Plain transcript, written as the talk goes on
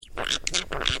Do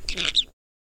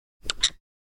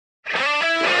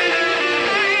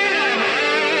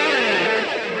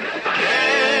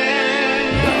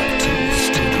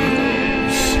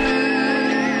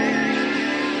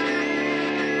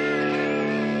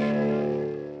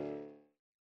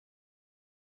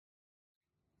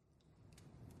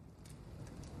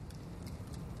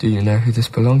you know who this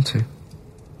belonged to?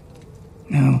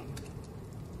 No.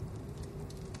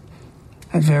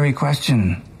 That very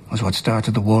question was what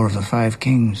started the War of the Five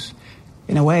Kings.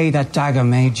 In a way, that dagger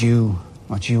made you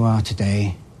what you are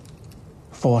today.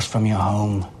 Forced from your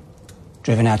home,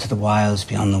 driven out to the wilds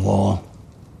beyond the wall.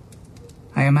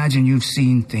 I imagine you've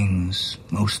seen things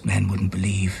most men wouldn't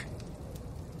believe.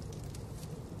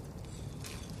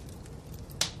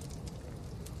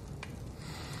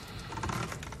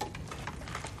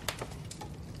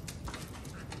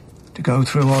 To go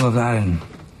through all of that and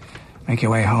make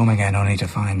your way home again only to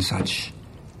find such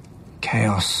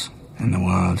chaos in the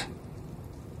world.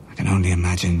 I can only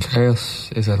imagine.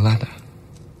 Chaos is a ladder.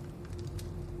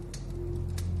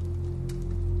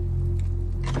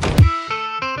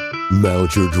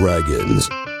 Mount your dragons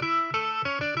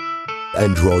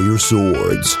and draw your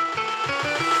swords.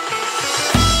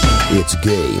 It's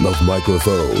Game of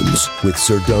Microphones with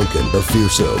Sir Duncan the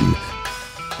Fearsome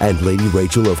and Lady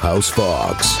Rachel of House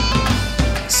Fox.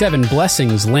 7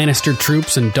 blessings, Lannister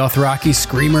troops and Dothraki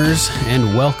screamers,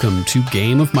 and welcome to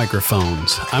Game of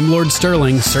Microphones. I'm Lord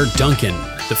Sterling, Sir Duncan,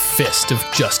 the Fist of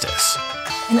Justice.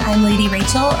 And I'm Lady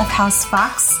Rachel of House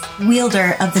Fox,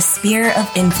 wielder of the Spear of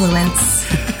Influence.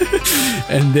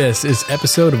 And this is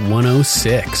episode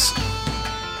 106.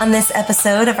 On this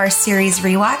episode of our series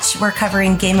Rewatch, we're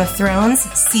covering Game of Thrones,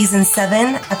 Season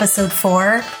 7, Episode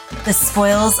 4, The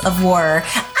Spoils of War.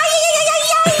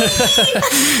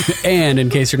 And in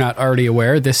case you're not already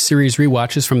aware, this series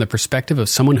Rewatch is from the perspective of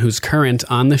someone who's current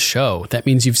on the show. That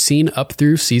means you've seen up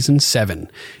through Season 7.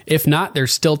 If not,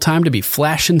 there's still time to be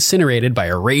flash incinerated by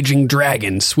a raging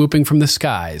dragon swooping from the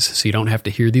skies, so you don't have to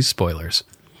hear these spoilers.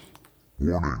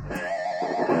 Warning.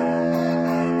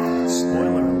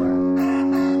 Spoiler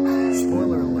alert.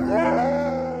 Spoiler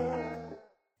alert.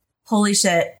 Holy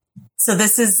shit. So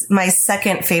this is my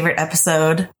second favorite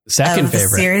episode of the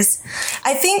series.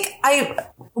 I think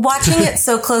watching it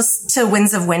so close to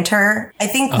Winds of Winter, I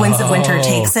think Winds of Winter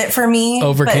takes it for me.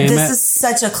 But this is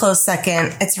such a close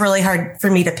second. It's really hard for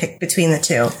me to pick between the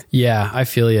two. Yeah, I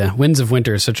feel you. Winds of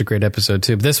Winter is such a great episode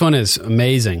too. But this one is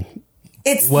amazing.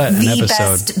 It's the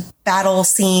best battle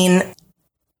scene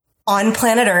on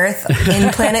planet Earth, in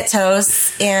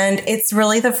Planetos, and it's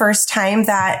really the first time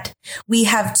that we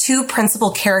have two principal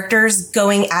characters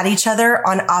going at each other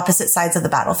on opposite sides of the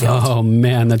battlefield. Oh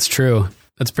man, that's true.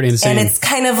 That's pretty insane. And it's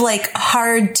kind of like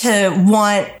hard to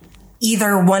want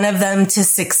either one of them to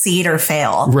succeed or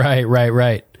fail.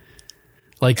 Right.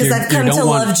 Like, because I've come to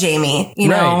love Jaime, you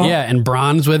know? Yeah, and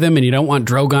Bronn's with him, and you don't want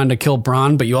Drogon to kill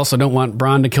Bronn, but you also don't want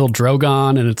Bronn to kill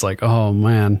Drogon, and it's like, oh,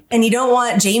 man. And you don't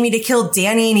want Jaime to kill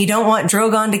Dany, and you don't want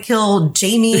Drogon to kill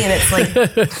Jaime, and it's like...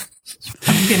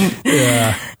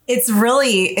 yeah.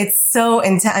 It's so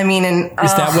intense. I mean, and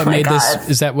is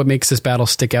that what makes this battle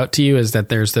stick out to you? Is that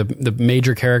there's the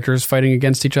major characters fighting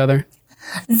against each other?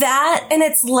 That, and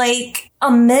it's like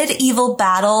a medieval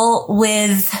battle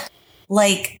with...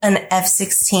 like an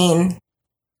F-16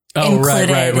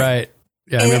 included. Right.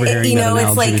 Yeah, I remember hearing that analogy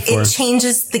it's like before. It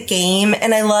changes the game,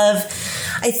 and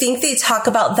I think they talk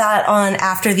about that on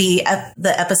after the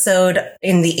episode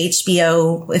in the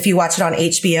HBO. If you watch it on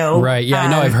HBO, right? Yeah, I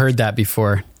know I've heard that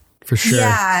before. For sure.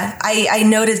 Yeah, I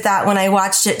noted that when I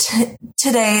watched it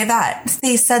today that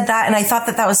they said that, and I thought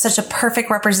that was such a perfect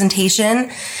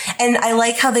representation. And I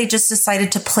like how they just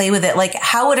decided to play with it. Like,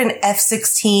 how would an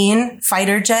F-16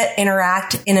 fighter jet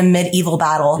interact in a medieval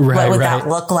battle? What would that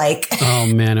look like? Oh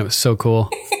man, it was so cool.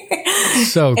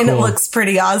 So cool. And it looks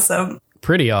pretty awesome.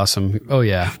 Pretty awesome. Oh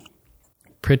yeah.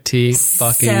 Pretty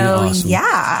fucking awesome.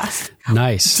 Yeah.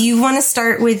 Nice. Do you want to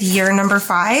start with your number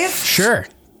 5? Sure.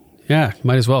 Yeah,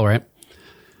 might as well, right?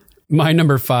 My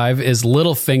number 5 is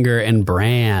Littlefinger and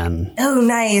Bran. Oh,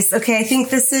 nice. Okay, I think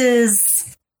this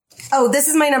is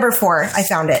my number 4. I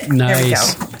found it. Nice. There we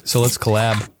go. So let's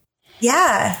collab.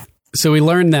 Yeah. So we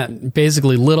learned that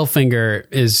basically Littlefinger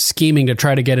is scheming to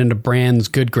try to get into Bran's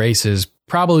good graces,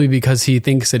 probably because he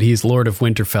thinks that he's Lord of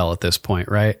Winterfell at this point,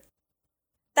 right?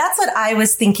 That's what I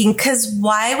was thinking, because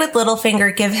why would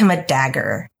Littlefinger give him a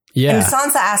dagger? Yeah. And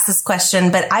Sansa asked this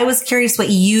question, but I was curious what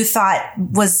you thought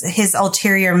was his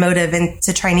ulterior motive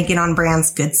into trying to get on Bran's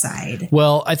good side.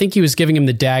 Well, I think he was giving him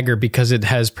the dagger because it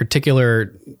has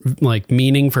particular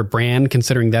meaning for Bran,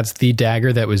 considering that's the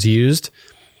dagger that was used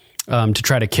to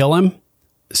try to kill him.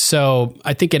 So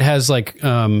I think it has like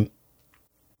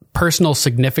personal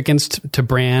significance to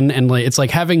Bran, and like it's like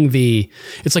having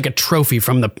it's like a trophy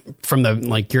from the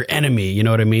like your enemy, you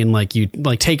know what I mean? Like you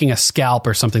like taking a scalp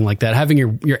or something like that, having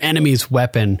your enemy's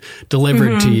weapon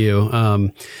delivered to you.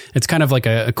 It's kind of like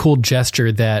a cool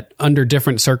gesture that under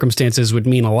different circumstances would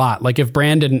mean a lot. Like if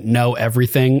Bran didn't know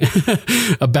everything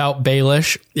about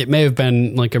Baelish, it may have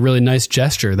been like a really nice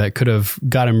gesture that could have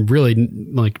got him really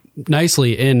like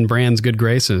nicely in Bran's good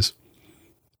graces.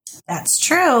 That's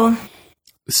true.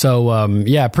 So,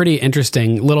 yeah, pretty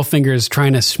interesting. Littlefinger's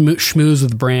trying to schmooze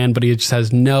with Bran, but he just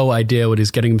has no idea what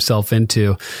he's getting himself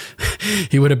into.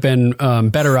 He would have been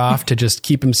better off to just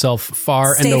keep himself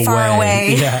far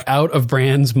away. Yeah, out of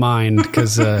Bran's mind,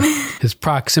 because his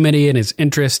proximity and his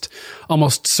interest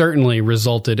almost certainly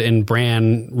resulted in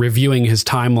Bran reviewing his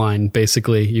timeline,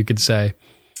 basically, you could say.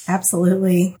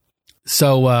 Absolutely.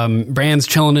 So Bran's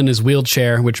chilling in his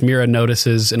wheelchair, which Mira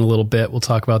notices in a little bit. We'll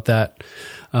talk about that.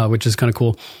 Which is kind of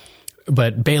cool.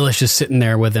 But Baelish is sitting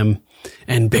there with him,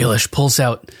 and Baelish pulls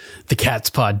out the cat's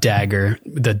paw dagger,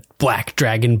 the black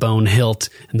dragon bone hilt,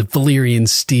 and the Valyrian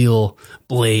steel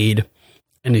blade,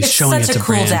 and he's showing it to Bran. It's such a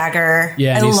cool dagger.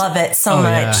 Yeah, I love it so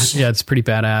much. Yeah, it's pretty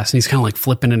badass. And he's kind of like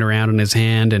flipping it around in his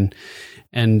hand, and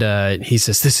he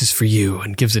says, "This is for you,"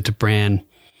 and gives it to Bran.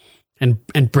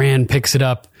 And Bran picks it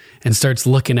up and starts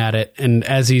looking at it. And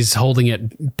as he's holding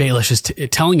it, Baelish is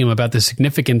telling him about the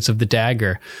significance of the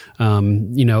dagger.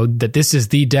 You know, that this is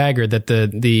the dagger that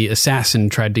the assassin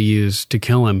tried to use to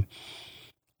kill him.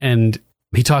 And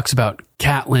he talks about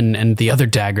Catelyn and the other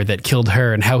dagger that killed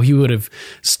her, and how he would have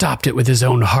stopped it with his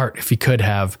own heart if he could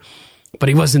have. But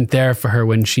he wasn't there for her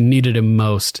when she needed him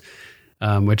most.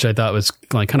 Which I thought was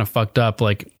like kind of fucked up.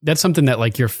 Like that's something that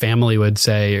like your family would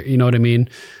say, you know what I mean?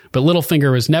 But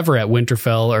Littlefinger was never at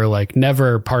Winterfell, or like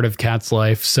never part of Cat's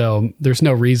life. So there's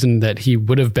no reason that he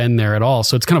would have been there at all.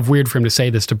 So it's kind of weird for him to say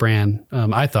this to Bran.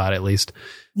 I thought, at least.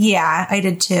 Yeah, I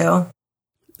did too.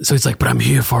 So he's like, but I'm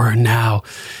here for her now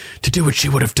to do what she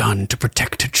would have done to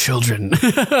protect her children.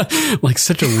 Like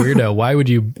such a weirdo. Why would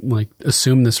you like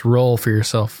assume this role for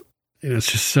yourself? You know,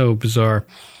 it's just so bizarre.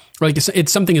 Like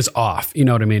it's something is off, you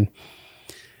know what I mean?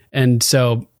 And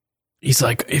so he's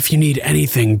like, if you need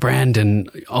anything, Brandon,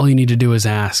 all you need to do is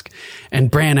ask. And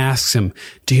Bran asks him,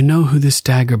 do you know who this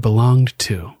dagger belonged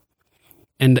to?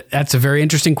 And that's a very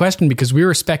interesting question, because we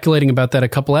were speculating about that a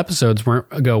couple episodes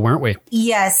ago, weren't we?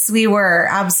 Yes, we were.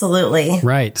 Absolutely.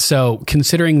 Right. So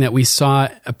considering that we saw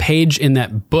a page in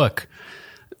that book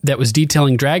that was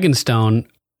detailing Dragonstone,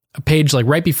 a page like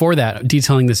right before that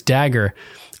detailing this dagger,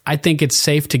 I think it's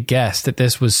safe to guess that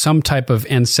this was some type of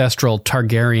ancestral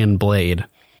Targaryen blade.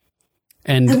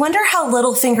 And I wonder how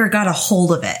Littlefinger got a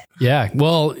hold of it. Yeah,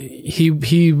 well, he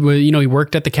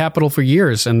worked at the Capitol for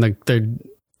years, and the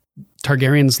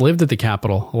Targaryens lived at the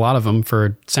Capitol, a lot of them,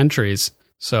 for centuries.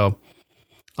 So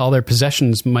all their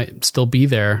possessions might still be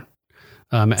there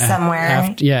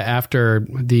somewhere. After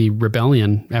the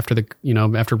rebellion,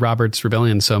 after Robert's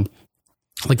rebellion. So.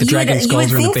 Like the dragon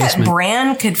skulls are in the basement. You would think that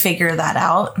Bran could figure that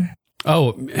out.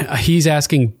 Oh, he's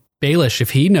asking Baelish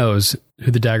if he knows who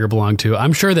the dagger belonged to.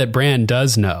 I'm sure that Bran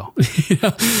does know.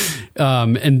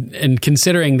 And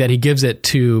considering that he gives it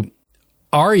to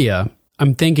Arya,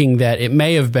 I'm thinking that it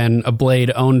may have been a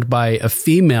blade owned by a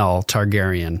female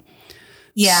Targaryen.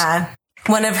 Yeah.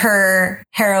 One of her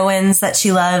heroines that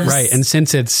she loves. Right. And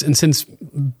since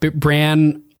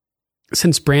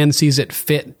Bran sees it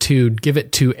fit to give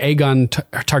it to Aegon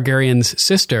Targaryen's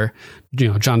sister,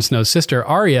 Jon Snow's sister,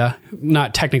 Arya,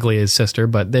 not technically his sister,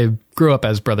 but they grew up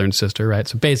as brother and sister, right?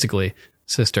 So basically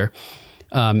sister.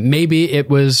 Maybe it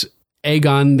was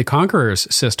Aegon the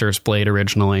Conqueror's sister's blade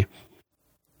originally,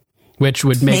 which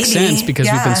would make sense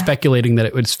because we've been speculating that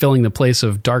it was filling the place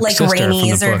of Dark Sister from the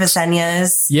books. Or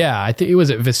Visenya's. Yeah, I think it was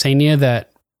Visenya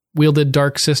that wielded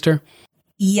Dark Sister.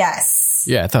 Yes.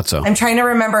 Yeah, I thought so. I'm trying to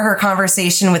remember her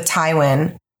conversation with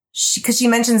Tywin, because she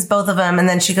mentions both of them, and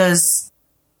then she goes,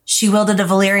 she wielded a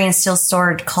Valyrian steel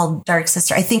sword called Dark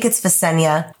Sister. I think it's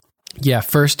Visenya. Yeah,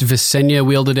 first Visenya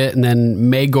wielded it, and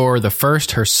then Maegor the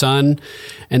First, her son,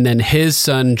 and then his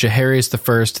son Jaehaerys the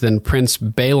First, then Prince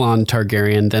Balon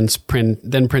Targaryen,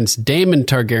 then Prince Daemon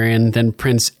Targaryen, then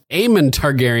Prince Aemon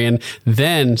Targaryen,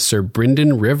 then Sir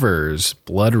Brynden Rivers,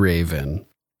 Bloodraven.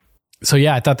 So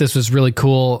yeah, I thought this was really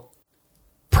cool.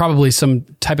 Probably some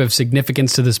type of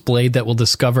significance to this blade that we'll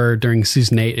discover during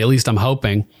season 8. At least I'm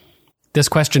hoping. This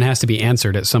question has to be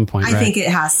answered at some point, right? I think it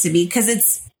has to be, because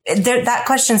that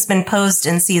question's been posed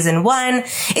in season 1.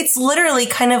 It's literally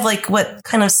kind of like what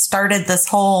kind of started this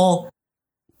whole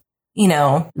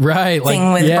right,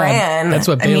 thing with Bran. That's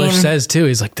what Baelish says too.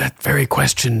 He's like, that very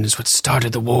question is what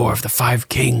started the War of the Five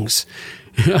Kings.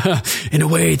 In a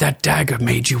way, that dagger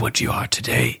made you what you are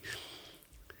today.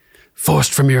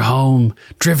 Forced from your home,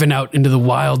 driven out into the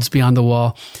wilds beyond the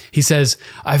wall. He says,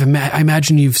 I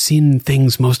imagine you've seen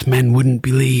things most men wouldn't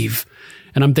believe.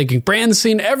 And I'm thinking, Bran's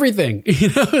seen everything.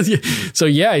 So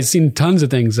yeah, he's seen tons of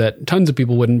things that tons of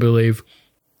people wouldn't believe.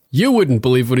 You wouldn't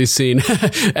believe what he's seen,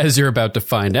 as you're about to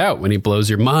find out when he blows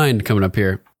your mind coming up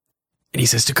here. And he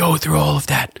says to go through all of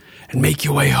that and make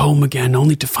your way home again,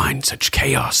 only to find such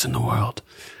chaos in the world.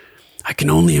 I can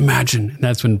only imagine. And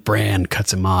that's when Bran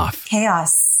cuts him off.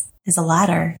 Chaos is a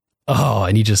ladder. Oh,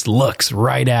 and he just looks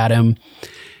right at him,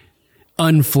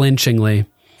 unflinchingly.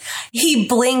 He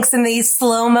blinks and they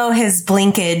slow-mo his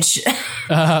blinkage.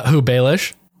 Who,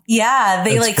 Baelish? Yeah,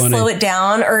 they slow it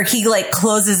down, or he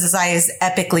closes his eyes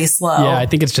epically slow. Yeah, I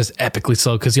think it's just epically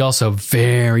slow because he also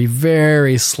very,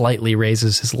 very slightly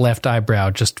raises his left eyebrow,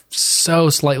 just so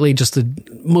slightly, just the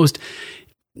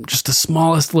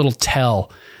smallest little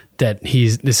tell that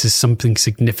this is something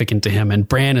significant to him. And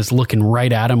Bran is looking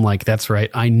right at him like, that's right,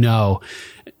 I know.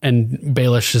 And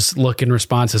Baelish's look in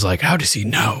response is like, how does he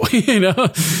know? Yeah.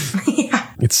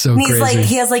 It's so crazy.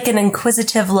 He has an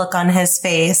inquisitive look on his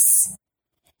face.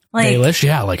 Baelish,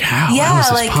 yeah, how is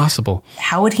this possible?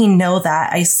 How would he know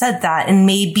that I said that? And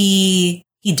maybe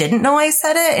he didn't know I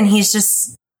said it, and he's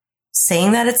just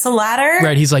saying that it's a ladder.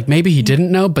 Right, he's like, maybe he didn't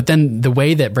know, but then the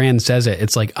way that Bran says it,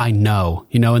 it's like, I know,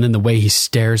 and then the way he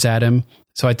stares at him.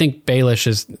 So I think Baelish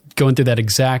is going through that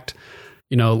exact,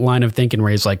 line of thinking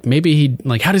where he's like, maybe he,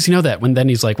 how does he know that? When then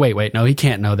he's like, wait, no, he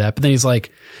can't know that. But then he's like,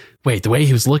 wait, the way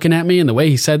he was looking at me and the way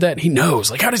he said that, he knows.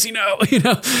 How does he know?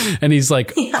 And he's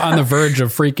on the verge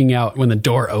of freaking out when the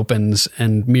door opens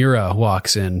and Mira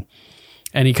walks in,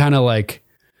 and he kind of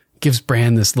gives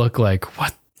Bran this look like,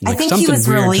 what? I think he was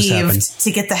relieved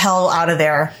to get the hell out of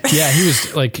there. Yeah, he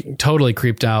was totally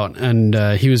creeped out, and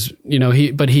he was,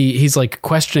 he's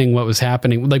questioning what was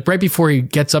happening. Right before he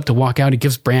gets up to walk out, he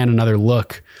gives Bran another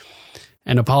look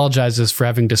and apologizes for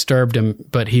having disturbed him.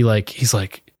 But he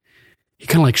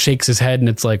kind of shakes his head, and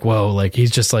it's like, whoa,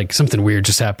 he's just something weird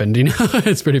just happened.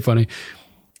 It's pretty funny.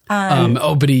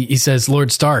 But he says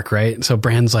Lord Stark, right? So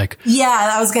Bran's like,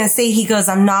 yeah, I was going to say, he goes,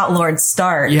 I'm not Lord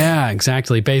Stark. Yeah,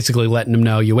 exactly. Basically letting him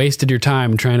know you wasted your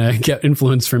time trying to get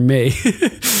influence from me.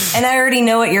 And I already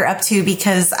know what you're up to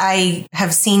because I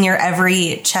have seen your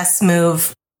every chess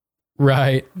move.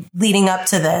 Right. Leading up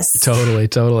to this.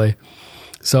 Totally.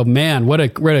 So, man, what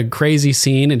a crazy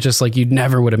scene. It's just you'd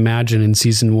never would imagine in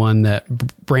season 1 that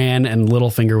Bran and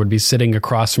Littlefinger would be sitting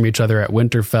across from each other at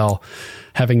Winterfell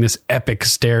having this epic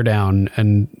stare down.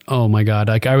 And oh my God,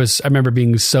 I remember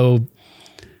being so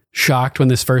shocked when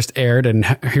this first aired and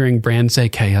hearing Bran say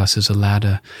chaos is a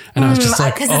ladder. And I was just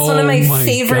like, it's one of my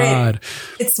favorite,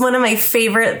 it's one of my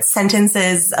favorite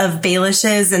sentences of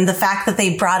Baelish's, and the fact that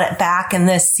they brought it back in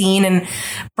this scene, and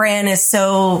Bran is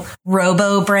so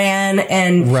robo Bran,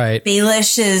 and right.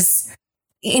 Baelish is,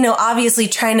 obviously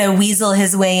trying to weasel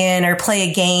his way in or play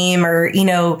a game or,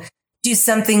 do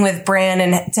something with Bran,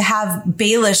 and to have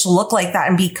Baelish look like that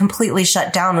and be completely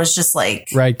shut down was just right.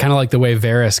 Kind of like the way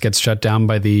Varys gets shut down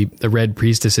by the Red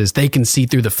Priestesses. They can see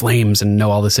through the flames and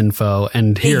know all this info.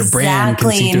 And here Bran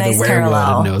can see through the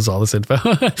werewood and knows all this info.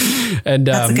 And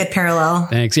that's a good parallel.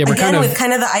 Thanks. Yeah, we're with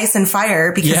the ice and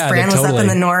fire, because Bran was up in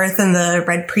the north and the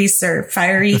Red Priests are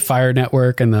fiery. The fire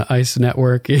network and the ice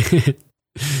network.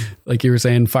 Like you were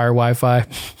saying, fire Wi-Fi.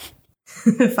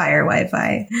 Fire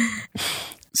Wi-Fi.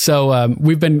 So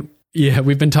we've been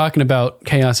talking about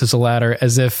chaos as a ladder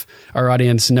as if our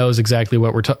audience knows exactly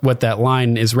what that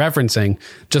line is referencing.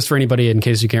 Just for anybody, in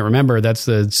case you can't remember, that's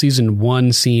the season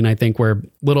 1 scene, I think, where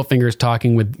Littlefinger's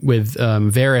talking with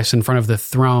Varys in front of the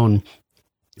throne,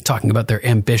 talking about their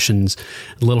ambitions.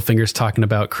 Littlefinger's talking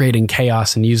about creating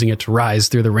chaos and using it to rise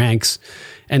through the ranks.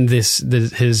 And his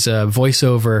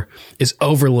voiceover is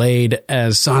overlaid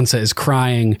as Sansa is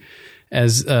crying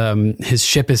as his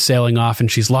ship is sailing off and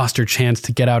she's lost her chance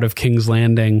to get out of King's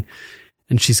Landing,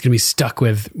 and she's going to be stuck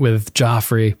with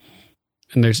Joffrey.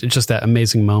 And it's just that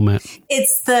amazing moment.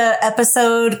 It's the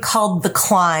episode called The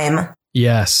Climb.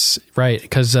 Yes, right.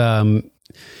 Because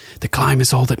the climb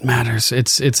is all that matters.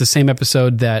 It's the same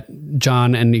episode that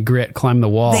Jon and Ygritte climb the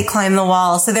wall. They climb the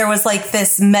wall. So there was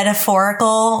this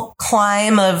metaphorical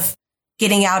climb of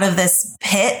getting out of this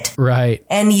pit. Right.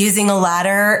 And using a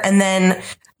ladder. And then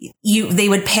they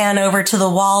would pan over to the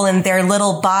wall, and their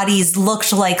little bodies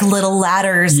looked like little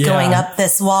ladders going up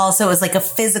this wall. So it was a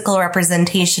physical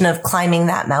representation of climbing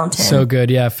that mountain. So good.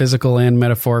 Yeah. Physical and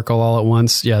metaphorical all at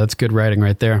once. Yeah. That's good writing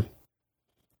right there.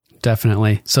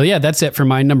 Definitely. So yeah, that's it for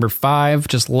my number 5.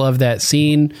 Just love that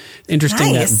scene.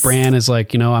 Interesting that Bran is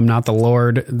like, I'm not the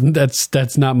Lord.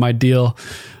 That's not my deal.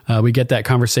 We get that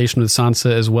conversation with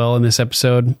Sansa as well in this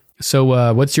episode.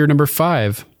 So what's your number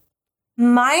 5?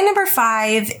 My number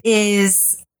 5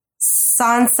 is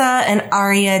Sansa and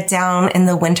Arya down in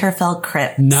the Winterfell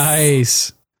crypt.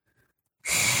 Nice.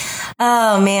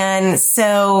 Oh man.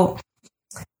 So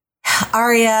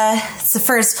Arya, it's the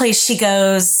first place she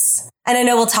goes. And I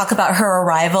know we'll talk about her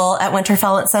arrival at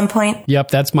Winterfell at some point. Yep,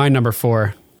 that's my number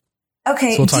 4.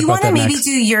 Okay, so do you want to maybe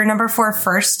do your number 4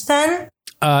 first then?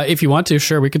 If you want to,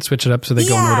 sure, we could switch it up so they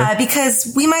go in order. Yeah,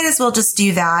 because we might as well just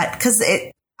do that. Because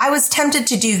I was tempted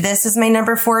to do this as my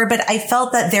number 4, but I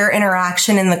felt that their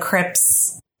interaction in the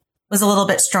crypts was a little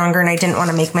bit stronger, and I didn't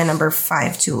want to make my number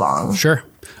 5 too long. Sure.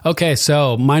 Okay,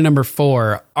 so my number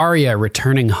 4, Arya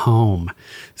returning home.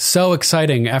 So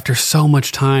exciting after so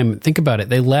much time. Think about it.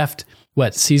 They left,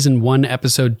 season 1,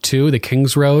 episode 2, the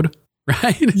King's Road,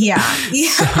 right? Yeah.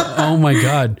 So, oh my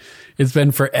God. It's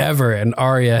been forever, and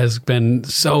Arya has been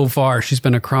so far. She's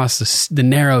been across the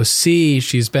narrow sea.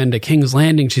 She's been to King's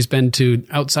Landing. She's been to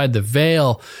outside the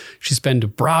Vale. She's been to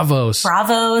Bravos.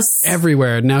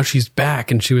 Everywhere. Now she's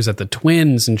back, and she was at the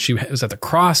Twins, and she was at the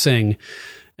Crossing.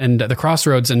 And the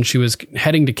Crossroads, and she was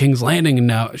heading to King's Landing, and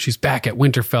now she's back at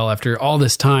Winterfell after all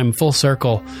this time, full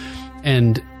circle.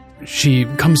 And she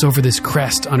comes over this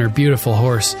crest on her beautiful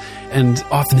horse, and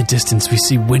off in the distance we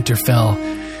see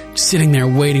Winterfell sitting there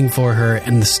waiting for her,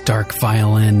 and the Stark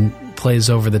violin plays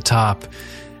over the top.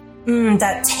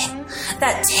 That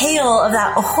tail of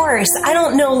that horse, I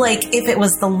don't know if it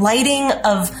was the lighting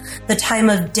of the time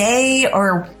of day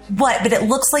or what, but it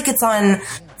looks like it's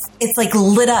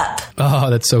lit up. Oh,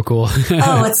 that's so cool.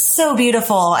 Oh, it's so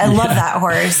beautiful. I love that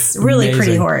horse. Really Amazing.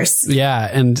 Pretty horse. Yeah.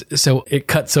 And so it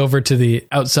cuts over to the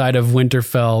outside of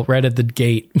Winterfell, right at the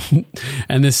gate.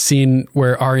 And this scene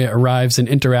where Arya arrives and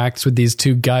interacts with these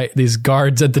these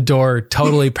guards at the door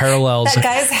totally parallels. That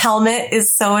guy's helmet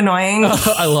is so annoying.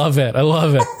 Oh, I love it.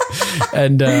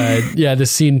 And the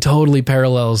scene totally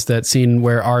parallels that scene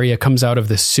where Arya comes out of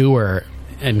the sewer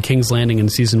in King's Landing in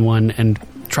season 1 and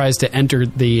tries to enter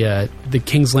the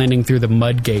King's Landing through the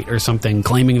mud gate or something,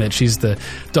 claiming that she's the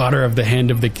daughter of the Hand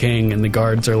of the King, and the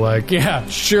guards are like, "Yeah,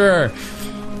 sure,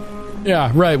 yeah,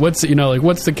 right. What's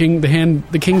the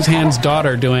King's Hand's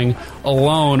daughter doing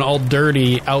alone, all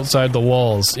dirty outside the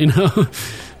walls?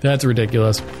 That's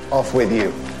ridiculous." Off with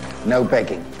you. No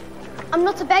begging. I'm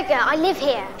not a beggar. I live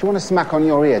here. Do you want a smack on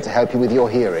your ear to help you with your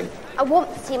hearing? I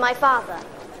want to see my father.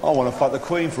 I want to fuck the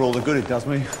Queen for all the good it does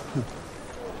me.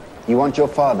 You want your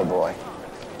father, boy?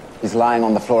 He's lying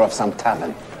on the floor of some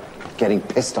tavern, getting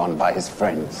pissed on by his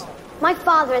friends. My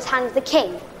father is Hand of the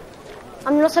King.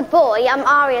 I'm not a boy, I'm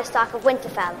Arya Stark of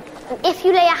Winterfell. And if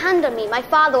you lay a hand on me, my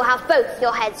father will have both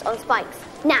your heads on spikes.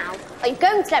 Now, are you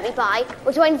going to let me by,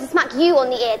 or do I need to smack you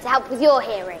on the ear to help with your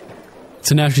hearing?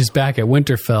 So now she's back at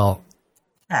Winterfell.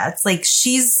 Yeah, it's like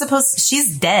she's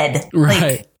dead.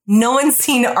 Right. No one's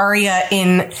seen Arya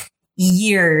in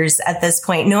years at this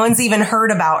point. No one's even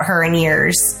heard about her in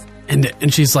years.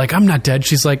 And she's like, "I'm not dead."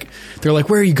 She's like, they're like,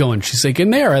 "Where are you going?" She's like, "In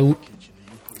there.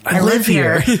 I live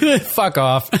here." Fuck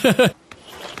off.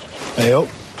 Hey, up.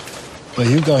 Where are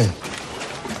you going?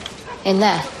 In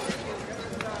there.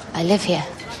 I live here.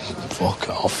 Fuck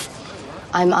off.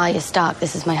 I'm Arya Stark.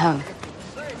 This is my home.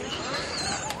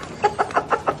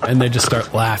 And they just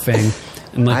start laughing.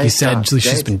 And like you said,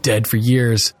 she's been dead for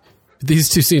years. These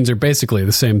two scenes are basically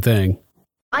the same thing.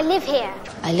 I live here.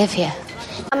 I live here.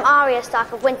 I'm Arya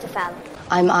Stark of Winterfell.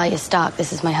 I'm Arya Stark.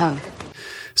 This is my home.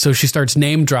 So she starts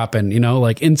name dropping,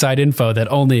 inside info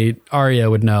that only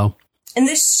Arya would know. And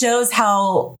this shows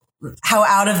how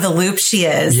out of the loop she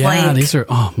is. Yeah, these are,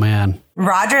 oh man.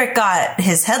 Roderick got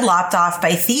his head lopped off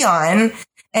by Theon,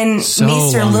 and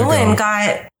Maester Luwin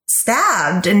got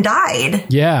stabbed and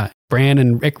died. Yeah. Bran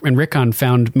and Rickon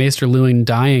found Maester Luwin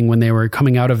dying when they were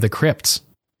coming out of the crypts.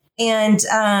 And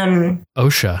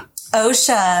Osha,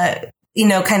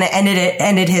 kind of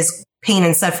ended his pain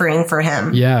and suffering for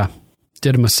him. Yeah.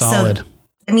 Did him a solid. So,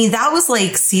 that was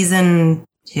like season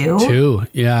 2. 2,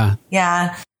 yeah.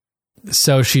 Yeah.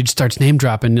 So she starts name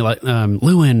dropping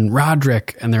Luwin,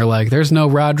 Roderick, and they're like, "There's no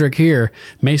Roderick here.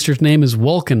 Maester's name is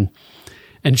Vulcan."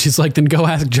 And she's like, "Then go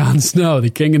ask Jon Snow,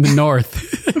 the king in the north.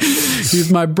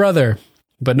 He's my brother."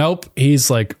 But nope,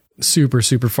 he's like super,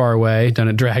 super far away, down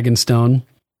at Dragonstone.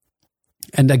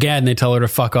 And again, they tell her to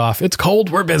fuck off. It's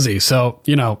cold, we're busy. So,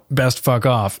 best fuck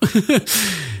off.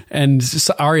 And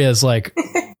Arya's like,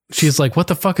 she's like, "What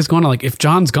the fuck is going on? Like, if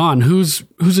Jon's gone, who's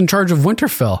in charge of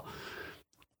Winterfell?"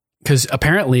 because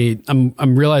apparently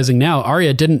I'm realizing now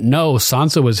Arya didn't know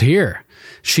Sansa was here.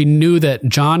 She knew that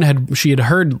she had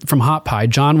heard from Hot Pie,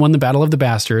 Jon won the Battle of the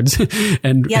Bastards. But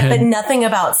nothing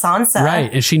about Sansa.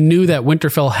 Right. And she knew that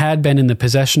Winterfell had been in the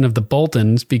possession of the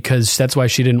Boltons, because that's why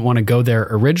she didn't want to go there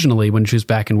originally when she was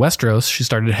back in Westeros. She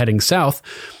started heading south.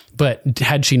 But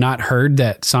had she not heard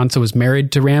that Sansa was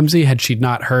married to Ramsay? Had she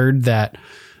not heard that?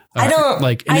 I don't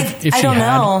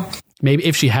know. Maybe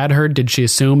if she had heard, did she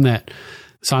assume that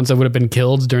Sansa would have been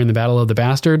killed during the Battle of the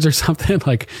Bastards or something?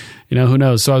 Like, who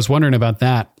knows? So I was wondering about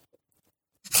that.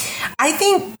 I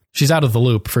think she's out of the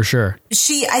loop for sure.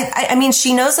 I mean,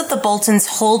 she knows that the Boltons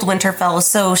hold Winterfell,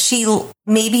 so she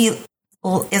maybe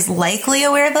is likely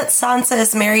aware that Sansa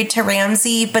is married to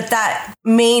Ramsay, but that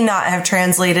may not have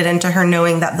translated into her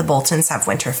knowing that the Boltons have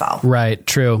Winterfell. Right,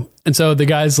 true. And so the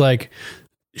guy's like,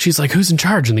 she's like, who's in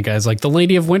charge? And the guy's like, the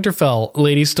Lady of Winterfell,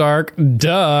 Lady Stark,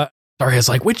 duh. Arya's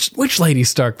like, which Lady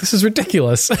Stark? This is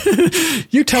ridiculous.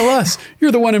 You tell us.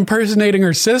 You're the one impersonating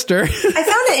her sister. I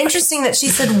found it interesting that she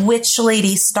said, which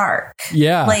Lady Stark?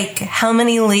 Yeah. Like, how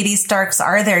many Lady Starks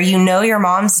are there? Your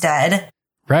mom's dead.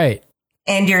 Right.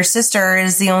 And your sister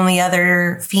is the only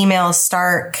other female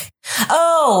Stark.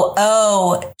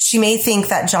 Oh, she may think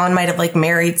that Jon might have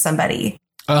married somebody.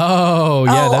 Oh,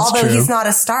 yeah, that's although true. He's not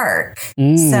a Stark.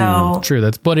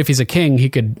 True. But if he's a king, he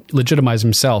could legitimize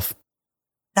himself.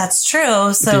 That's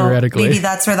true. So theoretically, maybe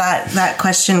that's where that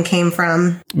question came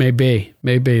from. Maybe.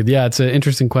 Yeah, it's an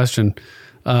interesting question.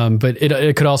 But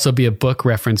it could also be a book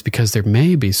reference, because there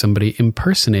may be somebody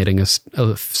impersonating a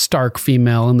Stark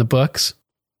female in the books.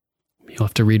 You'll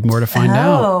have to read more to find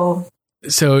out.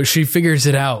 So she figures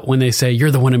it out when they say,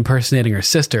 you're the one impersonating her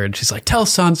sister. And she's like, tell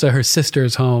Sansa her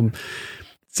sister's home.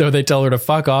 So they tell her to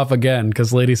fuck off again,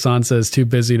 because Lady Sansa is too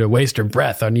busy to waste her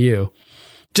breath on you.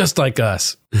 Just like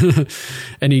us.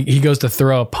 And he goes to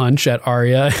throw a punch at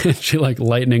Arya, and she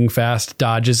lightning fast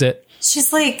dodges it.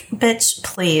 She's like, bitch,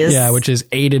 please. Yeah, which is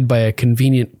aided by a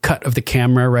convenient cut of the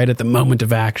camera right at the moment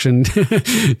of action.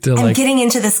 I'm getting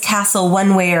into this castle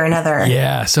one way or another.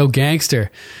 Yeah, so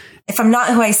gangster. If I'm not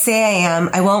who I say I am,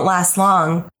 I won't last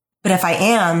long. But if I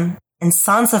am, and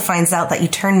Sansa finds out that you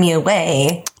turned me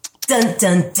away... Dun,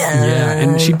 dun, dun. Yeah,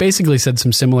 and she basically said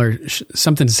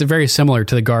something very similar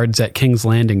to the guards at King's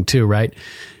Landing too, right?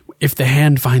 If the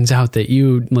Hand finds out that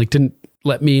you didn't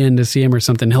let me in to see him or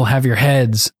something, he'll have your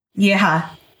heads. Yeah.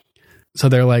 So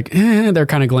they're like, they're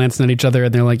kind of glancing at each other,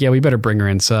 and they're like, yeah, we better bring her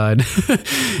inside.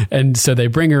 And so they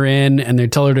bring her in, and they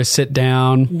tell her to sit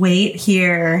down. Wait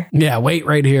here. Yeah, wait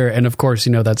right here. And of course,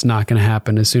 that's not going to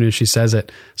happen as soon as she says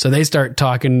it. So they start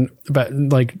talking about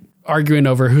arguing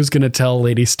over who's going to tell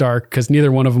Lady Stark, because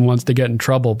neither one of them wants to get in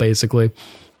trouble, basically.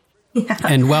 Yeah.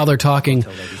 And while they're talking,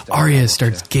 Arya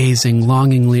starts gazing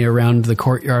longingly around the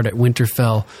courtyard at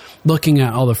Winterfell, looking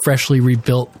at all the freshly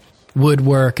rebuilt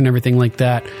woodwork and everything like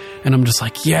that. And I'm just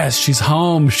like, yes, she's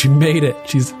home. She made it.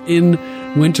 She's in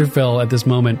Winterfell at this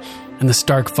moment. And the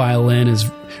Stark violin is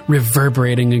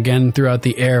reverberating again throughout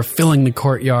the air, filling the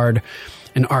courtyard.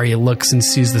 And Arya looks and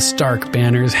sees the Stark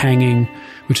banners hanging,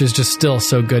 which is just still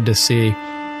so good to see.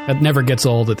 It never gets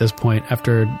old at this point,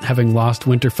 after having lost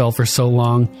Winterfell for so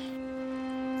long.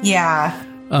 Yeah,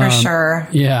 for sure.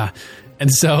 Yeah. And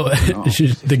so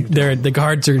the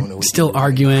guards are still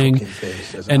arguing,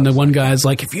 and the one guy's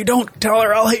like, if you don't tell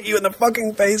her, I'll hit you in the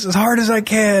fucking face as hard as I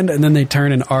can. And then they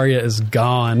turn, and Arya is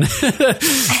gone.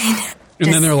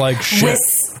 And then they're like, shit.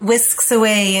 Whisks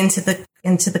away into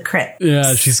the crypt.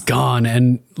 Yeah, she's gone,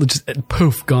 and just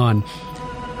poof, gone.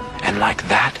 And like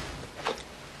that,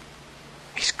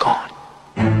 he's gone.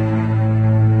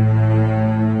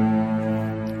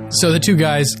 So the two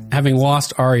guys, having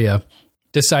lost Arya,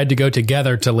 decide to go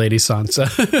together to Lady Sansa,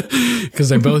 because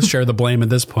they both share the blame at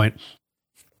this point.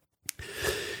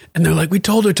 And they're like, we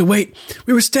told her to wait.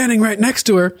 We were standing right next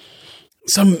to her.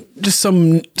 Some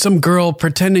girl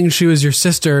pretending she was your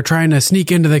sister, trying to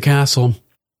sneak into the castle.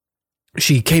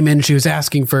 She came in, she was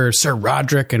asking for Sir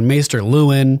Roderick and Maester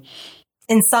Luwin.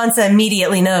 And Sansa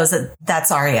immediately knows that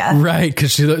that's Arya. Right,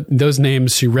 because those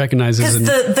names she recognizes.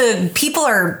 Because the people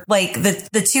are like,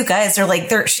 the two guys are like,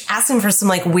 they're asking for some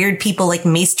weird people like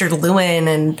Maester Luwin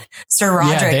and Sir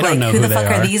Roderick. Yeah, they don't know who the fuck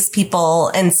are these people?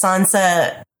 And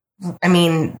Sansa, I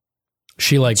mean...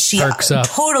 She perks up.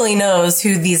 Totally knows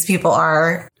who these people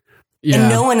are. Yeah. And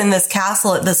no one in this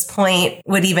castle at this point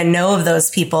would even know of those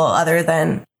people other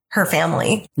than her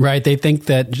family. Right. They think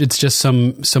that it's just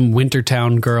some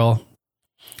Wintertown girl.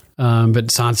 But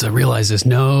Sansa realizes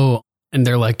no. And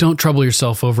they're like, don't trouble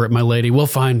yourself over it, my lady. We'll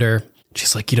find her.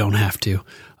 She's like, you don't have to.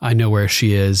 I know where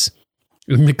she is.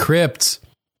 In the crypts.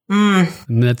 And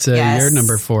that's yes. You're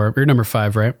number 4. You're number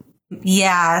 5, right?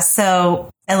 Yeah, so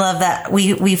I love that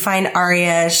we find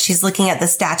Arya. She's looking at the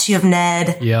statue of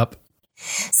Ned. Yep.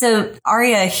 So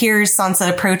Arya hears Sansa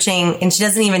approaching and she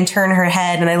doesn't even turn her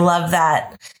head. And I love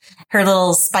that her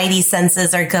little spidey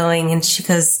senses are going. And she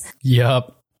goes,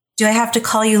 "Yep. Do I have to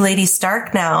call you Lady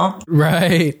Stark now?"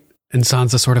 Right. And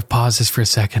Sansa sort of pauses for a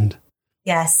second.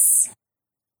 Yes.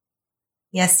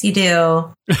 Yes, you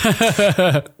do.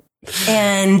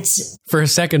 And for a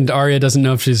second, Arya doesn't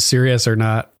know if she's serious or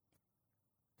not.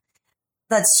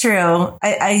 That's true.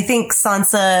 I think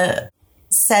Sansa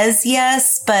says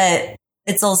yes, but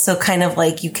it's also kind of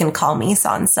like, you can call me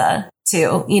Sansa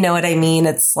too. You know what I mean?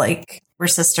 It's like, we're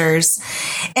sisters.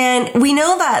 And we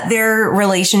know that their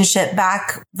relationship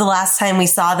back the last time we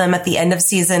saw them at the end of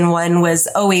season 1 was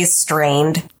always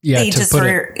strained. Yeah, they just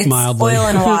were, it's mildly. oil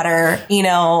and water, you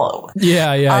know.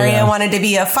 Yeah. Arya wanted to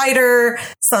be a fighter.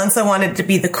 Sansa wanted to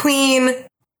be the queen.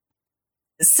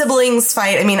 Siblings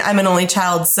fight. I mean, I'm an only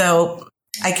child, so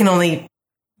I can only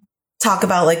talk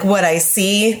about like what I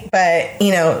see, but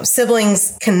you know,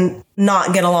 siblings can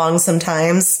not get along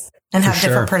sometimes and have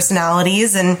different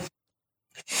personalities. And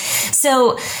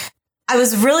so I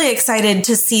was really excited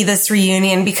to see this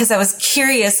reunion because I was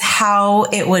curious how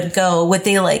it would go. Would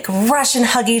they like rush and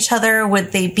hug each other?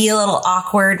 Would they be a little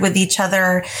awkward with each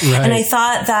other? Right. And I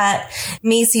thought that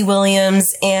Maisie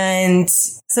Williams and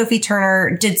Sophie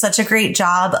Turner did such a great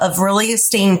job of really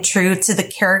staying true to the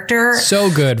character. So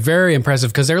good. Very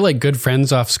impressive because they're like good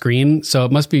friends off screen. So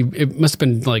it must have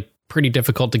been like pretty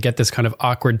difficult to get this kind of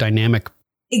awkward dynamic.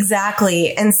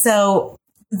 Exactly. And so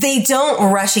they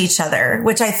don't rush each other,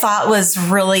 which I thought was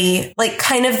really like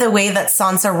kind of the way that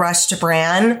Sansa rushed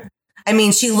Bran. I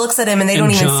mean, she looks at him and they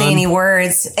don't even say any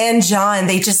words. And Jon,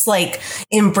 they just like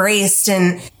embraced,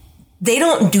 and they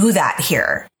don't do that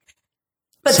here.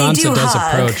 But Sansa they do does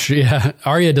hug. approach. Yeah.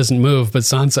 Arya doesn't move, but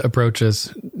Sansa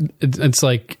approaches. It's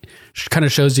like, kind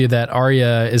of shows you that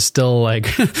Arya is still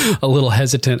like a little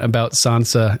hesitant about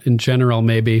Sansa in general,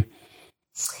 maybe.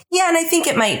 Yeah, and I think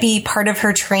it might be part of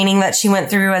her training that she went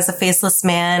through as a faceless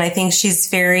man. I think she's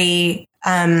very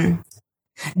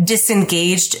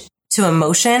disengaged to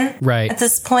emotion at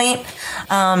this point.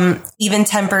 Even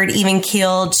tempered, even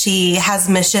keeled. She has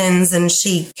missions and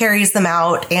she carries them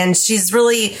out. And she's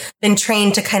really been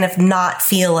trained to kind of not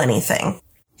feel anything.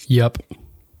 Yep.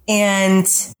 And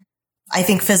I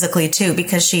think physically too,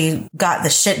 because she got the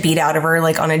shit beat out of her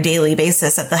like on a daily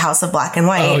basis at the House of Black and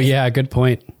White. Oh yeah, good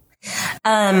point.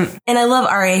 And I love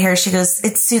Arya here. She goes,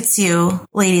 "It suits you,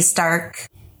 Lady Stark.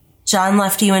 Jon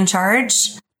left you in charge."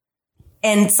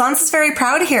 And Sansa's very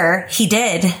proud here. He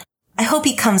did. I hope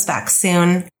he comes back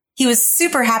soon. He was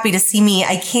super happy to see me.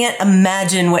 I can't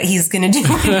imagine what he's going to do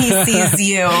when he sees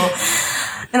you.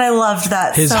 And I loved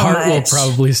that His so heart much. will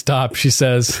probably stop, she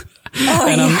says. Oh,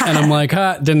 and I'm like,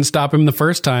 didn't stop him the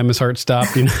first time. His heart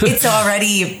stopped. You know? It's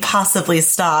already possibly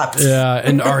stopped. Yeah.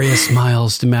 And Arya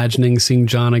smiles, imagining seeing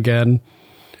Jon again.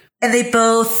 And they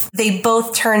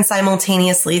both turn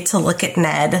simultaneously to look at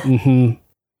Ned. Mm-hmm.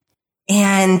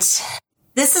 And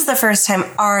this is the first time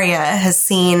Arya has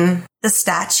seen the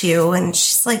statue, and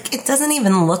she's like, it doesn't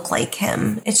even look like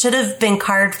him. It should have been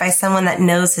carved by someone that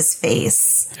knows his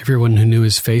face. Everyone who knew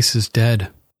his face is dead.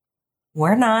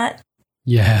 We're not.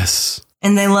 Yes.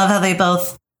 And they love how they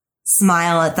both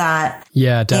smile at that.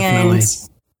 Yeah, definitely.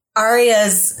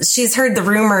 And she's heard the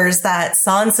rumors that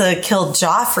Sansa killed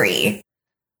Joffrey.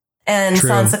 And True.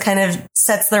 Sansa kind of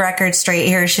sets the record straight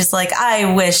here. She's like,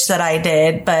 I wish that I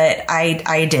did, but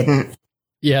I didn't.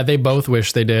 Yeah, they both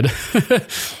wish they did.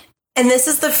 And this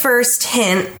is the first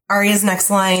hint, Arya's next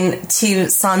line to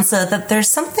Sansa, that there's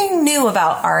something new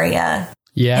about Arya.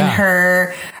 Yeah.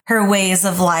 In her ways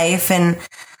of life. And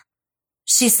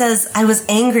she says, I was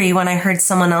angry when I heard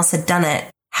someone else had done it.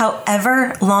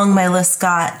 However long my list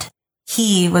got,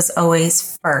 he was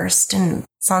always first. And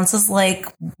Sansa's like,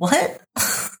 what?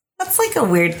 That's like a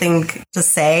weird thing to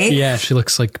say. Yeah, she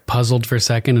looks like puzzled for a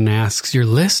second and asks, your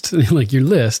list? Like, your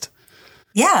list?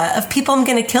 Yeah, of people I'm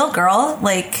going to kill, girl.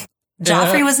 Like,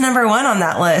 Joffrey was number 1 on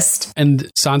that list. And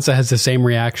Sansa has the same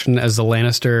reaction as the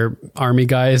Lannister army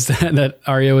guys that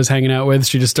Arya was hanging out with.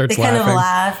 She just starts laughing. They kind of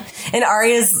laugh. And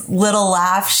Arya's little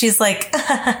laugh, she's like,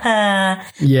 yeah.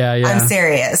 I'm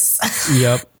serious.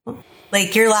 Yep.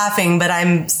 Like, you're laughing, but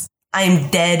I'm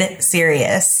dead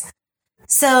serious.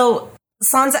 So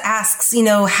Sansa asks,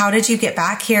 how did you get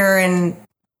back here? And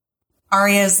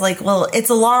Arya's like, well, it's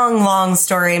a long, long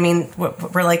story. I mean,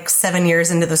 we're like 7 years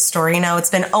into the story now. It's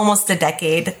been almost a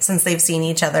decade since they've seen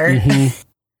each other. Mm-hmm.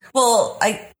 Well,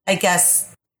 I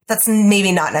guess that's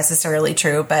maybe not necessarily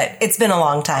true, but it's been a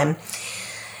long time.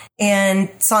 And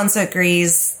Sansa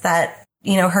agrees that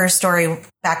her story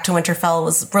back to Winterfell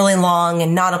was really long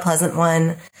and not a pleasant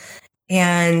one.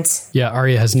 And yeah,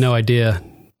 Arya has no idea.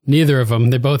 Neither of them.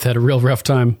 They both had a real rough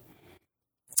time.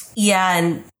 Yeah.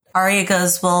 And Arya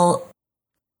goes, well,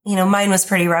 mine was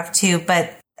pretty rough too,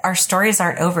 but our stories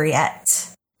aren't over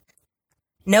yet.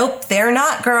 Nope, they're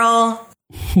not, girl.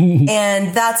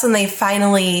 And that's when they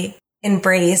finally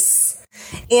embrace.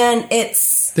 And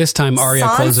it's this time Arya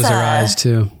Sansa, closes her eyes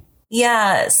too.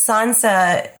 Yeah,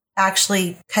 Sansa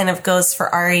actually kind of goes for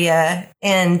Arya,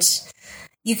 and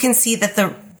you can see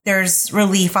that there's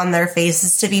relief on their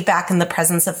faces to be back in the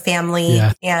presence of family.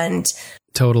 Yeah. And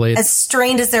totally. As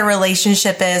strained as their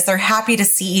relationship is, they're happy to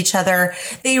see each other.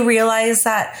 They realize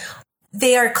that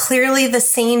they are clearly the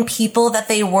same people that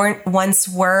they once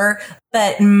were,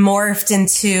 but morphed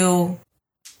into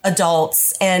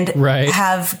adults and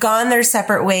have gone their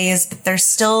separate ways, but they're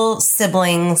still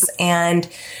siblings, and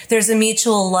there's a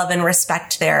mutual love and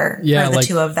respect there for the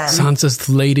two of them. Sansa's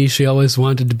the lady she always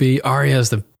wanted to be. Arya's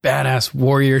the badass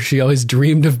warrior she always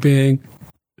dreamed of being.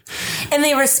 And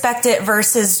they respect it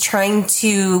versus trying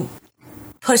to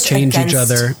change each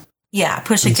other. Yeah,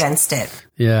 push against it.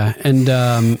 Yeah,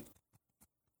 and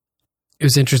it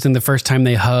was interesting. The first time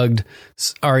they hugged,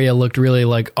 Arya looked really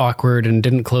awkward and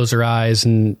didn't close her eyes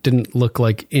and didn't look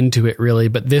into it really.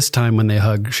 But this time when they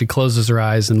hug, she closes her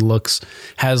eyes and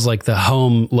has the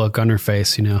home look on her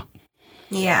face,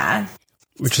 Yeah.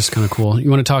 Which is kind of cool.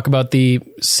 You want to talk about the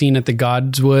scene at the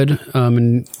Godswood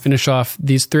and finish off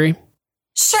these three?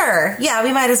 Sure. Yeah,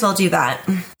 we might as well do that.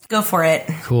 Go for it.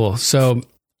 Cool. So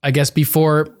I guess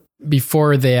before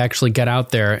they actually get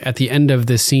out there, at the end of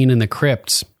the scene in the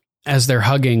crypts, as they're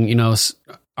hugging,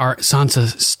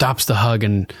 Sansa stops the hug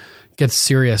and gets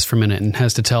serious for a minute and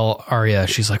has to tell Arya,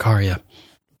 she's like, Arya,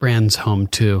 Bran's home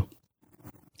too.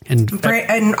 And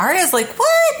Arya's like,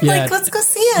 what? Yeah, let's go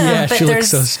see him. Yeah, but she looks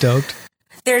so stoked.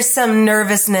 There's some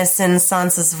nervousness in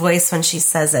Sansa's voice when she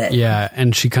says it. Yeah,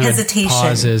 and she kind of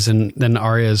pauses, and then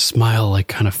Arya's smile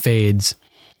kind of fades.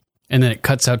 And then it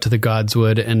cuts out to the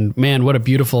Godswood, and man, what a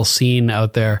beautiful scene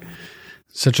out there.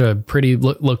 Such a pretty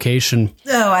location.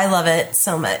 Oh, I love it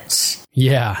so much.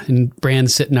 Yeah, and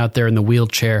Bran's sitting out there in the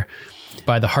wheelchair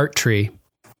by the heart tree,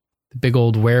 the big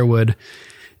old weirwood,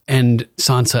 and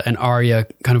Sansa and Arya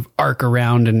kind of arc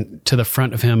around and to the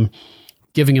front of him,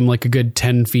 giving him a good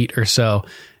 10 feet or so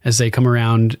as they come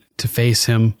around to face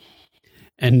him.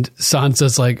 And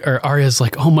Arya's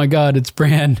like, oh my God, it's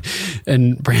Bran.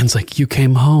 And Bran's like, you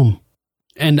came home.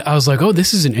 And I was like, oh,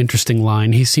 this is an interesting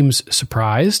line. He seems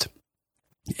surprised.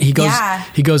 He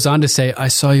goes on to say, I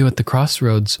saw you at the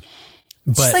crossroads.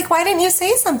 But she's like, why didn't you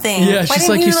say something? Yeah, why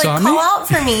didn't you saw call me? out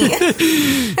for me?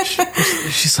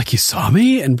 She's like, you saw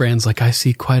me? And Bran's like, I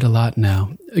see quite a lot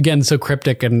now. Again, so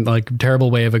cryptic and terrible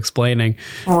way of explaining.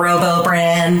 Robo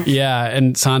Bran. Yeah,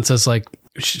 and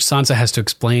Sansa has to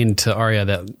explain to Arya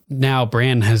that now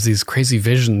Bran has these crazy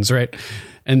visions, right?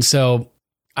 And so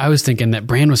I was thinking that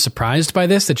Bran was surprised by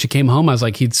this, that she came home. I was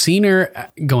like, he'd seen her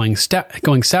going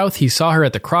south. He saw her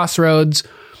at the crossroads.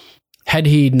 Had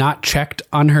he not checked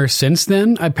on her since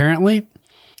then? Apparently,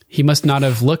 he must not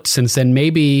have looked since then.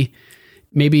 Maybe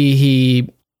he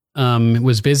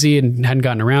was busy and hadn't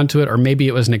gotten around to it, or maybe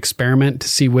it was an experiment to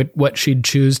see what she'd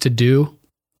choose to do.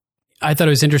 I thought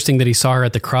it was interesting that he saw her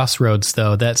at the crossroads,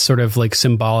 though. That's sort of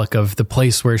symbolic of the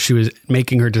place where she was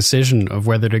making her decision of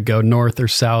whether to go north or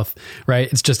south, right?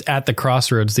 It's just at the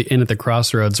crossroads, the inn at the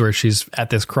crossroads, where she's at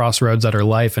this crossroads at her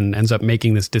life and ends up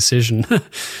making this decision.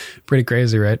 Pretty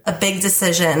crazy, right? A big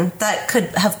decision that could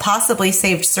have possibly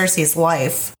saved Cersei's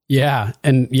life. Yeah.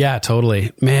 And yeah,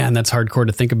 totally. Man, that's hardcore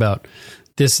to think about.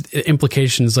 This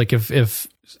implications, if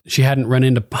she hadn't run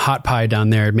into Hot Pie down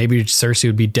there, maybe Cersei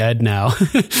would be dead now.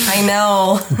 I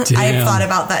know. I've thought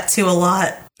about that too a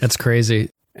lot. That's crazy.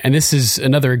 And this is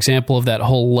another example of that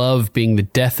whole love being the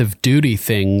death of duty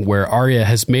thing, where Arya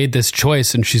has made this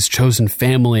choice and she's chosen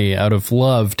family out of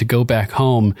love to go back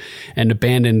home and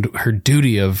abandoned her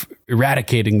duty of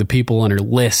eradicating the people on her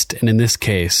list. And in this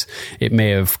case, it may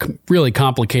have really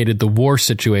complicated the war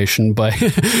situation by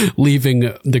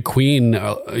leaving the queen,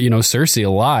 Cersei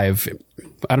alive.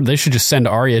 They should just send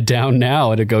Arya down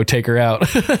now to go take her out.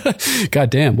 God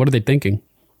damn, what are they thinking?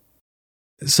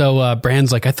 So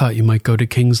Bran's like, I thought you might go to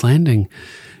King's Landing.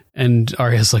 And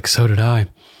Arya's like, so did I.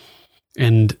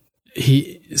 And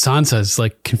Sansa's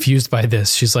confused by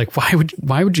this. She's like,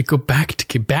 why would you go back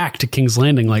to King's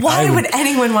Landing? Why would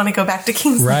anyone want to go back to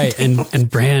King's Landing? Right. And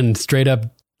Bran straight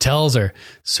up tells her,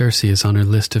 Cersei is on her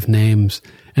list of names.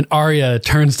 And Arya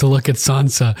turns to look at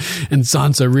Sansa, and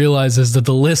Sansa realizes that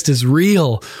the list is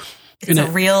real. It's a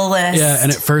real list. Yeah.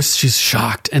 And at first she's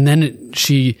shocked. And then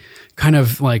she kind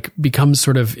of like becomes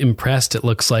sort of impressed, it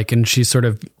looks like, and she sort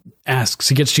of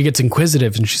asks, she gets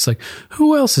inquisitive, and she's like,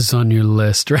 who else is on your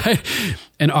list, right?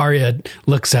 And Arya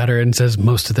looks at her and says,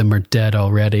 most of them are dead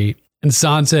already. And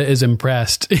Sansa is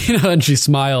impressed, and she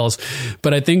smiles.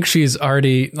 But I think she's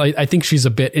already, I think she's a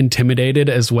bit intimidated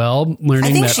as well,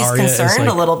 learning that Arya is concerned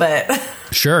a little bit.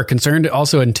 Sure, concerned,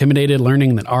 also intimidated,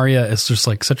 learning that Arya is just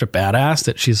like such a badass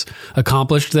that she's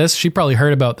accomplished this. She probably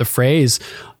heard about the phrase,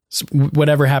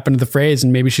 whatever happened to the phrase,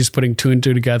 and maybe she's putting 2 and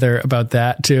 2 together about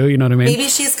that too. You know what I mean? Maybe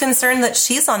she's concerned that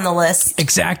she's on the list.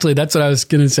 Exactly. That's what I was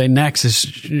going to say next, is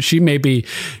she may be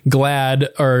glad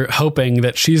or hoping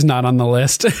that she's not on the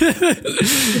list.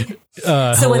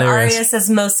 So when Arya says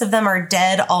most of them are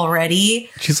dead already,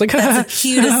 she's like, that's a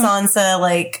cue to Sansa,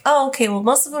 like, oh, okay, well,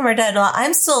 most of them are dead. Well,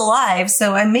 I'm still alive,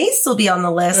 so I may still be on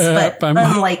the list, but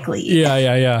unlikely.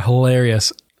 Yeah.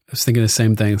 Hilarious. I was thinking the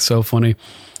same thing. It's so funny.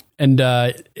 And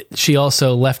she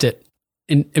also left it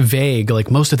vague,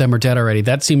 like most of them are dead already.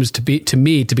 That seems to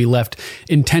me to be left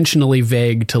intentionally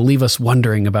vague to leave us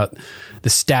wondering about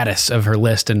the status of her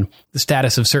list and the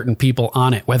status of certain people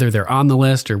on it, whether they're on the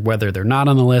list or whether they're not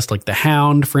on the list, like the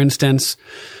Hound, for instance.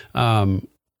 I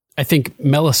think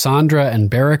Melisandre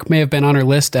and Beric may have been on her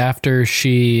list after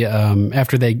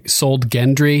after they sold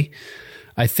Gendry.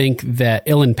 I think that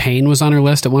Ilyn Payne was on her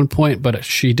list at one point, but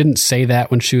she didn't say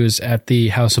that when she was at the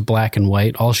House of Black and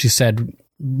White. All she said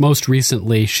most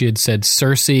recently, she had said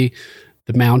Cersei,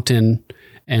 the Mountain,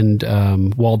 and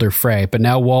Walder Frey. But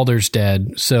now Walder's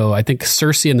dead, so I think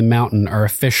Cersei and the Mountain are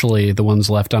officially the ones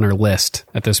left on her list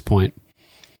at this point.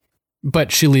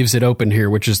 But she leaves it open here,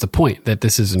 which is the point, that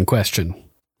this is in question.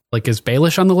 Like, is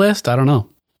Baelish on the list? I don't know.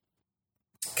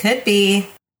 Could be.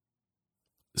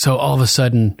 So all of a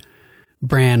sudden,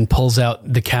 Bran pulls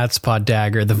out the cat's paw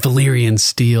dagger, the Valyrian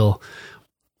steel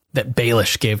that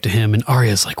Baelish gave to him. And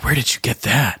Arya's like, where did you get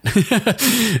that?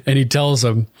 And he tells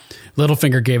him,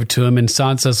 Littlefinger gave it to him. And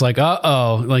Sansa's like,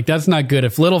 uh-oh, like, that's not good.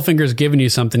 If Littlefinger's giving you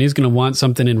something, he's going to want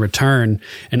something in return.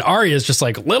 And Arya's just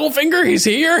like, Littlefinger, he's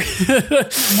here?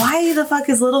 Why the fuck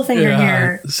is Littlefinger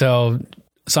here? So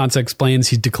Sansa explains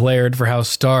he declared for House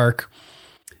Stark.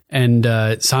 And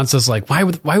Sansa's like, why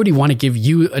would he want to give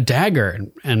you a dagger?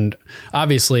 And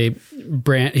obviously,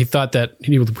 Bran, he thought that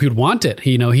he would want it.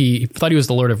 He thought he was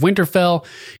the Lord of Winterfell,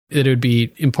 that it would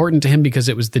be important to him because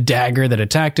it was the dagger that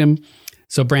attacked him.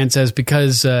 So Bran says,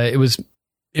 because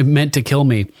it meant to kill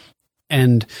me.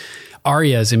 And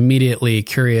Arya is immediately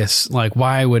curious, like,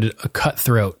 why would a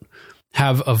cutthroat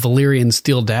have a Valyrian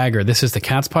steel dagger? This is the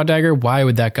cat's paw dagger. Why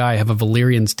would that guy have a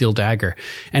Valyrian steel dagger?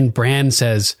 And Bran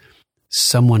says,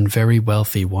 someone very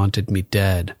wealthy wanted me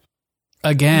dead.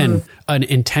 Again, an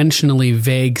intentionally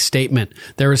vague statement.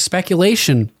 There was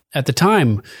speculation at the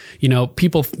time.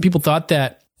 People thought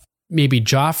that maybe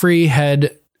Joffrey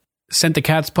had sent the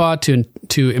cat's paw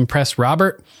to impress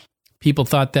Robert. People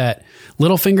thought that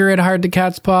Littlefinger had hired the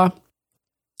cat's paw.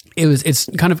 It's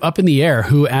kind of up in the air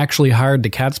who actually hired the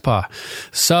cat's paw.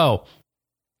 So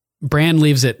Bran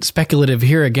leaves it speculative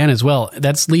here again as well.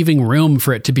 That's leaving room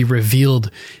for it to be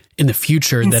revealed in the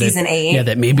future, that season 8. Yeah,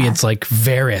 that maybe it's like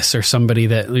Varys or somebody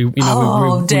that we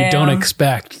don't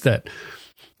expect, that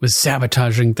was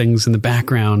sabotaging things in the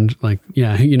background. Like,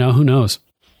 yeah, who knows?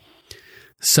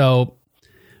 So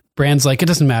Bran's like, it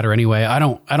doesn't matter anyway. I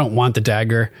don't want the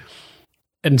dagger.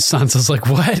 And Sansa's like,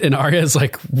 what? And Arya's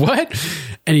like, what?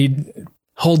 And he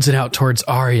holds it out towards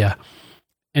Arya.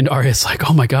 And Arya's like,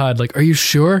 oh my God, like, are you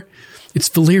sure? It's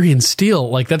Valyrian steel.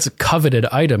 Like, that's a coveted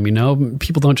item,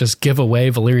 People don't just give away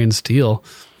Valyrian steel.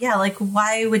 Yeah, like,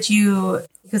 why would you?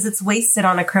 Because it's wasted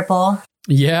on a cripple.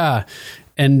 Yeah.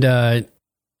 And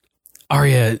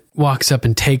Arya walks up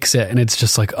and takes it, and it's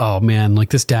just like, oh man, like,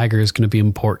 this dagger is going to be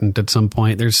important at some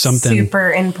point. There's something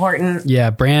super important. Yeah,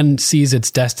 Bran sees its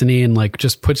destiny and like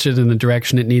just puts it in the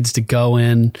direction it needs to go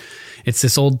in. It's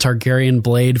this old Targaryen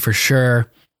blade for sure.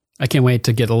 I can't wait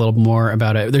to get a little more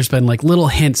about it. There's been like little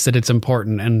hints that it's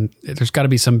important, and there's got to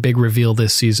be some big reveal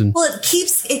this season. Well, it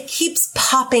keeps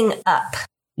popping up.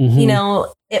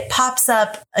 Mm-hmm. It pops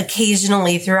up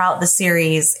occasionally throughout the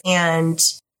series, and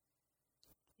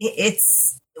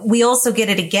we also get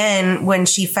it again when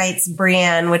she fights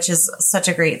Brienne, which is such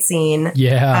a great scene.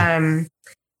 Yeah.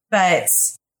 But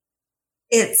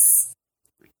it's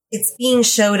being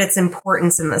showed its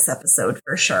importance in this episode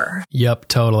for sure. Yep,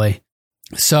 totally.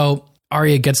 So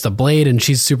Arya gets the blade, and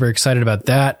she's super excited about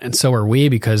that, and so are we,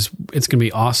 because it's going to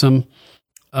be awesome.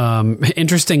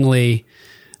 Interestingly,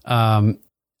 so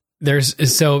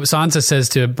Sansa says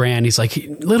to Bran, he's like,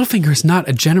 Littlefinger's not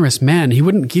a generous man. He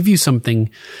wouldn't give you something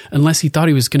unless he thought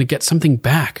he was going to get something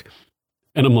back.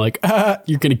 And I'm like,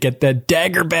 you're going to get that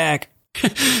dagger back.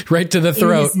 right to the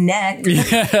throat. In his neck.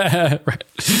 Yeah, right.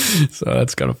 So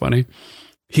that's kind of funny.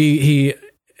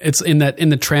 It's in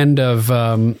the trend of,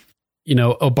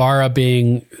 Obara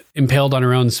being impaled on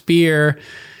her own spear,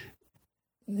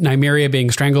 Nymeria being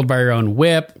strangled by her own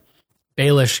whip.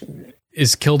 Baelish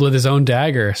is killed with his own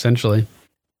dagger, essentially.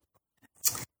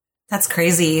 That's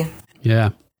crazy. Yeah.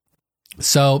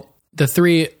 So the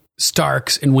three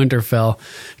Starks in Winterfell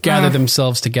gather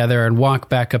themselves together and walk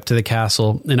back up to the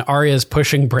castle, and Arya's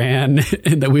pushing Bran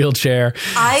in the wheelchair.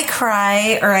 I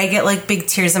cry, or I get like big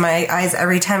tears in my eyes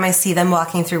every time I see them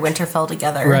walking through Winterfell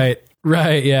together.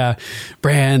 Right, yeah.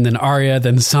 Bran, then Arya,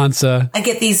 then Sansa. I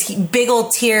get these big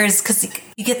old tears because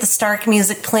you get the Stark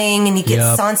music playing, and you get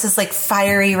Sansa's like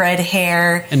fiery red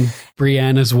hair. And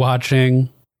Brienne is watching.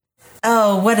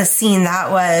 Oh, what a scene that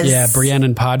was. Yeah, Brienne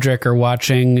and Podrick are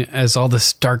watching as all the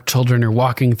Stark children are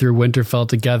walking through Winterfell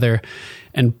together.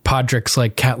 And Podrick's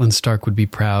like, Catelyn Stark would be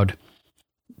proud.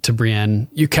 To Brienne,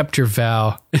 you kept your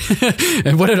vow.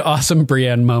 And what an awesome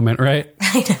Brienne moment, right?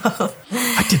 I know.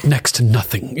 I did next to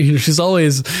nothing. She's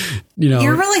always,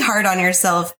 You're really hard on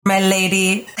yourself, my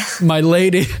lady. My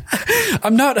lady.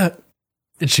 I'm not a...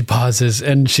 And she pauses,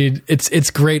 and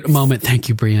it's great moment. Thank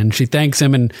you, Brienne. She thanks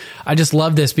him, and I just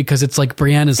love this because it's like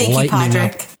Brienne is lightening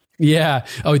up. Yeah.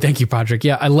 Oh, thank you, Podrick.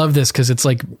 Yeah, I love this because it's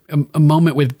like a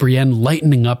moment with Brienne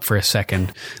lightening up for a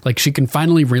second. Like she can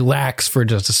finally relax for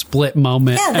just a split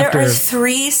moment. Yeah, there are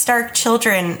 3 Stark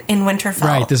children in Winterfell.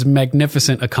 Right. This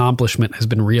magnificent accomplishment has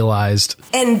been realized.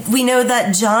 And we know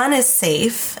that Jon is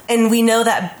safe, and we know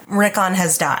that Rickon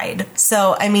has died.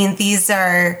 So, I mean, these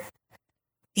are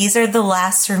the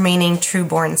last remaining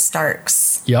trueborn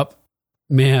Starks. Yep.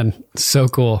 Man, so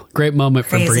cool. Great moment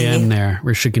for Brienne there,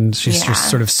 where she's just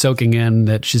sort of soaking in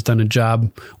that she's done a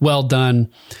job well done.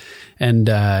 And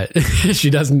she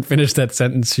doesn't finish that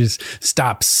sentence. She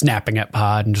stops snapping at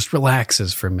Pod and just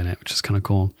relaxes for a minute, which is kind of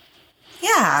cool.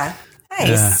 Yeah. Nice.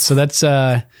 Yeah. So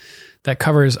that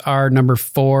covers our number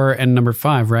 4 and number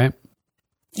 5, right?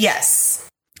 Yes.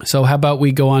 So how about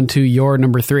we go on to your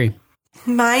number 3?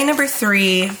 My number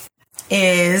 3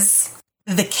 is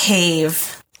The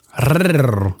Cave.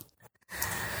 Bow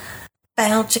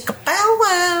chicka bow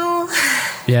wow.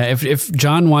 Yeah, if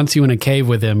Jon wants you in a cave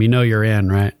with him, you're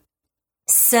in, right?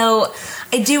 So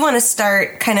I do want to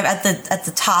start kind of at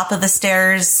the top of the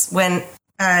stairs when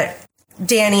Dany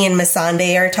and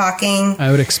Missandei are talking.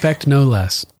 I would expect no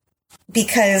less.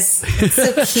 Because it's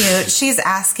so cute. She's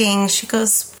asking, she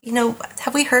goes,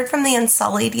 have we heard from the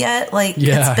Unsullied yet? Like,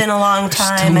 it's been a long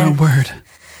time. Still no word.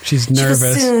 She's nervous. She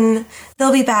goes, soon.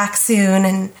 They'll be back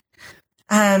soon.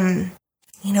 And,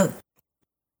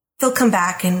 they'll come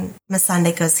back. And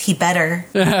Missandei goes, he better.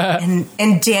 and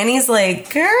Dany's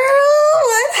like, girl,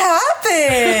 what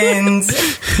happened?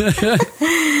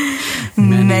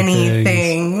 Many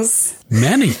things.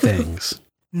 Many things.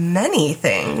 Many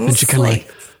things. And she kind of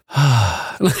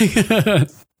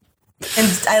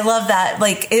And I love that.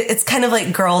 Like, it's kind of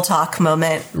like girl talk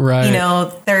moment. Right.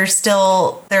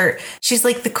 She's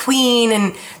like the queen,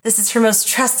 and this is her most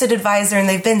trusted advisor, and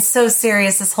they've been so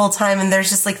serious this whole time. And there's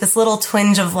just like this little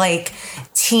twinge of like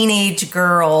teenage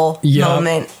girl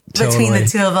moment between the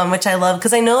two of them, which I love.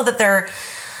 Because I know that they're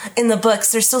in the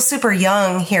books, they're still super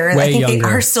young here. Way I think younger.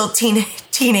 They are still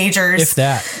teenagers. If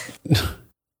that.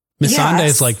 Missandei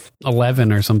is like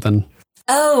 11 or something.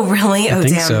 Oh, really? I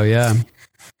think so, yeah.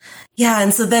 Yeah,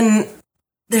 and so then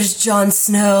there's Jon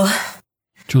Snow.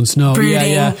 Jon Snow,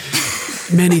 brooding. yeah.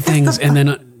 Many things. And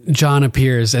then Jon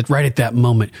appears right at that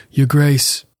moment. Your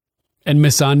Grace. And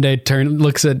Missandei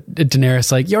looks at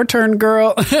Daenerys like, your turn,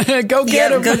 girl. Go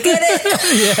get him. Go get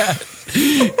it.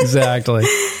 Yeah, exactly.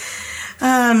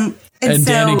 And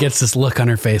Dany gets this look on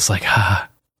her face like,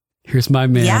 here's my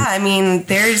man. Yeah, I mean,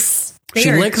 they are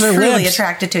licks her truly lips.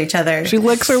 attracted to each other. She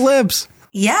licks her lips.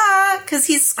 Yeah, because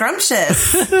he's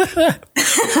scrumptious.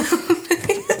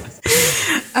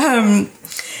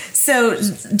 So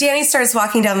Dany starts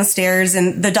walking down the stairs,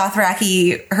 and her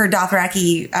Dothraki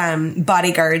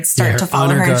bodyguards start to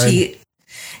follow her. And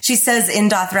she says in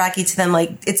Dothraki to them,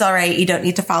 like, it's all right, you don't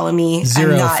need to follow me.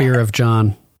 Zero fear of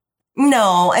Jon.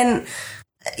 No, and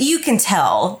you can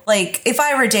tell. Like, if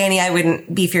I were Dany, I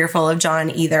wouldn't be fearful of Jon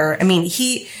either. I mean,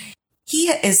 he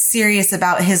is serious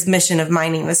about his mission of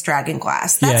mining this dragon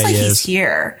glass. That's why he's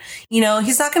here.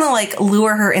 He's not going to like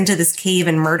lure her into this cave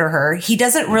and murder her. He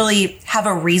doesn't really have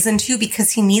a reason to, because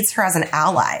he needs her as an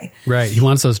ally. Right. He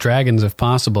wants those dragons if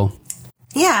possible.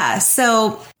 Yeah.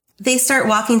 So they start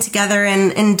walking together,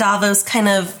 and Davos kind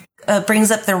of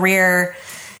brings up the rear,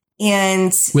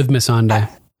 and with Missandei.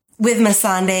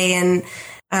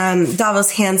 And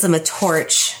Davos hands him a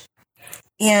torch.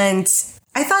 And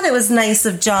I thought it was nice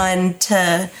of Jon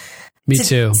to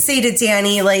say to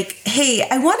Dany, like, hey,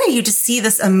 I wanted you to see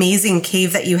this amazing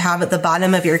cave that you have at the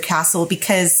bottom of your castle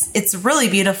because it's really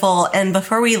beautiful. And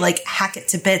before we like hack it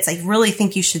to bits, I really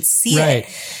think you should see it.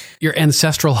 Your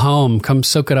ancestral home. Come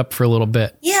soak it up for a little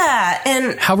bit. Yeah.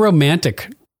 And how romantic.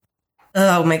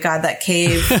 Oh my God, that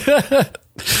cave.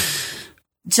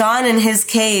 Jon and his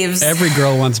caves. Every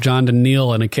girl wants Jon to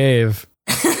kneel in a cave.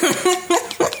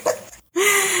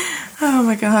 Oh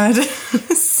my God.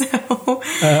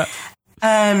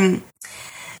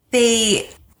 They,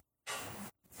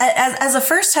 as a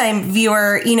first time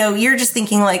viewer, you know, you're just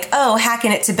thinking like, oh,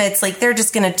 hacking it to bits. Like they're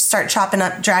just going to start chopping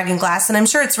up dragon glass. And I'm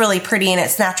sure it's really pretty in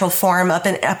its natural form up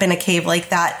in a cave like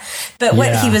that. But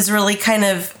what he was really kind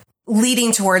of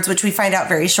leading towards, which we find out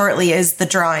very shortly, is the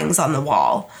drawings on the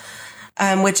wall,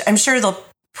 which I'm sure they'll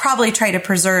probably try to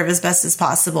preserve as best as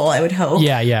possible. I would hope.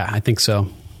 Yeah. I think so.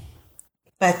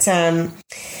 But,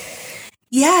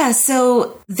 yeah,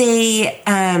 so they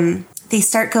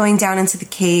start going down into the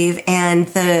cave, and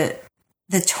the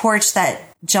torch that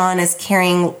Jon is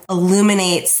carrying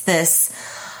illuminates this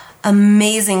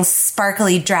amazing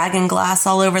sparkly dragon glass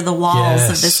all over the walls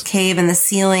of this cave and the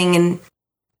ceiling, and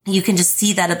you can just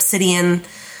see that obsidian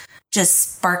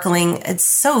just sparkling. It's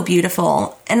so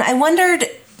beautiful. And I wondered,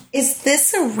 is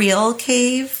this a real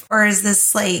cave, or is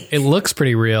this like... It looks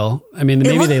pretty real. I mean,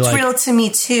 maybe they like... It looked real to me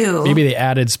too. Maybe they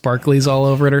added sparklies all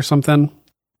over it or something.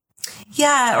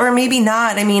 Yeah, or maybe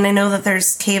not. I mean, I know that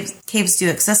there's caves do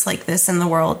exist like this in the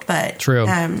world, but... True.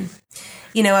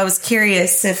 You know, I was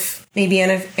curious if maybe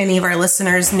any of our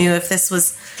listeners knew if this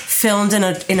was filmed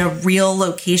in a real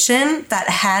location that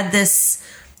had this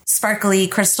sparkly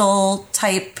crystal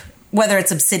type, whether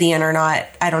it's obsidian or not,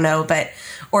 I don't know, but...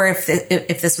 Or if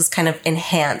this was kind of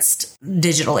enhanced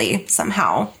digitally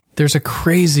somehow. There's a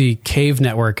crazy cave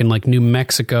network in like New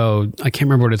Mexico. I can't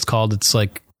remember what it's called. It's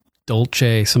like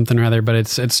Dolce something or other, but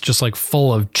it's just like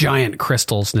full of giant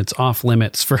crystals, and it's off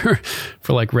limits for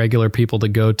like regular people to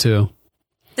go to.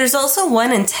 There's also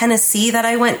one in Tennessee that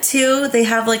I went to. They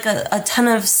have like a ton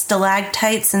of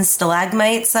stalactites and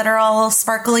stalagmites that are all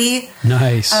sparkly.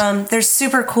 Nice. They're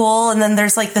super cool. And then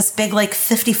there's like this big, like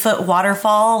 50-foot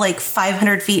waterfall, like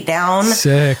 500 feet down.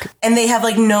 Sick. And they have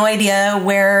like no idea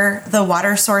where the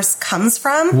water source comes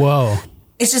from. Whoa.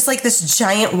 It's just like this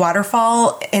giant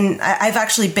waterfall. And I've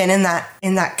actually been in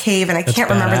that cave, and I can't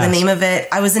remember the name of it.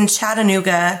 I was in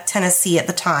Chattanooga, Tennessee at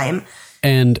the time.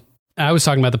 And I was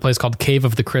talking about the place called Cave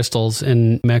of the Crystals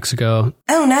in Mexico.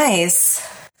 Oh, nice.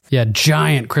 Yeah,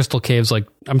 giant crystal caves. Like,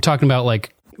 I'm talking about,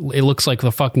 like, it looks like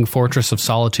the fucking Fortress of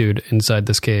Solitude inside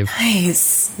this cave.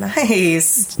 Nice.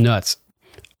 It's nuts.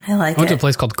 I like it. I went to a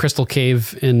place called Crystal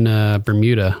Cave in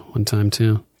Bermuda one time,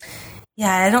 too.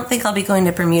 Yeah, I don't think I'll be going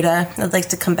to Bermuda. I'd like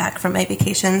to come back from my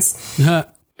vacations.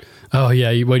 Oh,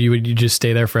 yeah. Would you just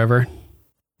stay there forever?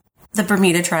 The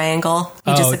Bermuda Triangle.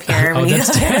 You disappear when you go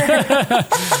there.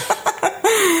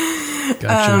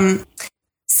 Gotcha.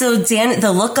 So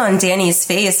the look on Dany's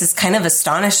face is kind of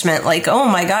astonishment. Like, oh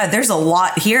my God, there's a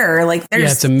lot here. Like,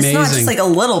 it's amazing. It's not just like a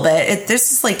little bit.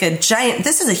 This is like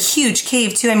this is a huge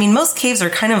cave too. I mean, most caves are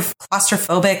kind of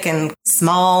claustrophobic and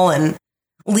small and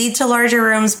lead to larger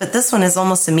rooms, but this one is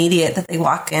almost immediate that they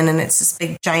walk in, and it's this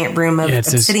big giant room of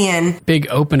obsidian. Big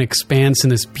open expanse,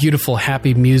 and this beautiful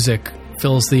happy music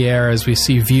fills the air as we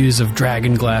see views of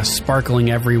dragon glass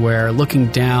sparkling everywhere, looking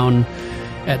down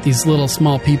at these little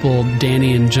small people,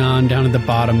 Dany and Jon, down at the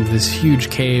bottom of this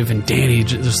huge cave, and Dany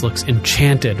just looks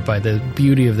enchanted by the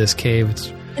beauty of this cave.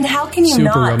 And how can you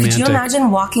not? Romantic. Could you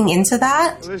imagine walking into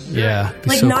that? Yeah.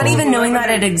 Like, so not cool. Even knowing that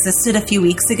it existed a few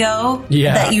weeks ago.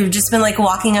 Yeah. That you've just been like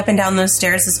walking up and down those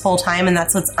stairs this whole time, and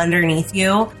that's what's underneath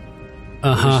you.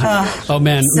 Oh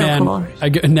man, so cool.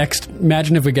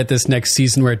 Imagine if we get this next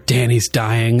season where Dany's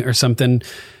dying or something,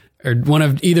 or one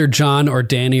of either Jon or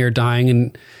Dany are dying,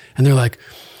 and they're like,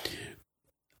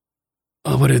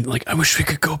 "Oh, I wish we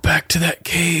could go back to that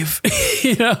cave,"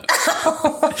 you know?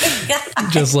 Oh my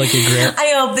God. Just like a grip.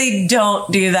 I hope they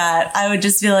don't do that. I would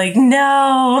just be like,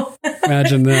 no.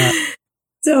 Imagine that.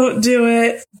 Don't do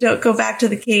it. Don't go back to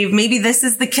the cave. Maybe this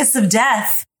is the kiss of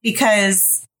death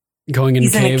because. Going in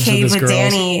he's caves in a cave with girls.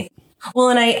 Dany. Well,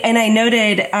 and I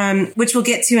noted, which we'll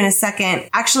get to in a second.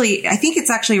 Actually, I think it's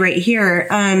actually right here.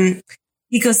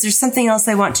 He goes, "There's something else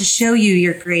I want to show you,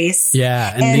 Your Grace."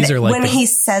 Yeah, and these are like when he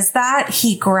says that,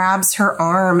 he grabs her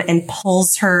arm and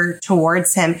pulls her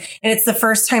towards him, and it's the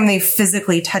first time they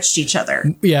physically touched each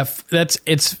other. Yeah,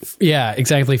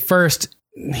 exactly. First,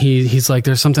 he's like,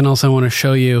 "There's something else I want to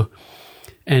show you."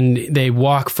 And they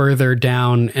walk further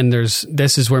down, and this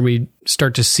is where we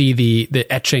start to see the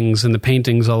etchings and the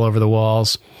paintings all over the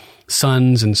walls.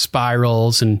 suns and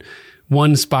spirals, and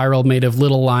one spiral made of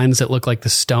little lines that look like the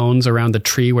stones around the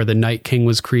tree where the Night King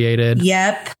was created.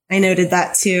 Yep, I noted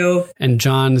that too. And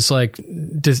Jon's like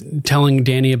telling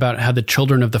Dany about how the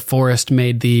children of the forest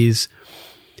made these.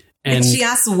 And she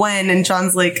asks when, and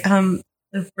Jon's like, a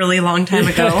really long time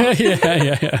ago.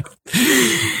 Yeah.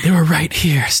 They were right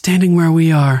here, standing where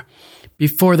we are,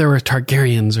 before there were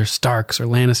Targaryens or Starks or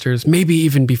Lannisters, maybe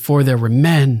even before there were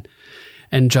men.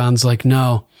 And Jon's like,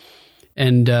 no.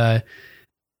 And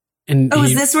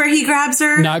is this where he grabs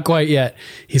her? Not quite yet.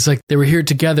 He's like, they were here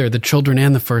together, the children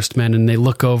and the first men, and they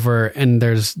look over, and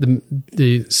there's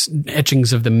the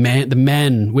etchings of the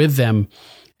men with them.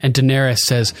 And Daenerys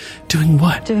says, doing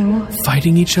what?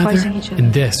 Fighting each other?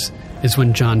 And this is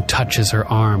when Jon touches her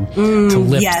arm to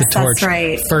lift the torch. That's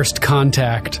right. First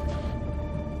contact.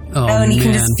 And you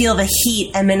can just feel the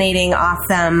heat emanating off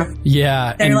them.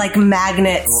 Yeah. They're like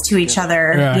magnets to each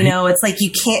other. Right. You know, it's like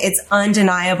it's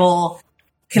undeniable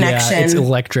connection. Yeah, it's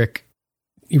electric.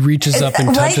 He reaches up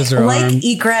and touches her arm. Like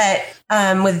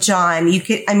Ygritte with Jon.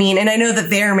 And I know that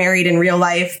they're married in real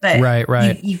life, but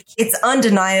right. It's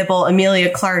undeniable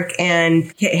Emilia Clarke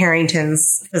and Kit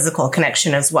Harington's physical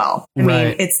connection as well. I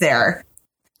mean, it's there.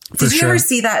 Did you ever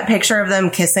see that picture of them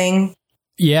kissing?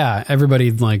 Yeah, everybody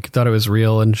thought it was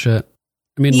real and shit.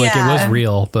 I mean, it was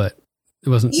real, but it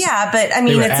wasn't. Yeah, but I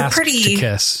mean, it's a pretty to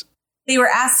kiss. They were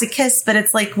asked to kiss, but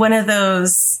it's like one of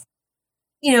those,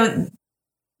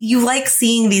 you like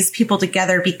seeing these people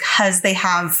together because they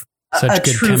have a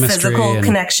true physical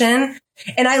connection.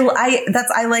 And I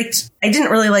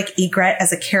didn't really like Ygritte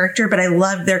as a character, but I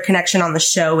loved their connection on the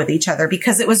show with each other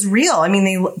because it was real. I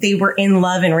mean, they were in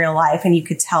love in real life, and you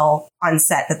could tell on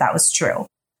set that was true.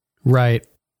 Right.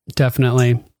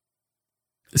 Definitely.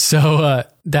 So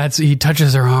he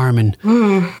touches her arm and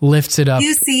lifts it up.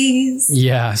 Juicies.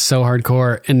 Yeah, so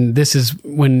hardcore. And this is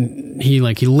when he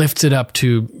lifts it up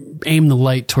to aim the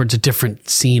light towards a different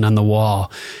scene on the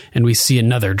wall, and we see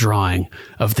another drawing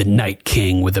of the Night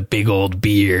King with a big old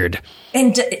beard.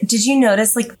 And did you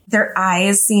notice their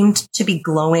eyes seemed to be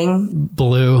glowing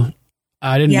blue?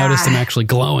 I didn't notice them actually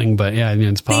glowing, but yeah, I mean,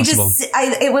 it's possible.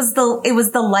 It was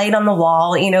the light on the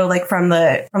wall, from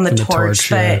the torch,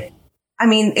 but I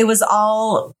mean, they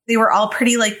were all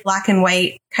pretty black and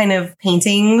white kind of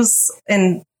paintings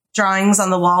and drawings on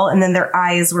the wall, and then their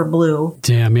eyes were blue.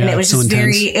 Damn, yeah. And it was just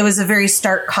it was a very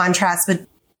stark contrast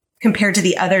compared to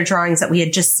the other drawings that we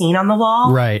had just seen on the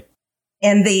wall. Right.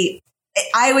 And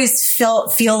I always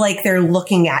feel like they're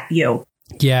looking at you.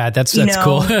 Yeah, that's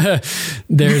cool.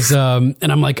 There's and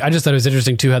I'm like, I just thought it was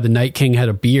interesting too how the Night King had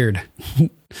a beard.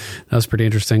 That was pretty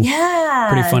interesting. Yeah.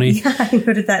 Pretty funny. Yeah, I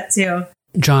noted that too.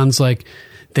 Jon's like,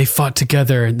 they fought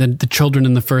together, the children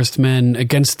and the first men,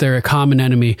 against their common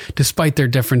enemy, despite their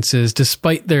differences,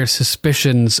 despite their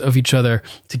suspicions of each other,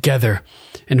 together.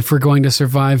 And if we're going to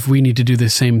survive, we need to do the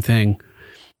same thing.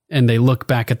 And they look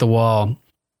back at the wall.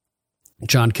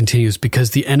 Jon continues,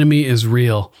 because the enemy is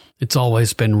real. It's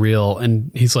always been real.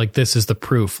 And he's like, this is the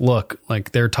proof. Look,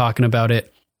 they're talking about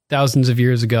it thousands of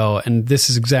years ago. And this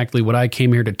is exactly what I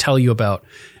came here to tell you about.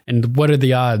 And what are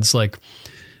the odds?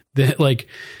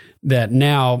 That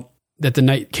now that the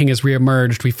Night King has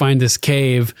reemerged, we find this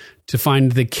cave to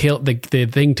find the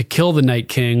thing to kill the Night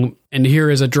King. And here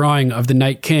is a drawing of the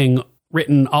Night King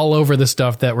written all over the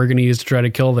stuff that we're going to use to try to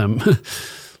kill them.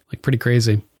 Pretty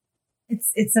crazy.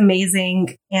 It's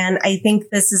amazing. And I think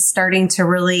this is starting to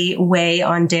really weigh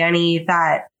on Dany,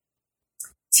 that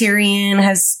Tyrion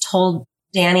has told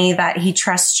Dany that he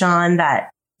trusts Jon, that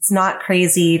it's not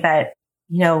crazy, that,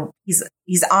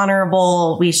 he's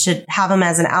honorable. We should have him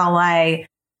as an ally.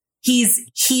 He's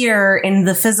here in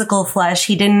the physical flesh.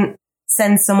 He didn't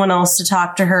send someone else to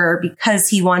talk to her because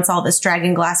he wants all this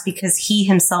dragon glass, because he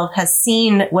himself has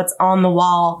seen what's on the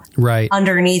wall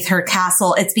underneath her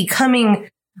castle. It's becoming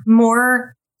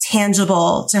more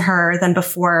tangible to her than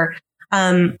before.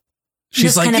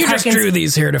 She's like, you just drew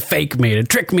these here to fake me, to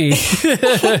trick me.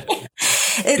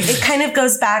 It kind of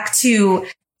goes back to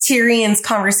Tyrion's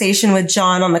conversation with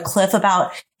Jon on the cliff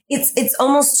about it's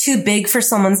almost too big for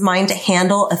someone's mind to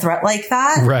handle a threat like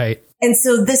that. Right. And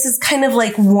so this is kind of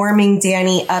warming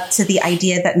Dany up to the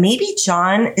idea that maybe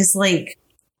Jon is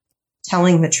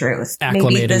telling the truth.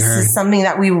 Maybe this is something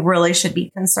that we really should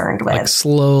be concerned with.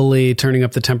 Slowly turning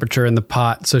up the temperature in the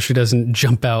pot so she doesn't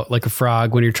jump out like a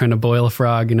frog when you're trying to boil a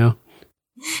frog,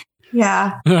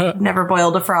 Yeah. Never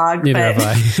boiled a frog. Neither have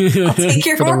I. I'll take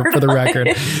your word for the record.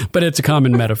 But it's a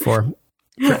common metaphor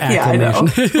for acclimation.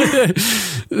 Yeah, I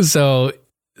know. So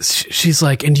she's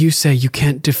like, and you say you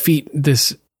can't defeat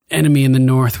this enemy in the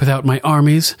north without my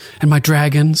armies and my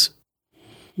dragons?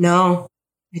 No,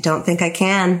 I don't think I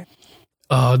can.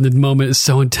 Oh, the moment is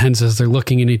so intense as they're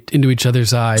looking into each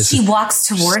other's eyes. She walks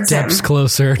towards him. Steps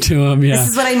closer to him, yeah. This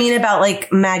is what I mean about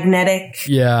like magnetic.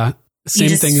 Yeah. Same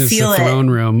thing as the throne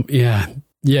room. Yeah.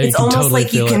 Yeah. It's almost totally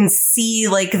like you can see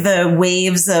like the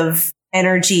waves of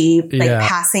energy like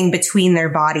passing between their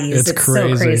bodies. It's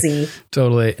crazy. So crazy.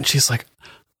 Totally. And she's like,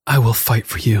 I will fight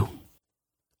for you.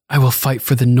 I will fight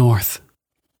for the North.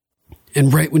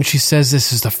 And right when she says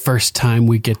this is the first time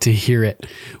we get to hear it,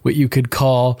 what you could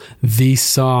call the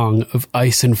song of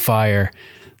Ice and Fire,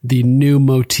 the new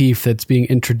motif that's being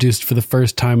introduced for the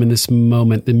first time in this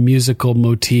moment, the musical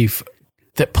motif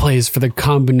that plays for the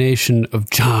combination of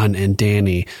Jon and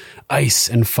Dany, Ice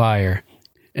and Fire.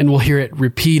 And we'll hear it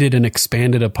repeated and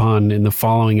expanded upon in the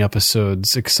following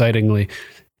episodes, excitingly.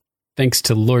 Thanks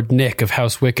to Lord Nick of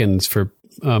House Wiccans for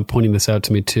pointing this out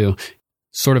to me too.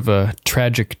 Sort of a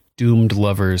tragic doomed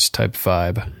lovers type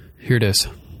vibe. Here it is.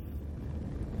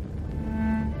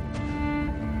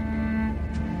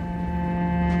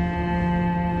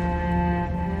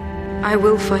 I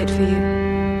will fight for you.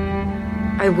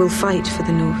 I will fight for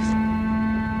the North.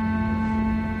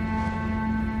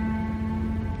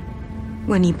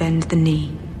 When you bend the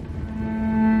knee.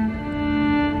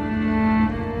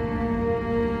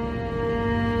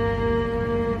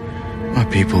 My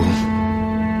people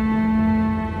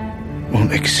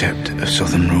won't accept a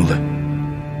southern ruler.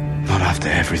 Not after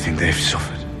everything they've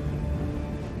suffered.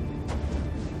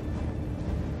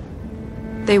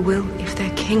 They will if their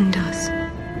king does.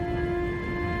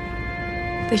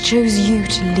 They chose you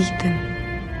to lead them.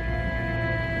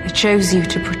 They chose you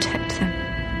to protect them.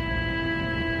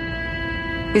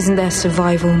 Isn't their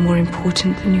survival more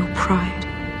important than your pride?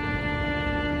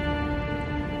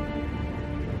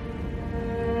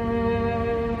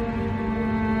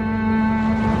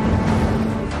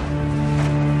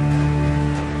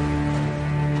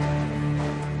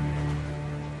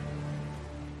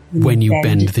 When you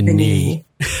bend the knee.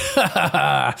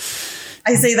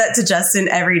 I say that to Justin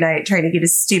every night, trying to get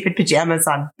his stupid pajamas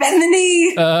on. Bend the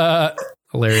knee.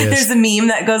 Hilarious. There's a meme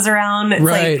that goes around. It's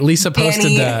right. Like Lisa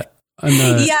posted Dany, that.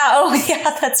 Yeah. Oh,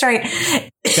 yeah. That's right.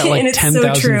 Got like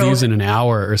 10,000 views in an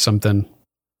hour or something.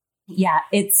 Yeah.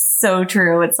 It's so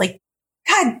true. It's like,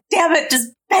 God damn it. Just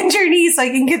bend your knee so I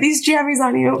can get these jammies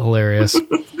on you. Hilarious.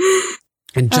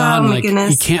 And Jon,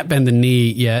 he can't bend the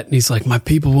knee yet. And he's like, my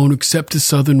people won't accept a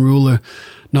southern ruler,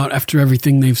 not after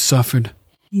everything they've suffered.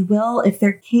 They will if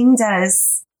their king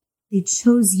does. They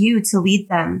chose you to lead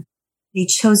them. They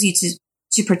chose you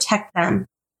to protect them.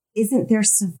 Isn't their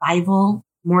survival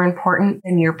more important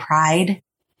than your pride?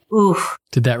 Ooh.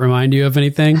 Did that remind you of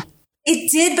anything? It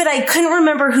did, but I couldn't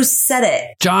remember who said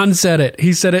it. Jon said it.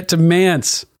 He said it to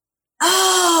Mance.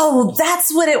 Oh,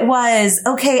 that's what it was.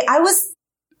 Okay,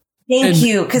 Thank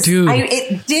you, because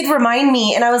it did remind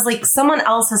me, and I was like, someone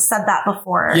else has said that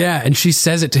before. Yeah, and she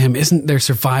says it to him, isn't their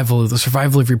survival, the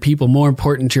survival of your people, more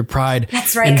important to your pride?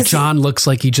 That's right. And Jon looks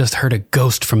like he just heard a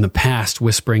ghost from the past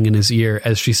whispering in his ear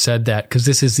as she said that, because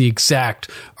this is the exact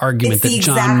argument that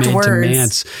Jon made to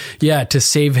Mance. Yeah, to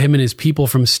save him and his people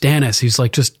from Stannis. He's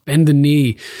like, just bend the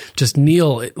knee, just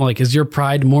kneel. Like, is your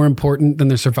pride more important than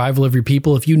the survival of your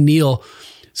people? If you kneel,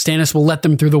 Stannis will let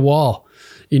them through the wall,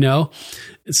 you know?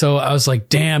 So I was like,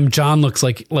 damn, Jon looks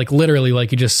like literally like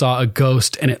he just saw a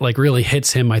ghost, and it like really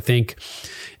hits him, I think.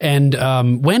 And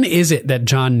when is it that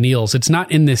Jon kneels? It's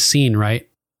not in this scene, right?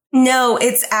 No,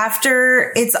 it's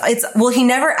after well, he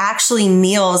never actually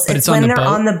kneels. It's when they're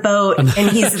on the boat and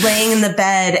he's laying in the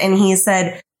bed, and he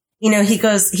said,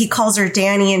 he calls her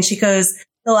Dany, and she goes,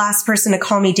 the last person to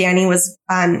call me Dany was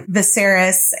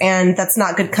Viserys, and that's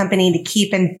not good company to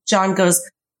keep. And Jon goes,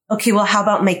 okay, well, how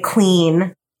about my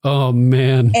queen? Oh,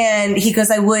 man. And he goes,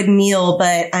 I would kneel,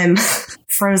 but I'm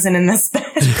frozen in this bed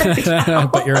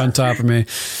right but you're on top of me.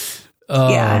 Oh,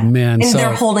 yeah. Man. And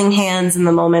they're holding hands in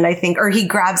the moment, I think. Or he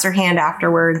grabs her hand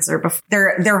afterwards. Or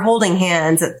they're holding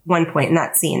hands at one point in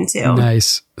that scene, too.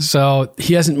 Nice. So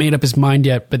he hasn't made up his mind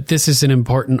yet, but this is an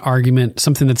important argument,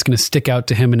 something that's going to stick out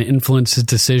to him and influence his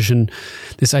decision.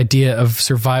 This idea of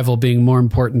survival being more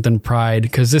important than pride,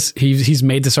 because he's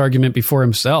made this argument before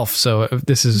himself. So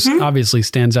this is obviously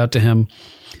stands out to him.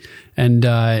 And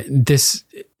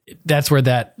that's where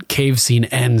that cave scene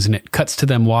ends, and it cuts to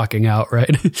them walking out,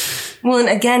 right? Well, and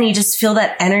again, you just feel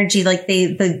that energy, like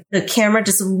the camera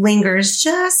just lingers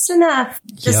just enough,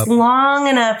 just long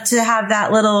enough to have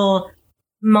that little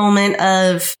moment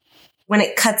of when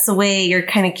it cuts away, you're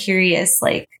kind of curious,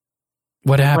 like,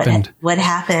 what happened? What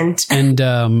happened? And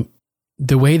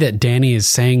the way that Dany is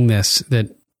saying this,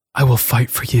 that I will fight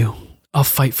for you. I'll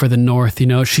fight for the North.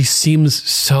 She seems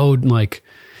so like,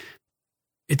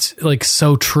 it's like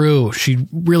so true. She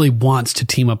really wants to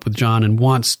team up with Jon and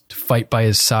wants to fight by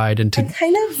his side. And I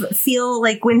kind of feel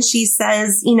like when she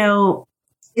says, you know,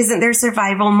 isn't their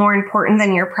survival more important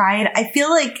than your pride? I feel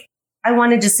like I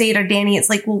wanted to say to Dany, it's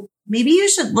like, well, maybe you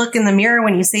should look in the mirror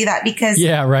when you say that, because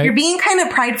you're being kind of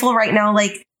prideful right now,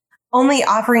 like only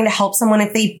offering to help someone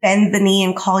if they bend the knee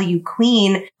and call you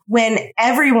queen, when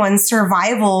everyone's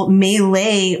survival may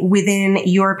lay within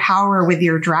your power with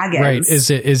your dragons. Right.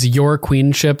 Is your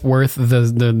queenship worth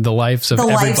the lives of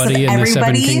everybody in the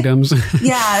Seven Kingdoms?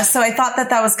 Yeah. So I thought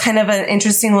that was kind of an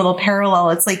interesting little parallel.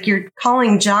 It's like you're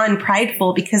calling Jon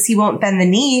prideful because he won't bend the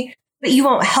knee, but you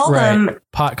won't help him.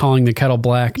 Pot calling the kettle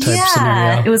black type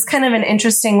scenario. It was kind of an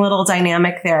interesting little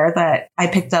dynamic there that I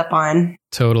picked up on.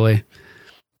 Totally.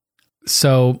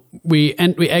 So we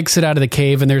exit out of the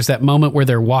cave, and there's that moment where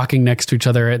they're walking next to each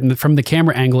other, and from the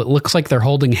camera angle, it looks like they're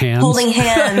holding hands.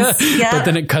 Yeah. But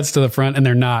then it cuts to the front, and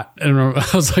they're not. And I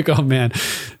was like, oh man,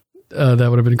 that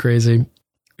would have been crazy.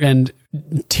 And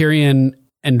Tyrion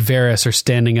and Varys are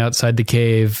standing outside the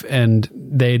cave, and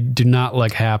they do not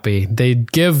look happy. They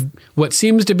give what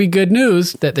seems to be good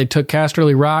news that they took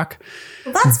Casterly Rock.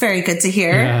 Well, that's very good to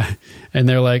hear. Yeah. And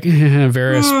they're like,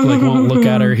 Varys like won't look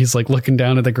at her. He's like looking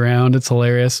down at the ground. It's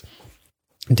hilarious.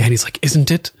 And Dany's like, isn't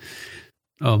it?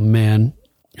 Oh man.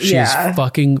 She's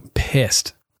fucking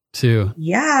pissed too.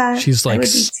 Yeah. She's like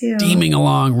steaming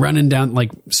along, running down,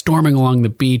 like storming along the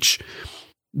beach,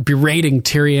 berating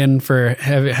Tyrion for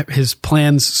his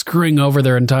plans screwing over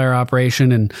their entire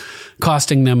operation and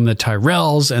costing them the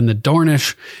Tyrells and the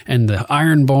Dornish and the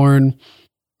Ironborn.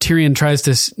 Tyrion tries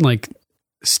to like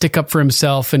stick up for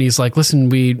himself, and he's like, listen,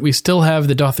 we still have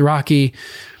the Dothraki.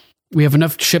 We have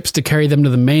enough ships to carry them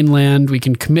to the mainland. We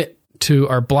can commit to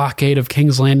our blockade of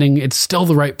King's Landing. It's still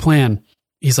the right plan.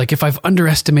 He's like, if I've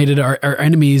underestimated our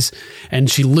enemies,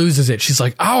 and she loses it. She's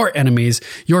like, our enemies,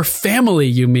 your family,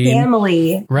 you mean?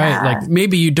 Family. Right. Yeah. Like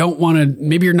maybe you don't want to,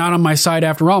 maybe you're not on my side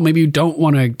after all. Maybe you don't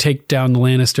want to take down the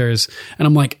Lannisters. And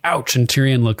I'm like, ouch. And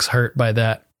Tyrion looks hurt by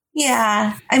that.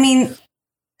 Yeah. I mean,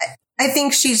 I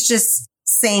think she's just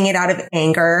saying it out of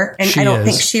anger, and I don't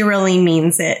think she really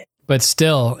means it. But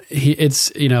still, he's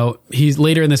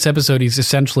later in this episode, he's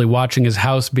essentially watching his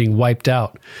house being wiped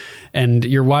out, and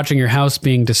you're watching your house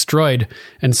being destroyed,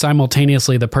 and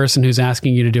simultaneously the person who's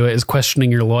asking you to do it is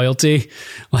questioning your loyalty.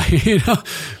 Like,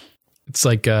 it's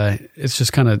like, it's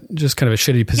just kind of a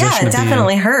shitty position. Yeah, it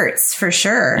definitely hurts for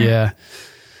sure. Yeah.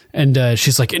 And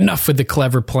she's like, enough with the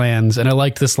clever plans. And I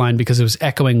liked this line because it was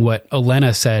echoing what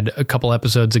Olenna said a couple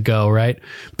episodes ago, right?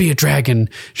 Be a dragon.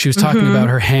 She was talking about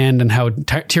her hand and how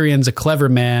Tyrion's a clever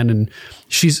man, and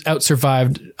she's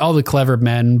outsurvived all the clever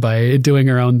men by doing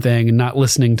her own thing and not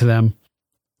listening to them.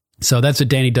 So that's what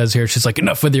Dany does here. She's like,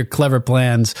 enough with your clever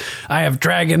plans. I have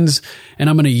dragons, and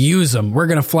I'm going to use them. We're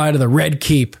going to fly to the Red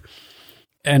Keep.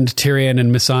 And Tyrion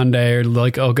and Missandei are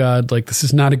like, oh God, like this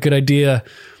is not a good idea.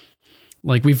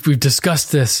 Like we've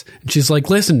discussed this. And she's like,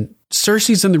 listen,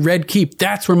 Cersei's in the Red Keep.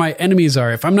 That's where my enemies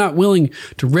are. If I'm not willing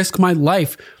to risk my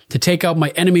life to take out my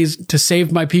enemies to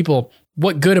save my people,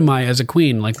 what good am I as a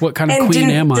queen? Like what kind of queen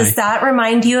am I? Does that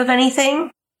remind you of anything?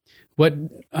 What?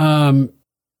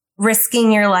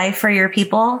 Risking your life for your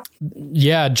people?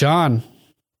 Yeah, Jon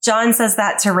says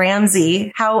that to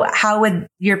Ramsay. How would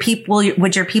your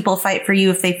people fight for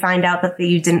you if they find out that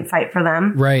you didn't fight for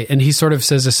them? Right. And he sort of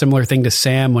says a similar thing to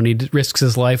Sam when he risks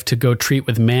his life to go treat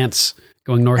with Mance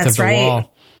going north of the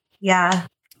wall. Yeah.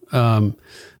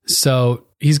 So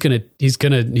he's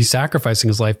sacrificing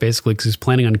his life basically because he's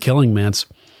planning on killing Mance.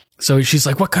 So she's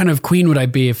like, what kind of queen would I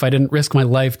be if I didn't risk my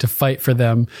life to fight for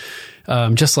them?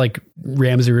 Just like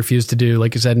Ramsay refused to do,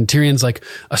 like you said. And Tyrion's like,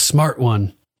 a smart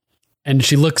one. And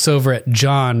she looks over at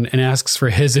Jon and asks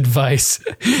for his advice.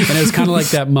 And it was kind of like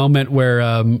that moment where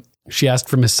she asked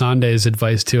for Missandei's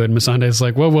advice too. And Missandei's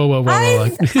like, whoa.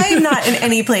 I'm not in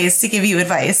any place to give you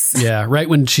advice. Yeah. Right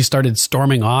when she started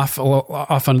storming off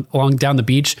along down the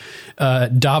beach,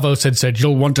 Davos had said,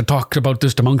 you'll want to talk about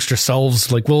this amongst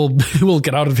yourselves. Like, we'll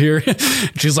get out of here.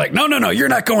 She's like, no, you're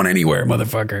not going anywhere,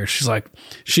 motherfucker. She's like,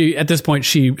 at this point,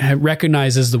 she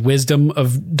recognizes the wisdom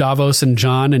of Davos and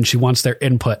Jon, and she wants their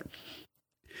input.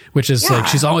 Which is like,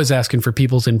 she's always asking for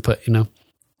people's input, kind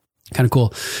of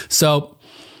cool. So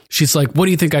she's like, what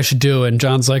do you think I should do? And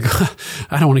Jon's like,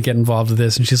 I don't want to get involved with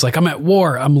this. And she's like, I'm at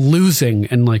war. I'm losing.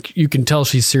 And like, you can tell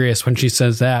she's serious when she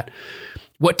says that.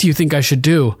 What do you think I should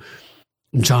do?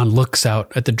 And Jon looks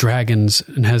out at the dragons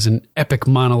and has an epic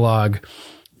monologue,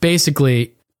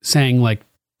 basically saying like,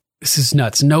 this is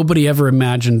nuts. Nobody ever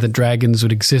imagined that dragons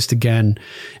would exist again.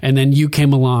 And then you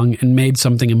came along and made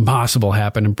something impossible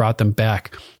happen and brought them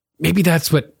back. maybe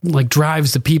that's what like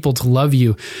drives the people to love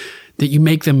you, that you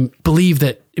make them believe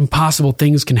that impossible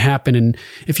things can happen. And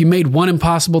if you made one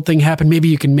impossible thing happen, maybe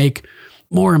you can make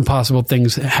more impossible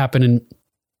ththings happen and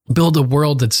build a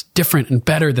world that's different and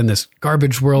better than this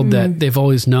garbage world that they've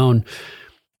always known.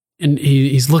 And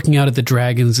he's looking out at the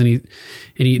dragons and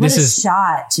he what this a is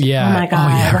shot. Yeah. Oh my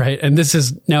God. Oh yeah. Right. And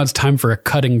now it's time for a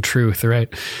cutting truth. Right.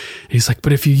 And he's like,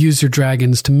 but if you use your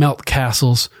dragons to melt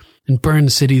castles and burn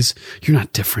cities, you're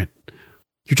not different.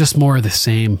 You're just more of the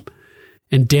same.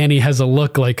 And Danny has a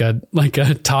look like a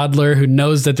toddler who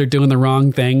knows that they're doing the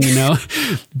wrong thing, you know,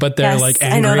 but they're like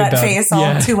angry. I know that face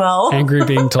all too well. Angry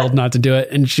being told not to do it.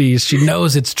 And she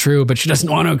knows it's true, but she doesn't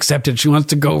want to accept it. She wants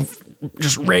to go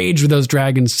just rage with those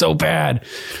dragons so bad,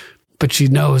 but she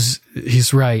knows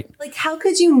he's right. Like, how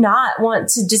could you not want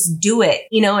to just do it?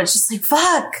 You know, it's just like,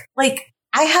 fuck. Like,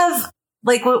 I have,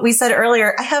 like what we said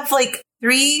earlier, I have like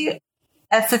 3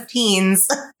 F-15s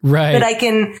right. that I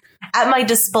can, at my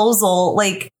disposal,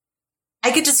 like,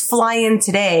 I could just fly in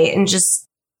today and just,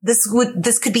 this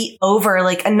could be over.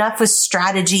 Like, enough with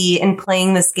strategy and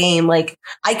playing this game. Like,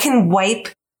 I can wipe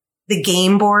the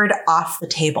game board off the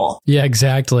table. Yeah,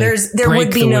 exactly. There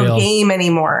would be no game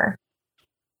anymore.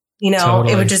 You know,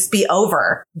 Totally. It would just be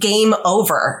over. Game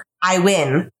over. I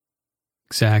win.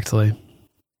 Exactly.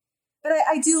 But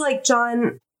I do like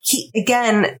Jon.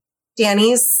 Again,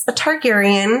 Dany's a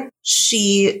Targaryen.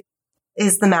 She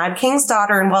is the Mad King's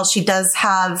daughter. And while she does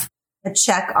have a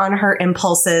check on her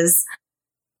impulses,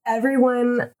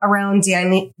 everyone around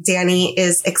Dany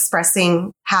is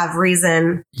expressing have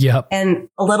reason. Yep. And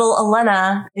a little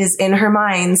Olenna is in her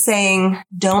mind saying,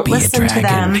 don't listen to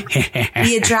them.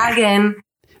 Be a dragon.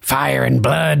 Fire and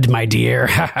blood, my dear.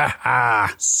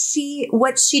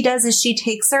 What she does is she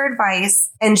takes her advice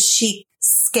and she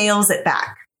scales it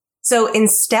back. So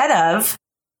instead of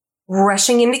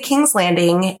rushing into King's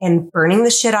Landing and burning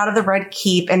the shit out of the Red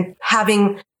Keep and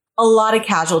having a lot of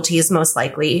casualties, most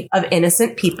likely, of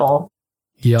innocent people,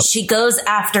 yep. she goes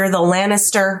after the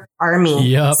Lannister army,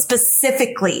 yep.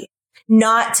 specifically,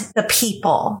 not the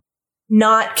people,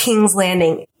 not King's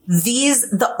Landing.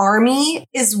 The army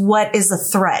is what is a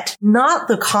threat, not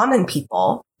the common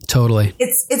people. Totally.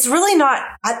 It's really not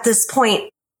at this point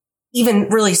even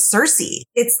really Cersei.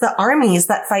 It's the armies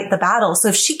that fight the battle. So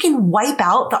if she can wipe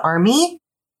out the army,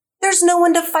 there's no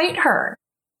one to fight her.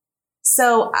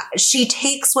 So she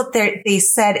takes what they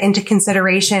said into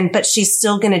consideration, but she's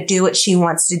still going to do what she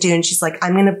wants to do. And she's like,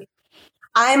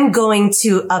 I'm going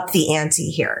to up the ante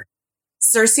here.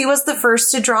 Cersei was the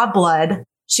first to draw blood.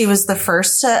 She was the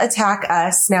first to attack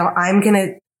us. Now I'm going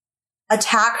to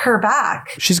attack her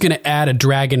back. She's going to add a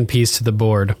dragon piece to the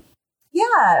board.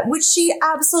 Yeah, which she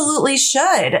absolutely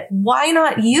should. Why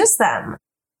not use them?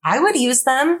 I would use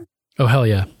them. Oh, hell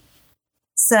yeah.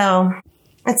 So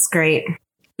it's great.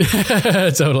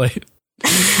 Totally.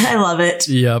 I love it.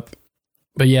 Yep.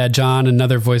 But yeah, Jon,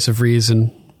 another voice of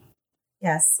reason.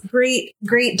 Yes. Great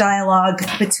dialogue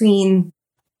between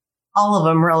all of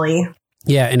them, really.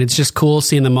 Yeah. And it's just cool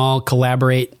seeing them all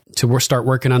collaborate to start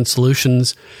working on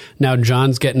solutions. Now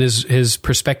Jon's getting his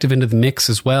perspective into the mix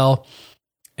as well.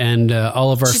 And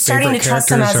all of our She's favorite characters. She's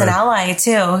starting to trust him as an ally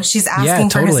too. She's asking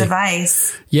for his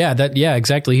advice. Yeah,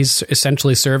 exactly. He's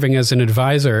essentially serving as an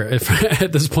advisor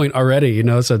at this point already, you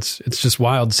know, so it's just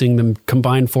wild seeing them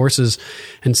combine forces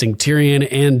and seeing Tyrion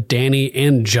and Dany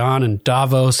and Jon and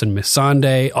Davos and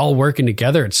Missandei all working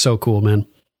together. It's so cool, man.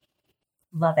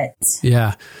 Love it.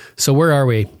 Yeah. So where are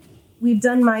we? We've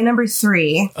done my number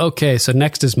 3. Okay. So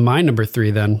next is my number 3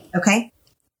 then. Okay.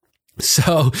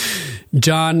 So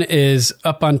Jon is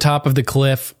up on top of the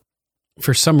cliff.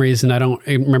 For some reason, I don't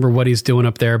remember what he's doing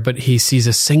up there, but he sees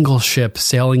a single ship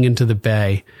sailing into the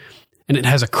bay, and it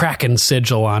has a Kraken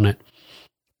sigil on it.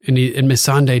 And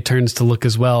Missandei turns to look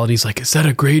as well, and he's like, "Is that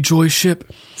a Greyjoy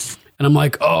ship?" And I'm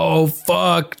like, "Oh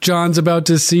fuck! Jon's about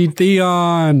to see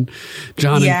Theon."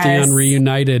 Jon and Theon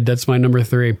reunited. That's my number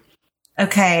 3.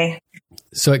 Okay.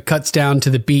 So it cuts down to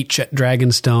the beach at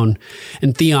Dragonstone,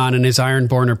 and Theon and his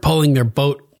Ironborn are pulling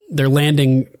their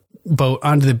landing boat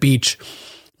onto the beach,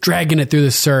 dragging it through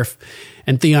the surf,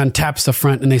 and Theon taps the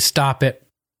front and they stop it.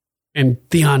 And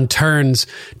Theon turns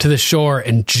to the shore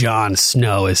and Jon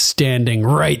Snow is standing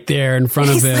right there in front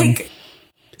of him. Like,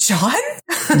 Jon?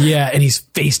 Yeah, and he's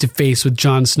face to face with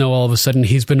Jon Snow all of a sudden.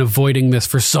 He's been avoiding this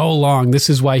for so long. This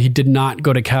is why he did not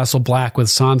go to Castle Black with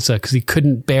Sansa, because he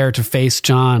couldn't bear to face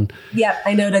Jon. Yep,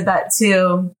 I noted that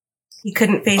too. He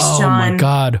couldn't face Jon. Oh my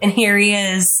God. And here he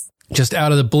is. Just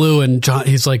out of the blue, and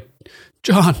he's like,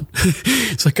 Jon,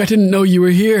 it's like, I didn't know you were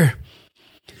here.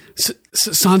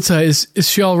 Sansa, is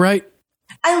she all right?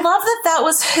 I love that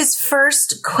was his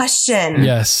first question.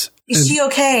 Yes. Is she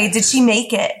okay? Did she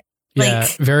make it? Yeah,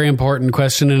 very important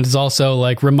question. And it's also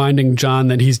like reminding Jon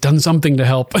that he's done something to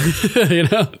help, you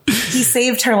know? He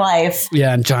saved her life.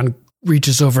 Yeah. And Jon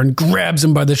reaches over and grabs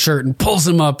him by the shirt and pulls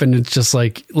him up. And it's just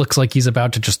like, looks like he's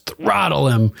about to just throttle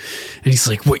him. And he's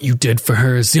like, what you did for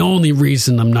her is the only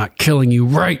reason I'm not killing you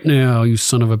right now, you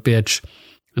son of a bitch.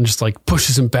 And just like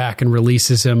pushes him back and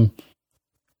releases him.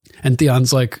 And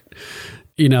Theon's like,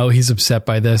 you know, he's upset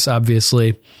by this,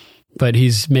 obviously, but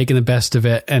he's making the best of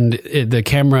it. And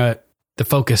the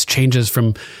focus changes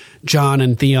from Jon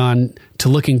and Theon to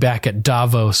looking back at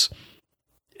Davos.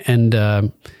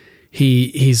 And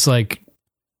he's like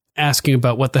asking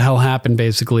about what the hell happened,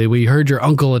 basically. We heard your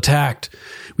uncle attacked.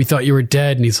 We thought you were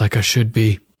dead. And he's like, I should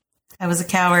be. I was a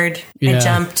coward. Yeah. I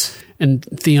jumped. And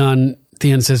Theon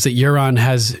says that Euron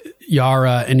has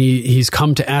Yara, and he's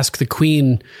come to ask the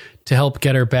queen to help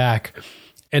get her back.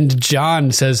 And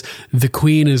Jon says, the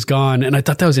queen is gone. And I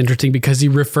thought that was interesting because he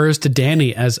refers to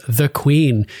Dany as the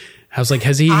queen. I was like,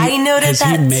 has he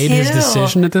made his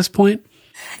decision at this point?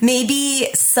 Maybe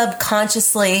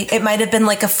subconsciously. It might have been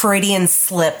like a Freudian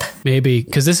slip. Maybe,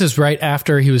 because this is right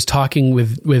after he was talking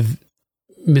with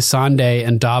Missandei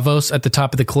and Davos at the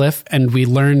top of the cliff, and we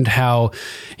learned how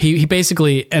he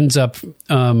basically ends up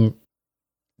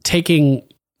taking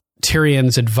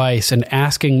Tyrion's advice and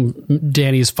asking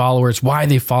Dany's followers why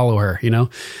they follow her, you know?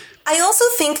 I also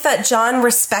think that Jon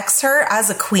respects her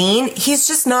as a queen. He's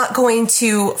just not going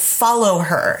to follow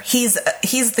her. He's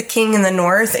the king in the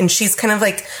north, and she's kind of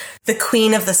like the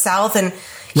queen of the south, and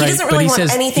he doesn't really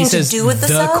want anything to do with the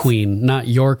south. The queen, not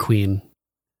your queen.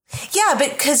 Yeah, but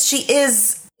because she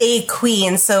is a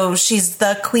queen, so she's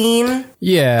the queen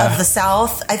of the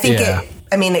south. I think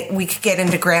we could get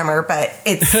into grammar, but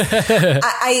it's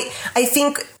I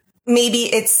think maybe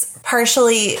it's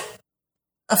partially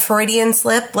a Freudian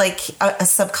slip, like a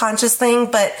subconscious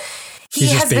thing, but he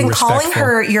has been calling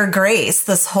her Your Grace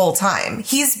this whole time.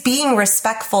 He's being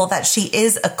respectful that she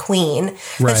is a queen,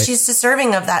 that she's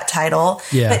deserving of that title,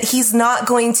 but he's not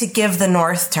going to give the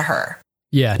North to her.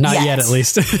 Yeah, not yet at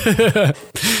least.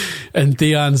 And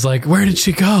Theon's like, where did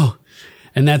she go?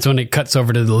 And that's when it cuts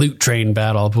over to the loot train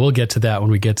battle. But we'll get to that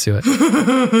when we get to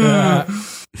it.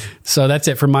 So that's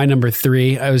it for my number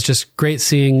 3. I was just great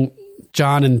seeing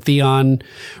Jon and Theon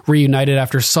reunited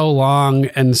after so long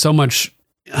and so much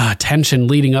tension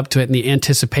leading up to it, and the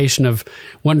anticipation of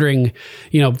wondering,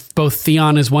 you know, both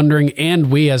Theon is wondering and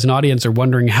we as an audience are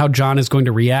wondering how Jon is going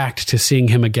to react to seeing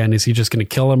him again. Is he just going to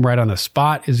kill him right on the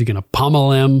spot? Is he going to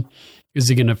pummel him? Is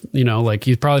he going to, you know, like,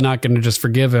 he's probably not going to just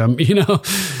forgive him, you know?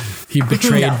 He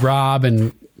betrayed Robb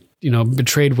and, you know,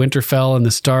 betrayed Winterfell and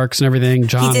the Starks and everything.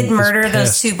 Jon, he did murder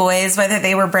those 2 boys, whether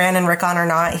they were Bran and Rickon or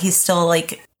not. He still,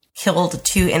 like, killed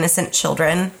 2 innocent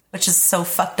children, which is so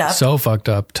fucked up. So fucked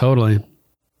up. Totally.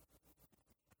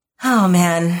 Oh,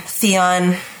 man.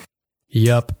 Theon.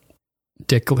 Yup.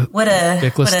 What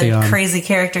a crazy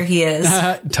character he is.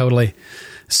 Totally.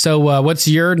 So what's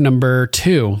your number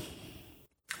 2?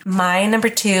 My number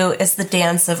 2 is the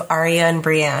dance of Arya and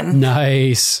Brienne.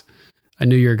 Nice. I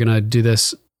knew you were going to do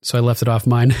this, so I left it off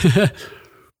mine.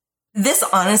 This,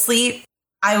 honestly,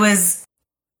 I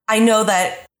know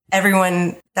that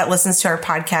everyone that listens to our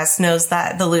podcast knows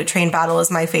that the Loot Train battle is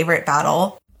my favorite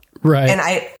battle. Right. And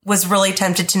I was really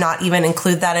tempted to not even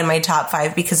include that in my top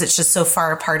 5 because it's just so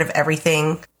far apart of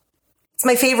everything. It's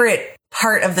my favorite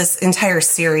part of this entire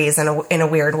series in a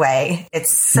weird way.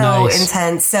 It's so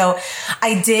intense. So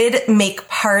I did make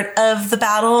part of the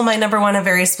battle, my number 1, a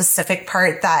very specific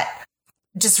part that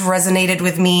just resonated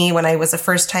with me when I was a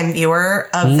first-time viewer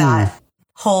of that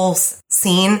whole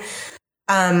scene.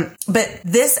 But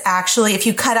this actually, if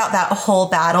you cut out that whole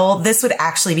battle, this would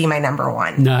actually be my number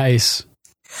 1. Nice.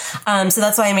 So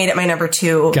that's why I made it my number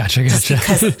 2. Gotcha.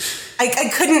 Because I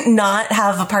couldn't not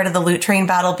have a part of the Loot Train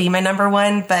battle be my number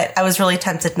 1, but I was really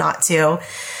tempted not to.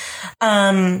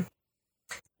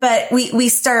 But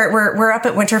we're up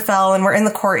at Winterfell and we're in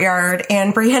the courtyard,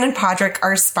 and Brienne and Podrick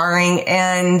are sparring,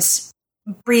 and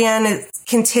Brienne is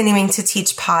continuing to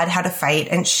teach Pod how to fight,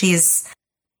 and she's,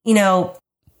 you know,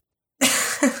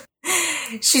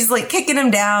 she's like kicking him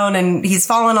down and he's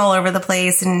falling all over the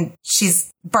place, and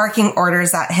she's barking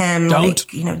orders at him.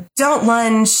 Like, you know, don't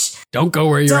lunge. Don't go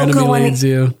where your enemy leads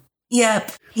you.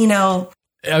 Yep. You know,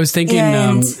 I was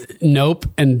thinking nope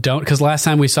and don't, because last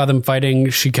time we saw them fighting,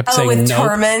 she kept saying with nope.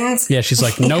 Tormund. Yeah, she's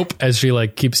like nope as she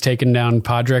like keeps taking down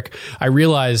Podrick. I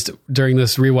realized during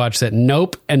this rewatch that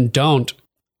nope and don't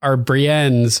are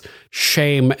Brienne's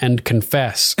shame and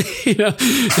confess. You know,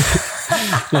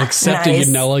 like Septa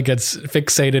Unella gets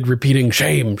fixated repeating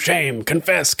shame, shame,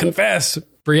 confess, confess.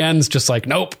 Brienne's just like,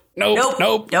 nope, don't.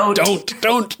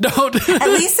 At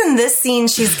least in this scene,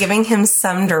 she's giving him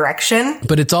some direction.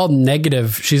 But it's all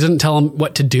negative. She doesn't tell him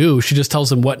what to do. She just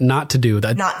tells him what not to do.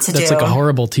 That's like a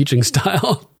horrible teaching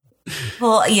style.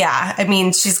 Well, yeah. I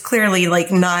mean, she's clearly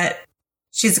like not...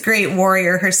 She's a great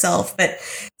warrior herself, but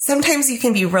sometimes you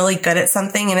can be really good at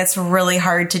something and it's really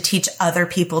hard to teach other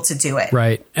people to do it.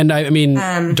 Right. And I mean,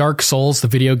 Dark Souls, the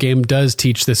video game, does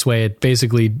teach this way. It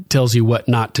basically tells you what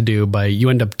not to do by you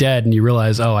end up dead and you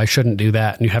realize, oh, I shouldn't do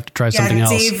that. And you have to try something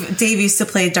else. Dave used to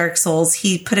play Dark Souls.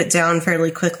 He put it down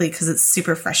fairly quickly because it's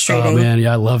super frustrating. Oh, man.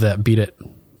 Yeah, I love that.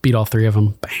 Beat all three of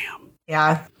them. Bam.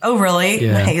 Yeah. Oh, really?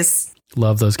 Yeah. Nice.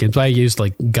 Love those games. I used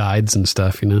like guides and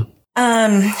stuff, you know?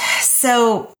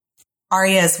 So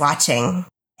Arya is watching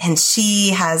and she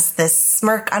has this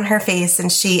smirk on her face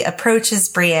and she approaches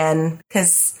Brienne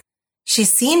because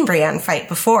she's seen Brienne fight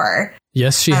before.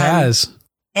 Yes, she has.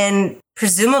 And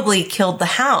presumably killed the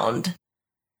Hound.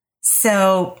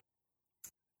 So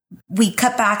we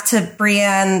cut back to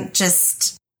Brienne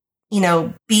just,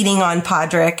 beating on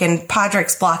Podrick and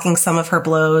Podrick's blocking some of her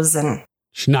blows and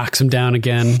she knocks him down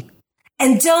again.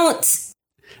 And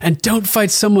don't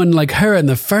fight someone like her in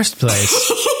the first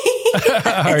place.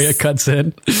 Arya cuts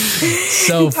in.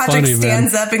 So Podrick funny, man.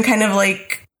 stands up and kind of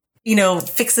like,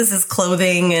 fixes his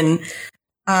clothing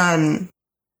and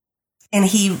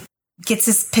he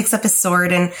picks up his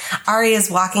sword and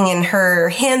Arya's walking and her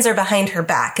hands are behind her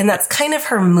back. And that's kind of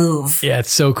her move. Yeah,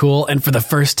 it's so cool. And for the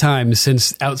first time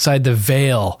since outside the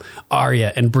Vale,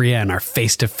 Arya and Brienne are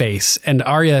face to face. And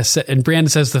Brienne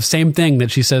says the same thing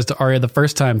that she says to Arya the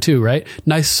first time too, right?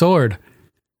 Nice sword.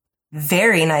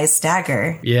 Very nice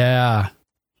dagger. Yeah.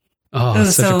 Oh,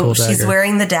 such a cool dagger. She's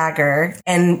wearing the dagger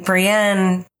and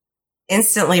Brienne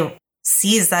instantly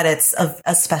sees that it's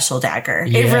a special dagger.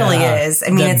 Yeah. It really is. I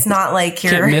mean, it's not like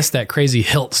you're... Can't miss that crazy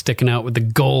hilt sticking out with the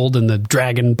gold and the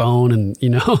dragon bone and,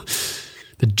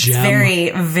 the gem. It's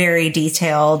very, very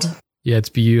detailed. Yeah, it's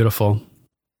beautiful.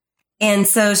 And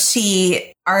so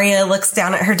Arya looks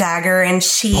down at her dagger and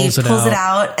she pulls it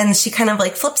out and she kind of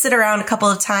like flips it around a couple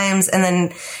of times and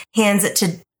then hands it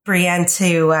to Brienne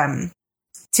to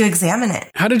examine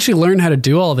it. How did she learn how to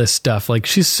do all this stuff? Like,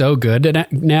 she's so good at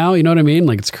it now, you know what I mean?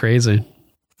 Like, it's crazy.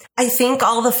 I think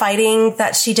all the fighting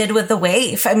that she did with the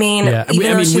waif. I mean, yeah. We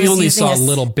only saw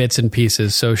little bits and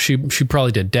pieces. So she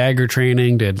probably did dagger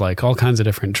training, did like all kinds of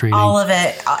different training. All of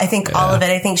it. I think all of it.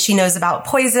 I think she knows about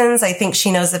poisons. I think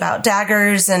she knows about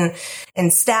daggers and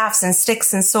staffs and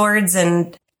sticks and swords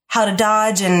and how to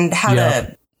dodge and how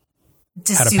to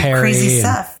do crazy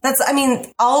stuff.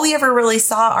 All we ever really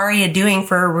saw Arya doing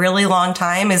for a really long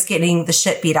time is getting the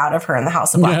shit beat out of her in the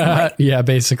House of Black and White. Yeah,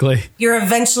 basically. You're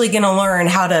eventually going to learn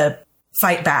how to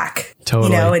fight back,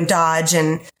 totally. And dodge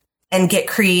and get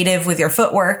creative with your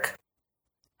footwork.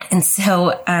 And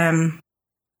so,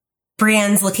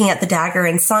 Brienne's looking at the dagger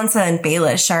and Sansa and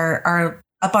Baelish are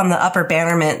up on the upper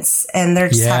bannerments and they're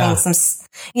just having some,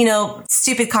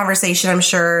 stupid conversation. I'm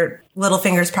sure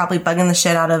Littlefinger's probably bugging the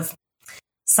shit out of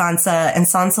Sansa, and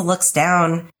Sansa looks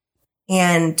down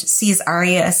and sees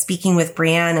Arya speaking with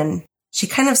Brienne and she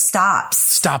kind of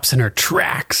stops in her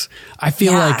tracks. I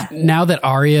feel like now that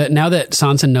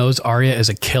Sansa knows Arya is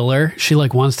a killer, she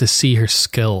like wants to see her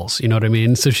skills. You know what I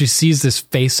mean? So she sees this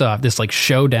face off, this like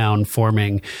showdown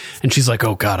forming and she's like,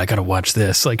 oh God, I got to watch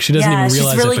this. Like she doesn't even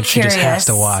realize it, but she just has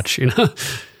to watch,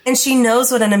 And she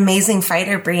knows what an amazing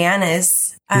fighter Brienne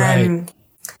is. Right.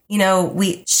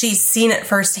 She's seen it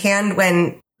firsthand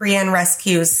when Brienne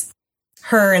rescues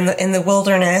her in the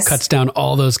wilderness. Cuts down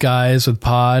all those guys with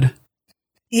Pod.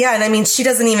 Yeah, and she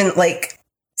doesn't even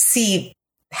see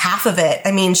half of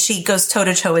it. She goes toe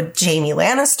to toe with Jaime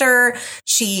Lannister.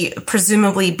 She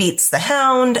presumably beats the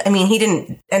Hound. he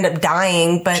didn't end up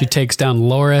dying, but she takes down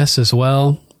Loras as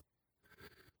well.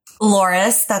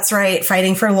 Loras, that's right,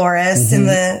 fighting for Loras in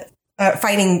the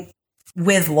fighting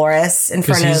with Loras in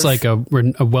front of... Because he's like a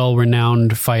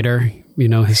well-renowned fighter.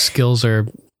 His skills are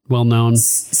well-known.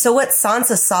 So what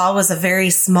Sansa saw was a very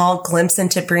small glimpse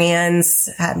into Brienne's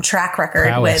track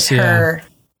record with her.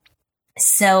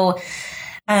 So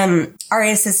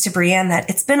Arya says to Brienne that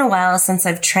it's been a while since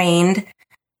I've trained.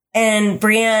 And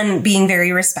Brienne, being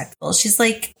very respectful, she's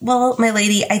like, well, my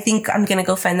lady, I think I'm going to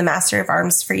go find the Master of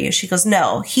Arms for you. She goes,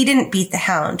 no, he didn't beat the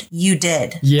Hound. You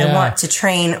did. Yeah. I want to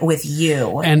train with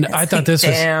you. And I thought this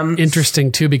was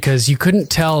interesting, too, because you couldn't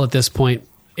tell at this point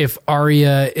if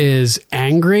Arya is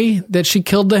angry that she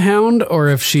killed the Hound or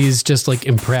if she's just like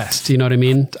impressed. You know what I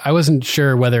mean? I wasn't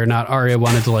sure whether or not Arya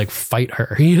wanted to fight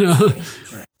her,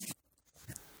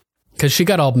 Because she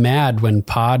got all mad when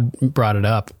Pod brought it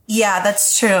up. Yeah,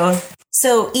 that's true.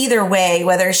 So either way,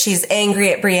 whether she's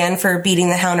angry at Brienne for beating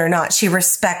the Hound or not, she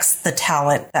respects the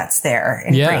talent that's there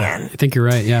in Brienne. I think you're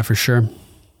right. Yeah, for sure.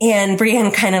 And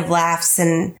Brienne kind of laughs,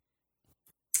 and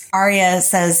Arya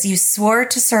says, "You swore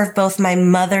to serve both my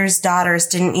mother's daughters,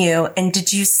 didn't you? And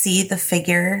did you see the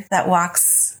figure that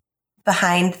walks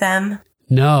behind them?"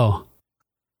 No.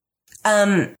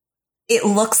 It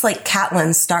looks like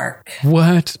Catelyn Stark.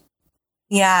 What?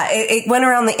 Yeah, it went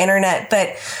around the internet,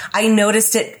 but I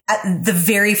noticed it at the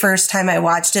very first time I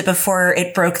watched it before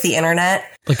it broke the internet.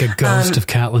 Like a ghost of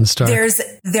Catelyn Stark.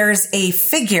 There's a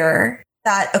figure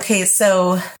that,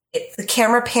 so the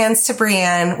camera pans to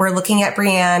Brienne, we're looking at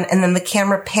Brienne, and then the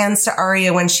camera pans to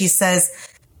Arya when she says,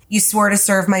 "You swore to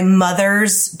serve my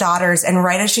mother's daughters," and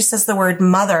right as she says the word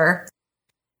mother,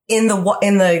 in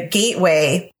the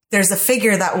gateway, there's a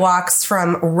figure that walks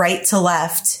from right to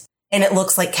left, and it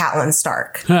looks like Catelyn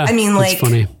Stark. I mean, like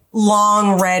funny.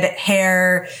 Long red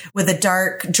hair with a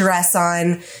dark dress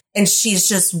on, and she's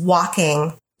just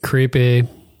walking. Creepy.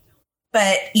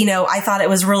 But, I thought it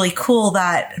was really cool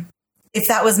that if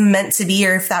that was meant to be,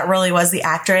 or if that really was the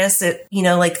actress,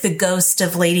 like the ghost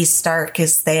of Lady Stark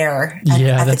is there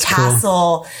at the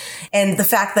castle. Cool. And the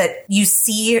fact that you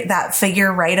see that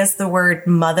figure right as the word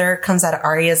mother comes out of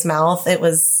Arya's mouth, it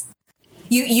was,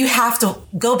 you have to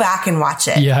go back and watch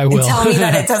it. Yeah, I will. And tell me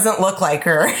that it doesn't look like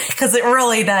her, because it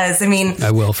really does. I mean,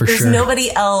 I will for sure. There's nobody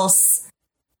else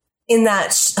in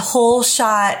that whole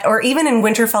shot, or even in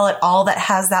Winterfell at all, that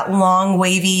has that long,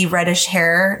 wavy, reddish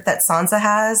hair that Sansa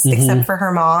has, except for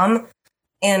her mom.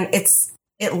 And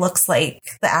it looks like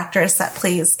the actress that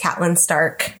plays Catelyn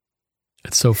Stark.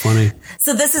 It's so funny.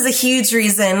 So this is a huge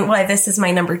reason why this is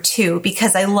my number 2,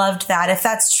 because I loved that. If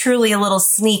that's truly a little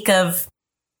sneak of,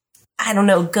 I don't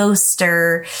know, ghost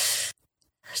or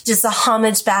just a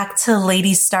homage back to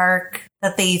Lady Stark,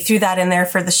 that they threw that in there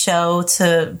for the show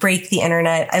to break the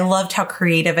internet. I loved how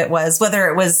creative it was, whether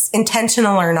it was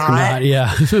intentional or not.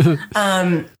 Yeah.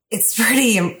 It's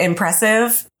pretty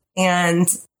impressive, and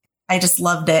I just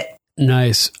loved it.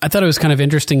 Nice. I thought it was kind of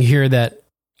interesting here that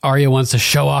Arya wants to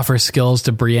show off her skills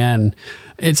to Brienne.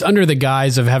 It's under the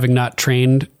guise of having not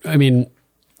trained. I mean,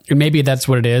 maybe that's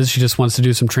what it is. She just wants to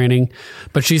do some training,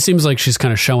 but she seems like she's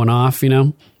kind of showing off,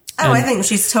 Oh, I think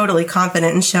she's totally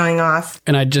confident in showing off.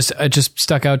 And it just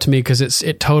stuck out to me because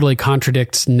it totally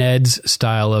contradicts Ned's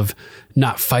style of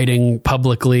not fighting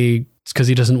publicly because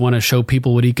he doesn't want to show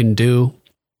people what he can do.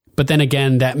 But then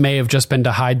again, that may have just been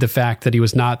to hide the fact that he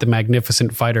was not the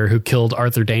magnificent fighter who killed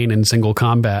Arthur Dayne in single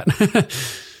combat.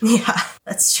 Yeah,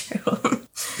 that's true.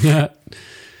 Yeah.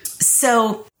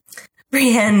 So,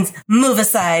 Brienne, move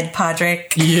aside,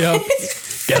 Podrick. Yep.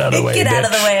 Get out of the way. Get out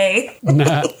of the way.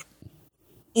 Nah.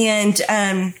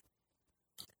 And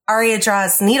Arya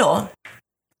draws needle.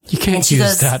 You can't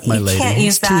use that, my lady. You can't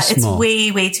use that. Too small. It's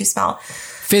way, way too small.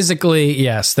 Physically,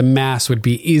 yes, the mass would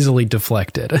be easily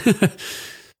deflected.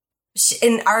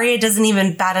 And Arya doesn't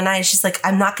even bat an eye. She's like,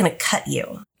 "I'm not going to cut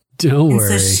you." Don't worry.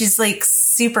 So she's like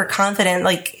super confident.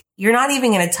 Like, you're not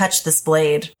even going to touch this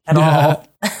blade at all.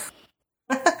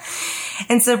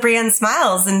 And so Brienne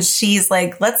smiles and she's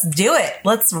like, "Let's do it.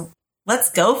 Let's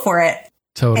go for it."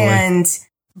 Totally. And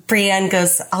Brienne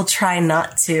goes, "I'll try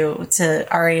not to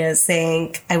Arya,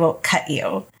 saying, "I won't cut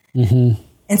you." Mm-hmm.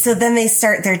 And so then they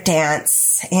start their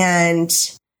dance, and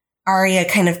Arya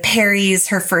kind of parries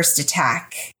her first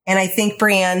attack. And I think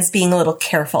Brienne's being a little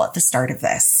careful at the start of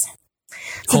this.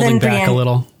 So holding back a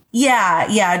little.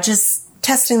 Yeah, just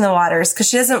testing the waters, because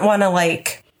she doesn't want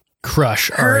to crush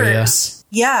hurt. Arya.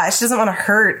 Yeah, she doesn't want to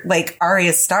hurt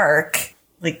Arya Stark.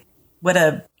 What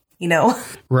a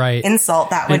right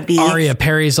insult that would be. Arya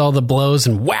parries all the blows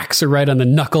and whacks her right on the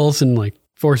knuckles and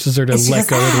forces her to let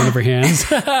go with one of her hands.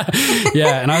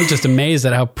 Yeah, and I was just amazed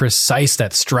at how precise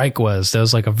that strike was. That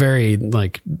was a very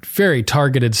very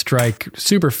targeted strike,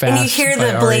 super fast. And you hear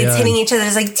the blades hitting each other.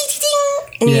 It's like ding,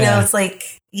 ding, ding. And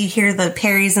it's you hear the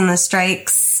parries and the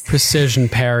strikes, precision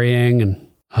parrying, and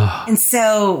and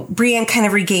so Brienne kind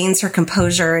of regains her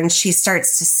composure and she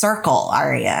starts to circle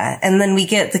Arya. And then we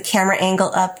get the camera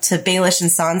angle up to Baelish and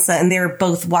Sansa, and they're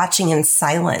both watching in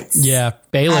silence. Yeah,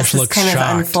 Baelish looks kind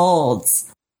shocked. Of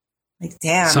unfolds.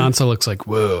 Damn. Sansa looks like,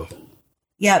 whoa.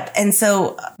 Yep. And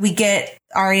so we get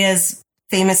Arya's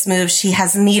famous move. She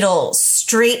has needle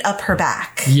straight up her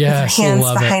back. Yes, with her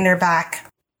hands behind her back.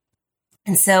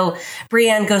 And so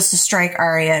Brienne goes to strike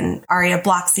Arya, and Arya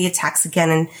blocks the attacks again,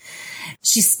 and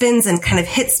she spins and kind of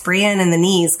hits Brienne in the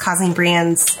knees, causing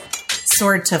Brienne's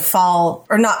sword to fall,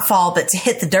 or not fall, but to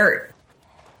hit the dirt.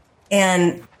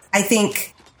 And I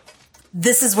think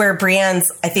this is where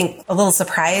Brienne's, I think, a little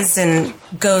surprised and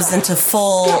goes into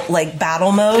full like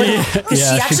battle mode because she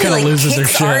actually like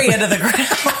kicks Arya to the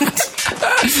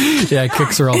ground. Yeah,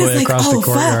 kicks her all the way across the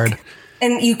courtyard. Fuck.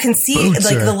 And you can see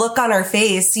like the look on her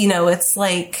face. You know, it's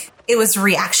like it was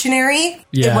reactionary.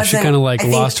 Yeah, she kind of like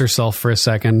lost herself for a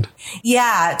second.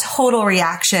 Yeah, total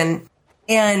reaction.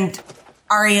 And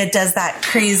Arya does that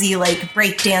crazy like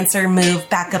breakdancer move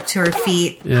back up to her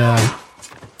feet. Yeah.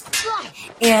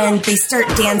 And they start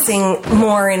dancing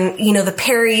more, and you know the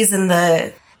parries and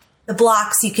the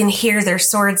blocks. You can hear their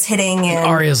swords hitting, and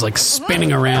Arya's like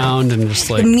spinning around, and just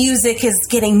like the music is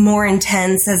getting more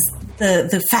intense as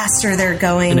the faster they're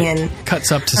going. And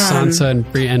cuts up to Sansa and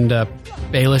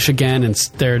Baelish again, and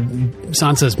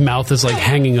Sansa's mouth is like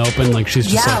hanging open, like she's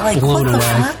just like blown what away.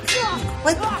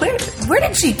 Fuck? Like where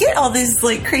did she get all these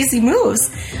like crazy moves?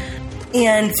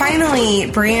 And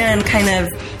finally, Brienne kind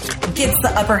of gets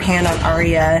the upper hand on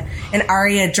Arya, and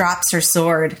Arya drops her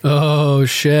sword. Oh,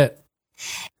 shit.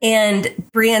 And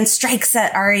Brienne strikes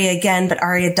at Arya again, but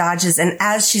Arya dodges. And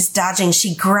as she's dodging,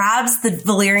 she grabs the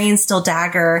Valyrian steel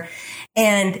dagger,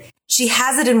 and she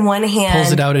has it in one hand.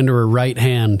 Pulls it out into her right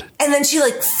hand. And then she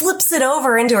like flips it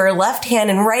over into her left hand.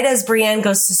 And right as Brienne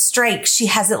goes to strike, she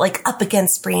has it like up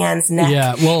against Brienne's neck.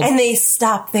 Yeah, well, and they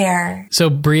stop there. So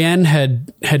Brienne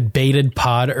had baited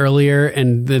Pod earlier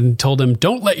and then told him,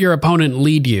 don't let your opponent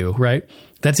lead you, right?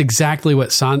 That's exactly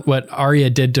what Arya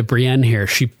did to Brienne here.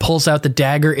 She pulls out the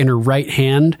dagger in her right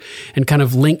hand and kind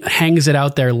of hangs it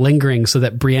out there lingering so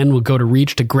that Brienne will go to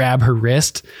reach to grab her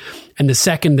wrist. And the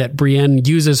second that Brienne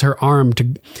uses her arm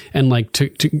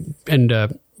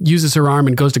uses her arm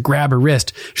and goes to grab her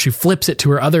wrist, she flips it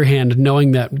to her other hand,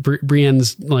 knowing that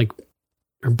Brienne's like,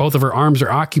 or both of her arms are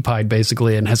occupied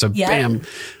basically, and has a bam,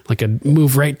 like a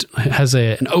move has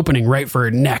an opening right for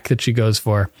her neck that she goes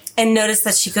for. And notice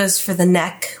that she goes for the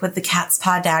neck with the cat's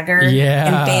paw dagger. Yeah.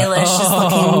 And Baelish is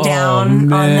looking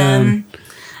down on them.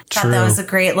 Thought that was a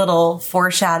great little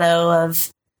foreshadow of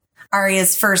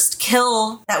Arya's first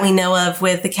kill that we know of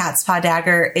with the cat's paw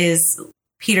dagger is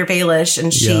Peter Baelish,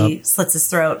 and she slits his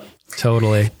throat.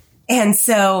 Totally. And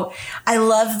so I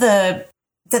love that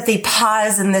they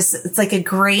pause in this. It's like a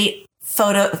great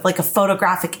photo, like a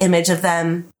photographic image of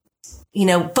them, you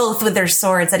know, both with their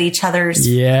swords at each other's,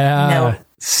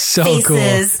 so faces.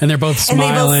 Cool. And they're both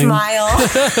smiling. And they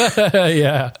both smile.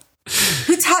 Yeah.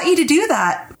 Who taught you to do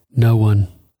that? No one.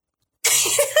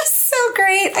 So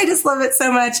great. I just love it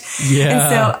so much. Yeah. And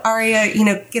so Arya, you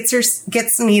know, gets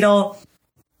the needle,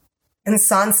 and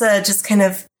Sansa just kind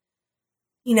of,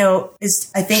 you know, is,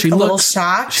 I think, little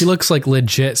shocked. She looks like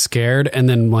legit scared, and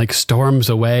then like storms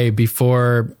away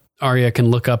before Arya can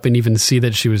look up and even see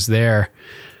that she was there.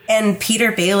 And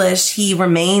Peter Baelish, he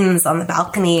remains on the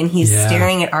balcony, and he's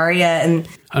staring at Arya, and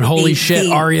holy shit,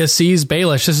 Arya sees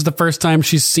Baelish. This is the first time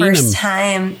she's seen him. First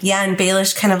time. Yeah. And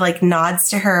Baelish kind of like nods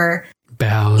to her.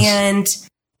 Bows. And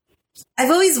I've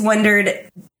always wondered,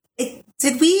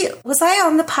 was I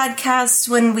on the podcast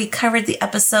when we covered the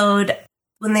episode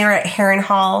when they were at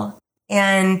Harrenhal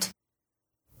and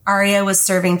Arya was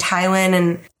serving Tywin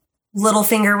and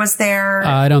Littlefinger was there?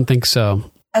 I don't think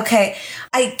so. Okay.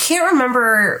 I can't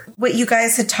remember what you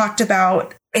guys had talked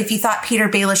about, if you thought Peter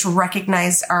Baelish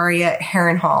recognized Arya at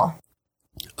Harrenhal.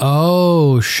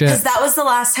 Oh, shit. Because that was the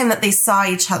last time that they saw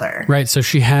each other. Right. So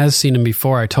she has seen him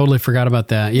before. I totally forgot about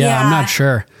that. Yeah. I'm not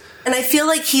sure. And I feel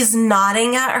like he's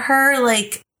nodding at her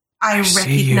like, I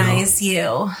recognize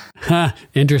you. Huh,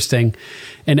 interesting.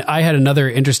 And I had another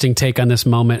interesting take on this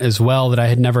moment as well that I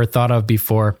had never thought of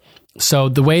before. So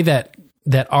the way that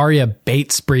Arya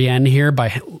baits Brienne here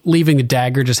by leaving the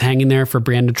dagger just hanging there for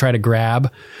Brienne to try to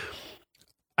grab,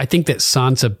 I think that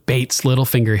Sansa baits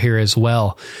Littlefinger here as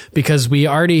well, because we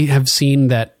already have seen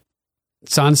that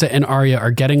Sansa and Arya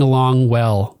are getting along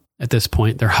well at this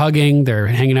point. They're hugging, they're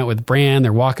hanging out with Bran,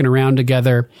 they're walking around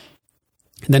together.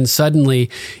 And then suddenly,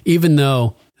 even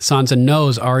though Sansa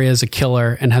knows Arya is a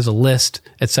killer and has a list,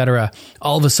 etc.,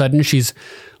 all of a sudden she's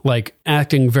like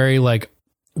acting very like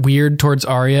weird towards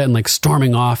Arya and like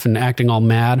storming off and acting all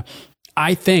mad.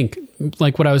 I think,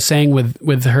 like what I was saying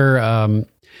with her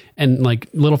and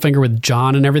like Littlefinger with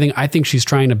Jon and everything, I think she's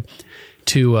trying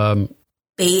to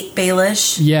bait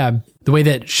Baelish. Yeah, the way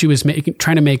that she was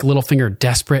trying to make Littlefinger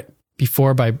desperate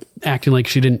before by acting like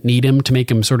she didn't need him, to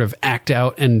make him sort of act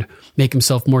out and make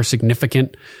himself more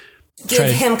significant.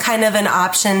 Give him kind of an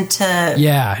option to...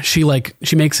 Yeah, she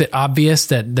makes it obvious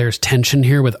that there's tension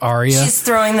here with Arya. She's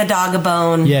throwing the dog a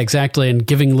bone. Yeah, exactly. And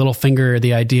giving Littlefinger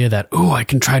the idea that, I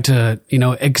can try to,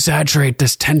 exaggerate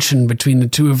this tension between the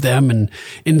two of them and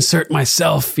insert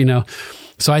myself,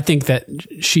 So I think that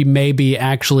she may be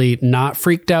actually not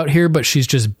freaked out here, but she's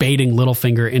just baiting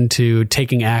Littlefinger into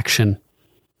taking action.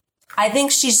 I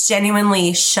think she's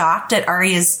genuinely shocked at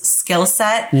Arya's skill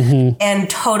set and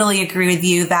totally agree with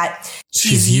you that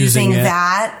she's using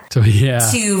that to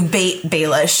bait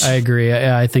Baelish. I agree.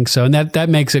 Yeah, I think so. And that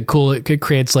makes it cool. It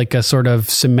creates like a sort of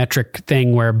symmetric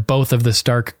thing where both of the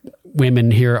Stark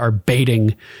women here are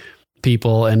baiting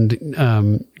people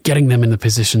and getting them in the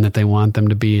position that they want them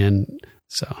to be in.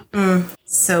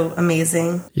 So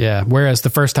amazing. Yeah. Whereas the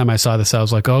first time I saw this, I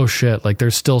was like, oh shit, like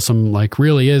there's still some like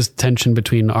really is tension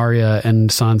between Arya and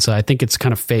Sansa. I think it's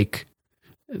kind of fake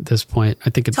at this point.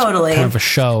 I think it's kind of a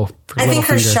show. I think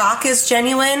her shock is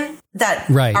genuine that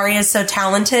Arya is so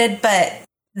talented, but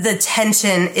the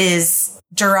tension is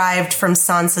derived from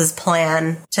Sansa's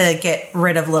plan to get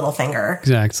rid of Littlefinger.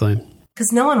 Exactly.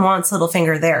 Because no one wants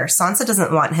Littlefinger there. Sansa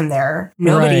doesn't want him there.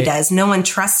 Nobody does. No one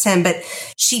trusts him. But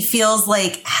she feels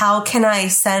like, how can I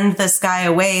send this guy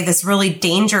away, this really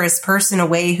dangerous person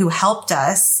away who helped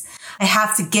us? I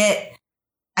have to get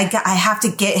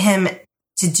him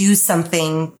to do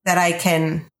something that I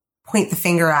can point the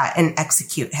finger at and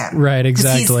execute him. Right,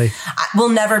 exactly. We'll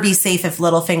never be safe if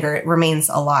Littlefinger remains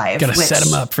alive. Gotta set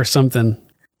him up for something.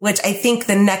 Which I think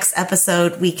the next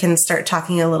episode we can start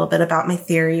talking a little bit about my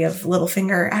theory of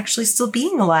Littlefinger actually still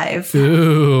being alive.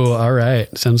 Ooh, all right.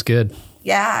 Sounds good.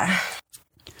 Yeah.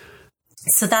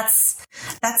 So that's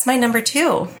my number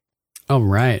 2. All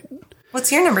right.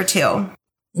 What's your number 2?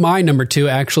 My number 2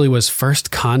 actually was First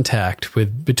Contact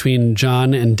between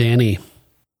Jon and Dany.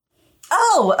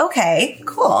 Oh, okay.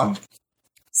 Cool.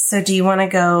 So do you want to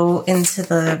go into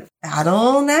the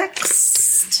battle next?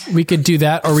 We could do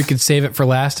that, or we could save it for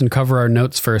last and cover our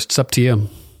notes first. It's up to you.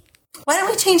 Why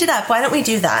don't we change it up? Why don't we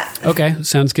do that? Okay,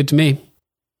 sounds good to me.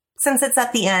 Since it's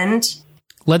at the end.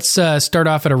 Let's start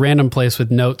off at a random place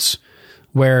with notes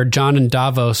where Jon and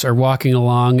Davos are walking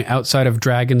along outside of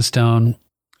Dragonstone,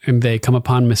 and they come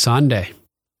upon Missandei.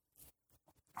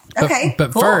 Okay,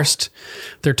 But cool. First,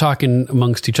 they're talking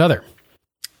amongst each other.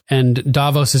 And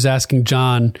Davos is asking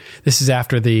Jon, this is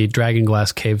after the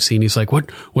Dragonglass cave scene. He's like,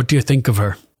 what do you think of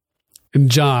her? And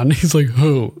Jon, he's like,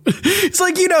 who? It's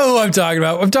like, you know who I'm talking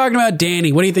about. I'm talking about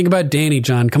Dany. What do you think about Dany,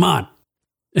 Jon? Come on.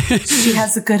 She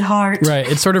has a good heart. Right.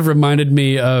 It sort of reminded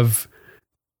me of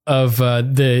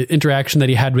the interaction that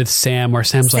he had with Sam, where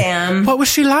Sam's like, what was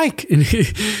she like? And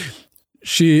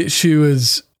she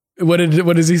was... What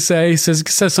does he say? He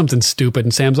says something stupid,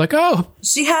 and Sam's like, "Oh,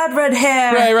 she had red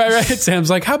hair." Right.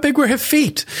 Sam's like, "How big were her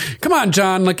feet?" Come on,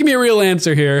 Jon, like give me a real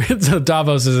answer here. So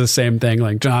Davos is the same thing.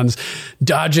 Like Jon's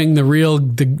dodging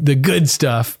the good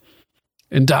stuff,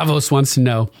 and Davos wants to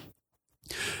know,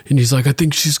 and he's like, "I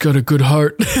think she's got a good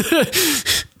heart."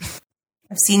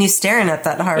 I've seen you staring at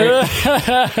that heart.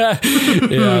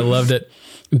 Yeah, I loved it.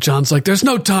 Jon's like, there's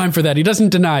no time for that. He doesn't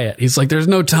deny it. He's like, there's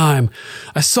no time.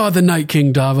 I saw the Night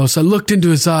King, Davos. I looked into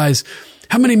his eyes.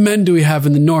 How many men do we have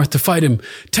in the north to fight him?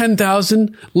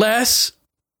 10,000? Less?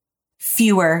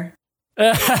 Fewer.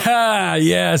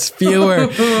 Yes, fewer.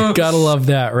 Gotta love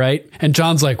that, right? And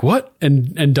Jon's like, what?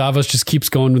 And Davos just keeps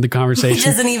going with the conversation. He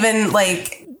doesn't even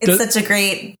it's such a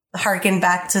great harken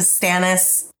back to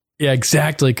Stannis. Yeah,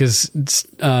 exactly. Because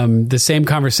the same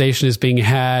conversation is being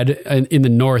had in the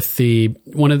north.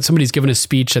 Somebody's given a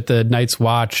speech at the Night's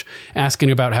Watch asking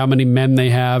about how many men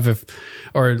they have,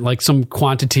 or like some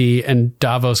quantity, and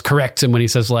Davos corrects him when he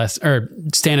says less, or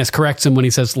Stannis corrects him when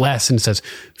he says less and says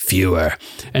fewer.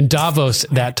 And Davos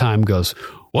that time goes,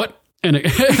 what? And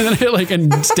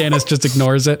Stannis just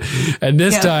ignores it. And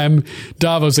this time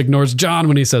Davos ignores Jon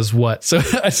when he says what. So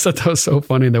I thought that was so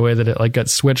funny the way that it got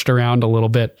switched around a little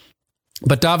bit.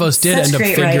 But Davos did end up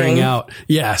figuring out.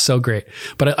 Yeah, so great.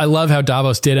 But I love how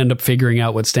Davos did end up figuring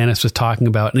out what Stannis was talking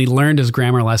about. And he learned his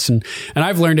grammar lesson. And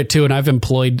I've learned it too. And I've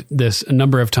employed this a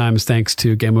number of times thanks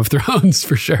to Game of Thrones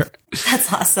for sure.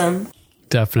 That's awesome.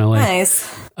 Definitely. Nice.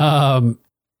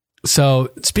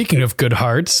 So speaking of good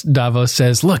hearts, Davos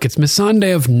says, look, it's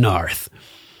Missandei of Narth.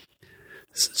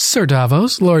 Sir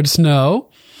Davos, Lord Snow.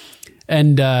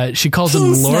 And she calls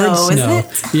King him Lord Snow. Isn't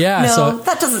it? Yeah. No, so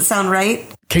that doesn't sound right.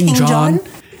 King Jon.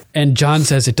 And Jon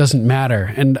says it doesn't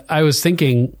matter. And I was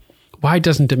thinking, why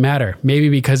doesn't it matter? Maybe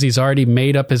because he's already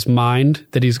made up his mind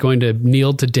that he's going to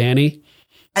kneel to Dany.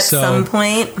 At some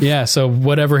point. Yeah. So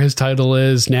whatever his title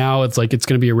is now, it's like it's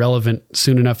going to be irrelevant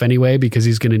soon enough anyway, because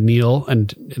he's going to kneel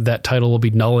and that title will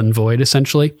be null and void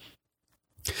essentially.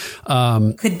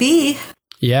 Could be.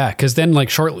 Yeah. Because then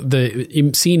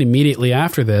the scene immediately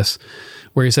after this,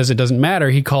 where he says it doesn't matter,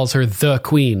 he calls her the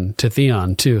queen to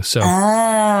Theon too. So,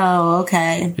 okay.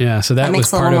 okay. Yeah, so that was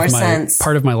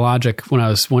part of my logic when I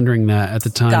was wondering that at the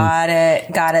time. Got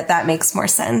it. That makes more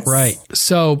sense. Right.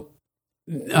 So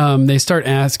they start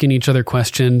asking each other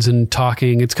questions and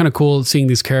talking. It's kind of cool seeing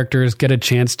these characters get a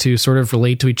chance to sort of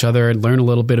relate to each other and learn a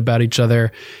little bit about each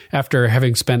other after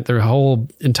having spent their whole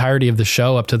entirety of the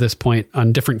show up to this point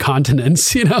on different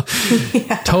continents, you know,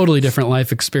 totally different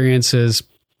life experiences.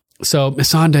 So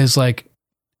Missandei is like,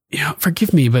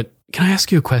 forgive me, but can I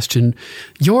ask you a question?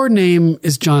 Your name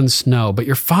is Jon Snow, but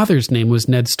your father's name was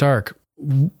Ned Stark.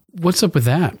 What's up with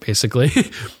that, basically?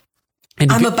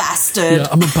 I'm a bastard. Yeah,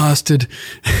 I'm a bastard.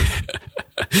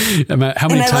 How many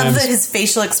times? I love his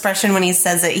facial expression when he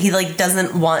says it. He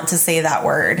doesn't want to say that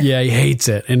word. Yeah, he hates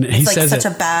it, and he says such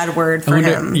a bad word for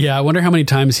him. Yeah, I wonder how many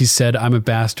times he said "I'm a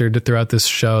bastard" throughout this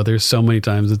show. There's so many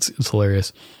times. It's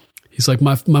hilarious. He's like,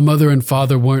 my mother and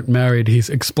father weren't married. He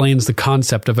explains the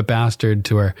concept of a bastard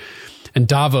to her. And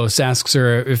Davos asks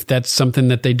her if that's something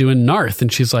that they do in Narth.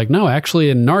 And she's like, no, actually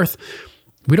in Narth,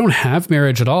 we don't have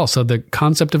marriage at all. So the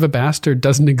concept of a bastard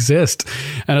doesn't exist.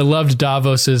 And I loved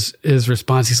Davos's his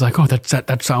response. He's like, oh,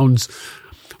 that sounds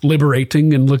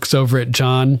liberating, and looks over at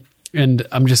Jon. And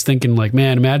I'm just thinking, like,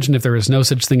 man, imagine if there was no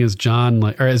such thing as Jon,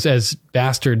 or as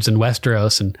bastards in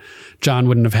Westeros, and Jon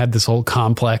wouldn't have had this whole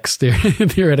complex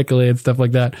theoretically and stuff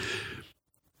like that.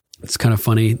 It's kind of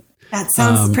funny. That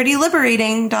sounds pretty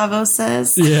liberating, Davos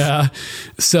says. Yeah.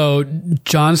 So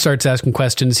Jon starts asking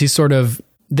questions. They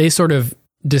sort of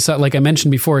decide, like I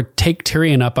mentioned before, take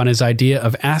Tyrion up on his idea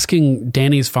of asking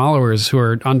Dany's followers who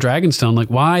are on Dragonstone, like,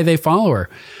 why they follow her.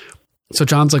 So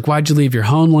Jon's like, why'd you leave your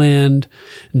homeland?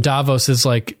 And Davos is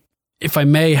like, if I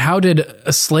may, how did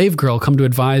a slave girl come to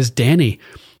advise Dany?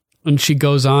 And she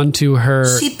goes on to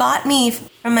her... She bought me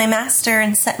from my master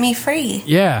and set me free.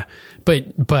 Yeah,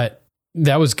 but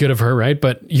that was good of her, right?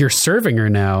 But you're serving her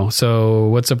now, so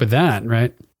what's up with that,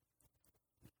 right?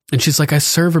 And she's like, I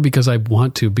serve her because I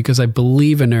want to, because I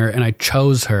believe in her and I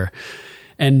chose her.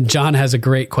 And Jon has a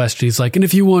great question. He's like, and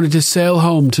if you wanted to sail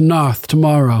home to Narth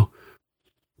tomorrow,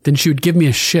 then she would give me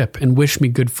a ship and wish me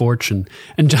good fortune.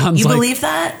 And Jon's like... You believe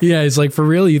that? Yeah, he's like, for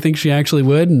real? You think she actually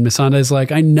would? And Missandei's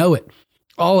like, I know it.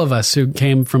 All of us who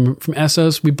came from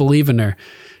Essos, we believe in her.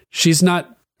 She's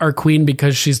not our queen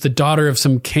because she's the daughter of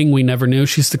some king we never knew.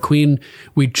 She's the queen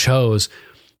we chose.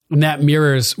 And that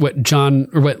mirrors what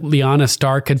Lyanna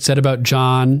Stark had said about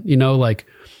Jon, you know, like...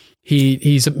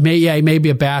 He may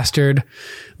be a bastard,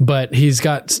 but he's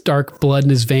got Stark blood in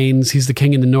his veins. He's the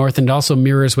king in the north, and it also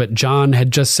mirrors what Jon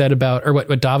had just said about, or what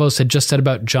Davos had just said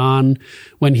about Jon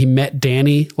when he met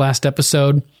Dany last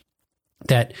episode.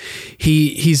 That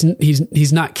he's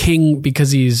not king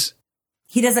because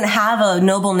he doesn't have a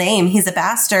noble name. He's a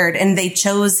bastard, and they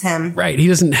chose him. Right. He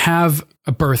doesn't have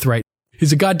a birthright.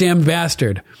 He's a goddamn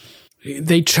bastard.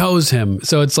 They chose him.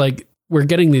 So it's like, we're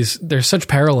getting there's such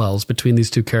parallels between these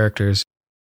two characters.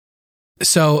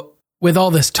 So with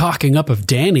all this talking up of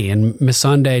Dany and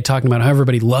Missandei talking about how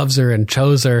everybody loves her and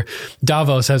chose her,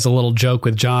 Davos has a little joke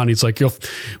with Jon. He's like,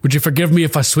 would you forgive me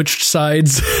if I switched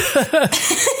sides?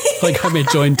 Like, I may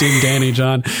join Team Dany,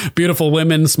 Jon. Beautiful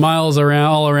women, smiles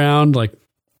all around. Like,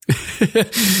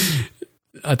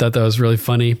 I thought that was really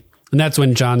funny. And that's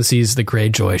when Jon sees the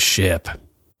Greyjoy ship.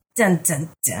 Dun, dun,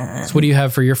 dun. So what do you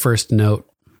have for your first note?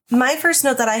 My first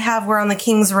note that I have, we're on the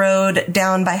King's Road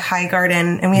down by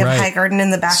Highgarden, and we have Highgarden in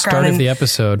the background. Start of the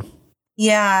episode.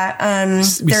 Yeah,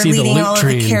 they're leading all of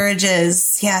the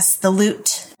carriages. Yes, the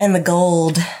loot and the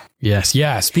gold. Yes,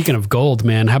 yeah. Speaking of gold,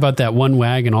 man, how about that one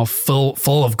wagon all full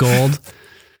of gold?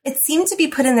 It seemed to be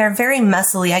put in there very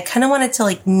messily. I kind of wanted to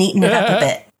neaten it up a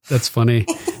bit. That's funny.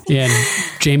 Yeah,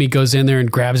 and Jaime goes in there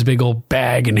and grabs a big old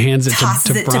bag and hands it to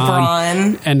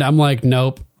Bronn. And I'm like,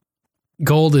 nope.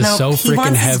 Gold is so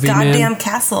freaking heavy, man. Goddamn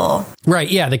castle. Right,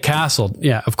 yeah, the castle.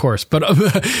 Yeah, of course. But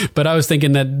I was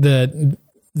thinking that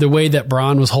the way that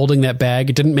Bronn was holding that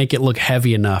bag, it didn't make it look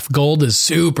heavy enough. Gold is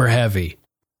super heavy.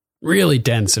 Really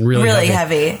dense and really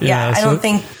heavy. Yeah, I don't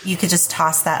think you could just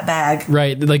toss that bag.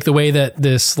 Right, like the way that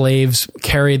the slaves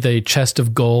carry the chest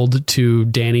of gold to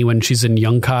Dany when she's in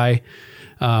Yunkai.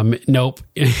 Nope.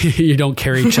 You don't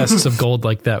carry chests of gold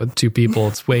like that with two people.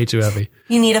 It's way too heavy.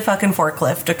 You need a fucking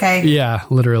forklift, okay? Yeah,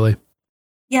 literally.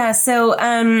 Yeah, so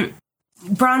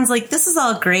Bronn's like, this is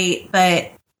all great,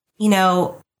 but,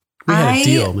 we had a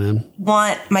deal, man.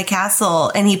 Want my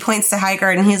castle. And he points to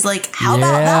Highgarden, and he's like, how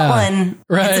about that one?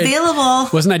 Right. It's available.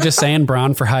 Wasn't I just saying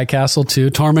Bronn for High Castle too?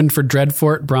 Tormund for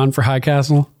Dreadfort, Bronn for High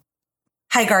Castle?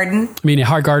 Highgarden. I mean,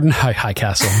 Highgarden, High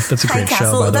Castle. That's a great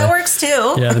show, by the way. That works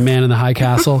too. Yeah, The Man in the High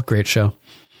Castle. Great show.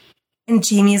 And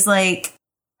Jaime's like,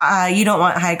 you don't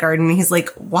want Highgarden. He's like,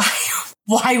 why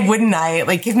why wouldn't I?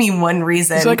 Like, give me one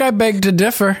reason. He's like, I beg to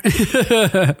differ.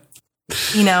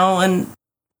 And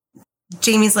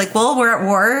Jaime's like, well, we're at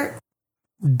war.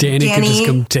 Danny could just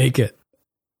come take it.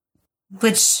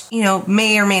 Which,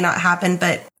 may or may not happen.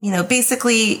 But,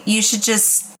 basically, you should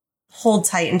just hold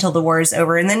tight until the war is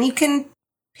over. And then you can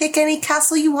pick any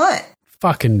castle you want.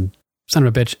 Fucking son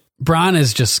of a bitch. Bronn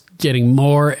is just getting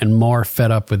more and more fed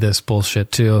up with this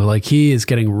bullshit too. Like, he is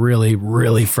getting really,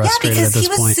 really frustrated at this point.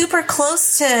 Because he was super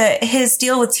close to his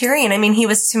deal with Tyrion. I mean, he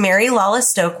was to marry Lala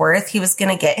Stokeworth. He was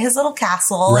going to get his little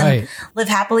castle and live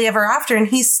happily ever after. And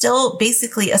he's still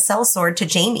basically a sellsword to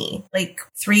Jaime, like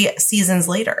 3 seasons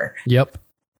later. Yep.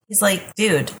 He's like,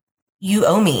 dude, you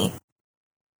owe me.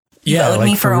 You owed like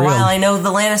me for a real. while. I know the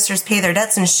Lannisters pay their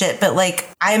debts and shit, but like,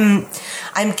 I'm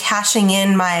cashing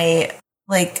in my...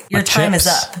 Like, your time is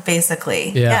up, basically.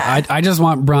 Yeah. I just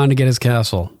want Bronn to get his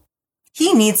castle.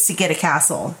 He needs to get a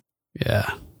castle.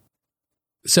 Yeah.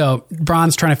 So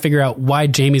Bronn's trying to figure out why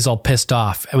Jaime's all pissed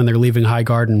off when they're leaving High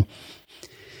Garden.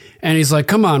 And he's like,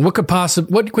 come on,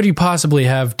 what could you possibly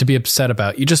have to be upset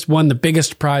about? You just won the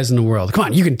biggest prize in the world. Come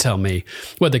on, you can tell me.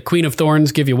 What, the Queen of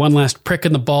Thorns give you one last prick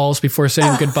in the balls before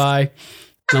saying goodbye?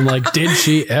 And I'm like, did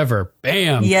she ever?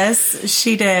 Bam. Yes,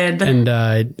 she did.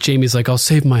 And Jaime's like, I'll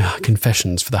save my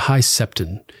confessions for the High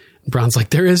Septon. And Bronn's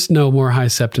like, there is no more High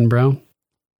Septon, bro.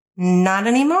 Not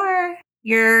anymore.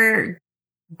 Your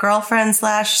girlfriend /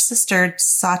 sister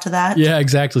saw to that. Yeah,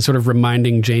 exactly. Sort of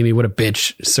reminding Jaime what a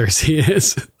bitch Cersei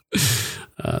is.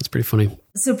 It's pretty funny.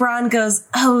 So Bronn goes,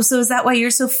 oh, so is that why you're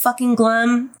so fucking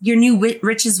glum? Your new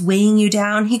riches weighing you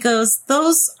down? He goes,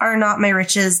 those are not my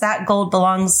riches. That gold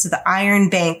belongs to the Iron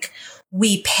Bank.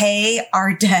 We pay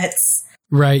our debts.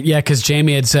 Right. Yeah. Because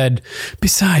Jaime had said,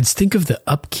 besides, think of the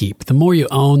upkeep. The more you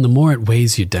own, the more it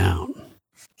weighs you down.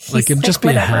 Like, it'd just be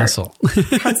whatever. A hassle.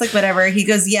 Bronn's like, whatever. He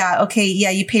goes, yeah, okay. Yeah,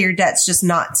 you pay your debts, just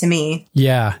not to me.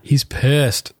 Yeah. He's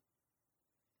pissed.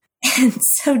 And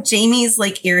so Jaime's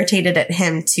like irritated at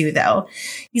him too, though.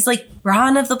 He's like,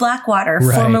 Bronn of the Blackwater,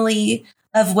 formerly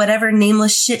of whatever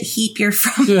nameless shit heap you're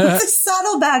from, with a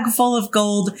saddlebag full of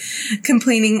gold,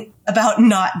 complaining about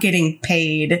not getting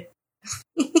paid.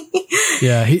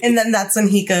 Yeah. And then that's when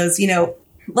he goes,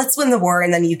 let's win the war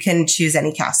and then you can choose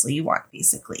any castle you want,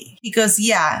 basically. He goes,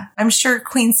 yeah, I'm sure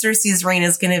Queen Cersei's reign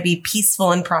is going to be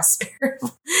peaceful and prosperous.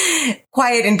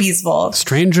 Quiet and peaceful.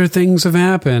 Stranger things have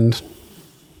happened.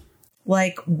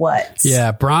 Like what?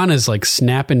 Yeah, Bronn is like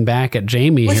snapping back at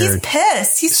Jaime here. He's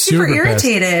pissed. He's super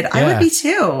irritated. Pissed. I would be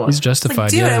too. He's justified.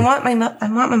 Like, dude, I want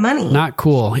my money. Not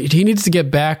cool. He needs to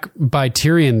get back by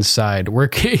Tyrion's side,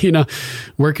 working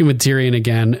with Tyrion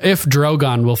again. If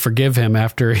Drogon will forgive him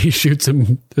after he shoots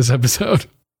him this episode.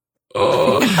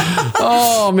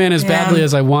 Oh man, as badly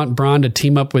as I want Bronn to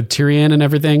team up with Tyrion and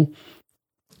everything,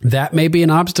 that may be an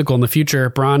obstacle in the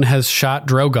future. Bronn has shot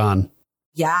Drogon.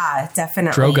 Yeah,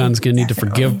 definitely. Drogon's going to need to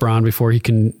forgive Bronn before he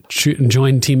can shoot and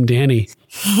join Team Dany.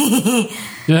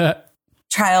 Yeah.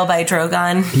 Trial by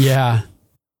Drogon. Yeah.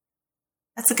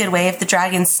 That's a good way. If the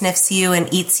dragon sniffs you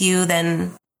and eats you,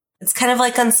 then it's kind of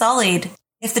like Unsullied.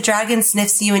 If the dragon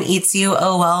sniffs you and eats you,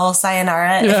 oh well,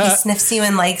 sayonara. Yeah. If he sniffs you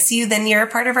and likes you, then you're a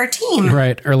part of our team.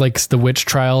 Right. Or like the witch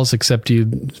trials, except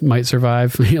you might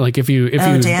survive. Like if you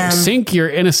sink, you're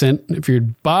innocent. If you're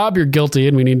Bob, you're guilty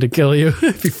and we need to kill you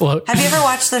if you float. Have you ever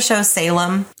watched the show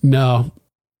Salem? No.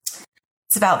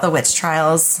 It's about the witch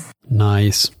trials.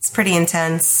 Nice. It's pretty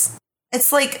intense.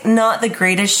 It's like not the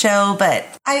greatest show, but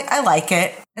I like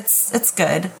it. It's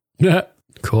good. Yeah.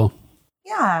 Cool.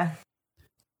 Yeah.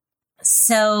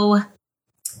 So,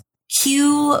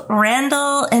 cue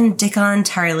Randall and Dickon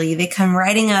Tarly. They come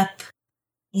riding up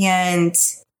and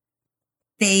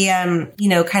they,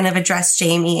 kind of address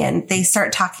Jaime and they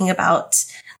start talking about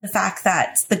the fact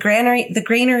that the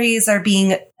granaries are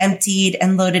being emptied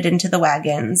and loaded into the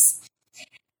wagons.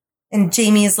 And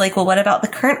Jaime is like, well, what about the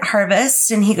current harvest?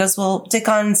 And he goes, well,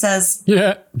 Dickon says,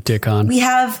 yeah, Dickon. We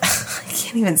have, I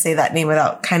can't even say that name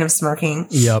without kind of smirking.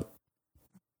 Yep.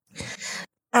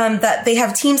 That they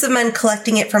have teams of men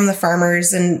collecting it from the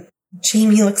farmers, and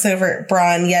Jaime looks over at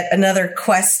Bronn, yet another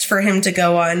quest for him to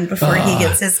go on before he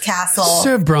gets his castle.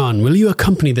 Sir Bronn, will you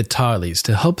accompany the Tarlys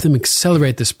to help them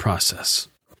accelerate this process?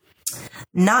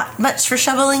 Not much for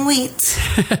shoveling wheat.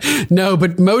 No,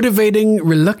 but motivating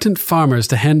reluctant farmers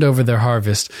to hand over their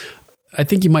harvest. I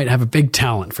think you might have a big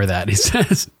talent for that, he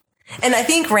says. And I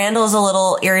think Randall's a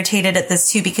little irritated at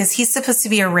this too, because he's supposed to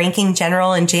be a ranking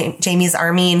general in Jaime's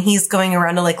army, and he's going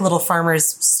around to like little farmers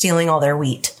stealing all their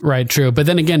wheat. Right, true. But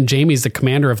then again, Jaime's the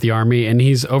commander of the army, and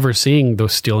he's overseeing the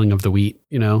stealing of the wheat,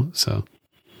 so.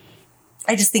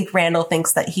 I just think Randall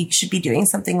thinks that he should be doing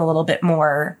something a little bit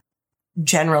more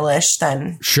generalish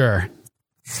than. Sure.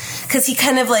 Because he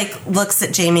kind of like looks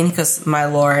at Jaime and he goes, "My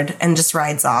lord," and just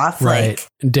rides off. Right. Like,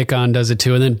 and Dickon does it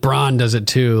too. And then Bronn does it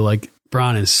too. Like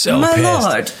Bronn is so "My pissed.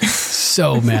 lord."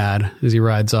 So mad as he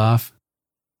rides off.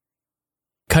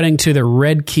 Cutting to the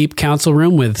Red Keep council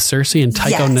room with Cersei and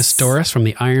Tycho Nestoris from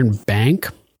the Iron Bank.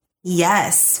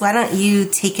 Yes. Why don't you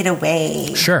take it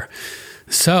away? Sure.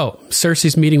 So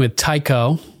Cersei's meeting with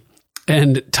Tycho,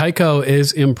 and Tycho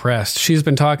is impressed. She's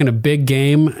been talking a big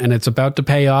game, and it's about to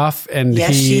pay off. And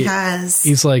yes, she has.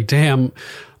 He's like, damn,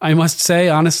 I must say,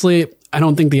 honestly, I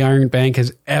don't think the Iron Bank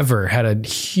has ever had a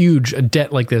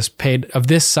debt like this of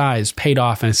this size paid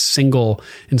off in a single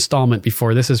installment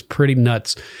before. This is pretty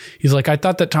nuts. He's like, I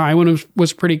thought that Tywin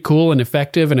was pretty cool and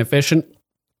effective and efficient,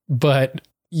 but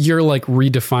you're like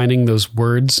redefining those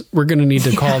words. We're going to need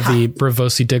to call the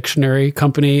Bravosi Dictionary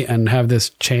Company and have this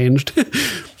changed.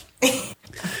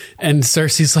 And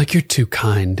Cersei's like, you're too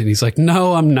kind. And he's like,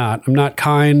 no, I'm not. I'm not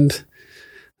kind.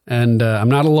 And I'm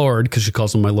not a lord, because she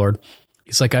calls him my lord.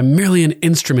 He's like, I'm merely an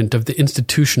instrument of the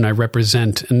institution I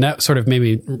represent. And that sort of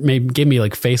gave me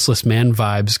like Faceless Man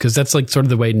vibes, because that's like sort of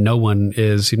the way no one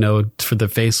is, for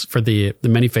the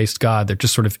many-faced god. They're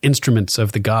just sort of instruments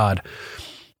of the god.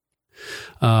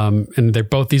 And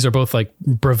these are both like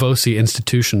Bravosi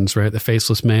institutions, right? The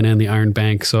Faceless Man and the Iron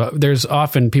Bank. So there's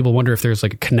often people wonder if there's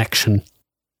like a connection.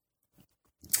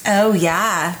 Oh,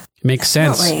 yeah. It makes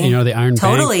definitely sense. The Iron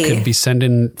Bank could be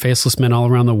sending faceless men all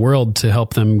around the world to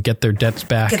help them get their debts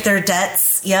back. Get their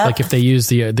debts, yep. Like if they use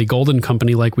the Golden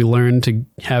Company, like we learned, to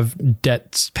have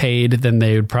debts paid, then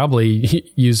they would probably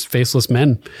use faceless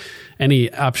men,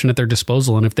 any option at their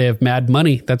disposal. And if they have mad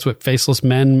money, that's what faceless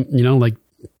men, like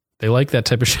they like that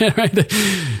type of shit, right?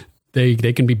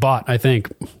 They can be bought, I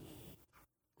think.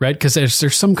 Right? Because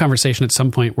there's some conversation at some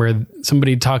point where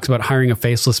somebody talks about hiring a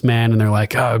faceless man and they're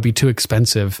like, oh, it'd be too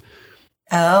expensive.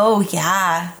 Oh,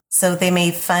 yeah. So they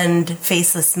may fund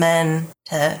faceless men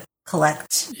to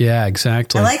collect. Yeah,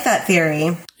 exactly. I like that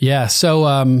theory. Yeah.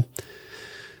 So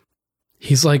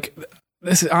he's like,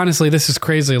 this is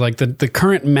crazy. Like the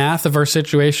current math of our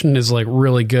situation is like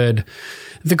really good.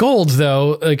 The gold,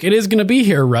 though, like it is going to be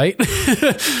here, right? And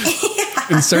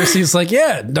Cersei's like,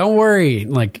 yeah, don't worry.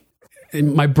 Like,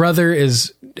 my brother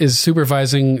is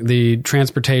supervising the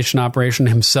transportation operation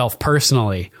himself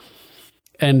personally.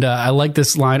 And I like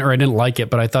this line, or I didn't like it,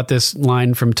 but I thought this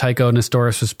line from Tycho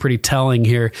Nestoris was pretty telling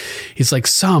here. He's like,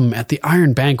 some at the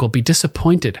Iron Bank will be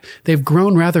disappointed. They've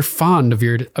grown rather fond of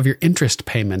your interest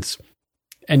payments.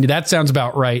 And that sounds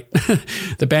about right.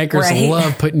 The bankers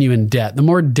love putting you in debt. The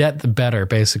more debt, the better,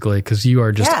 basically, because you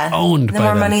are just owned by them. The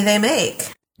more money they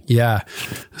make. Yeah.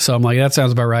 So I'm like, that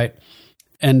sounds about right.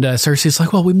 And Cersei's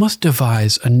like, well, we must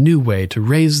devise a new way to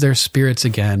raise their spirits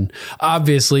again.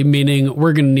 Obviously, meaning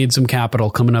we're going to need some capital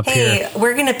coming up here. Hey,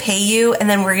 we're going to pay you, and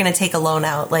then we're going to take a loan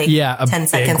out 10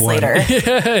 seconds later.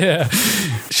 Yeah.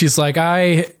 She's like,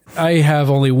 I have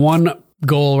only one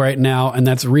goal right now, and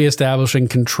that's reestablishing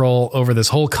control over this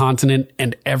whole continent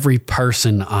and every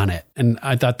person on it. And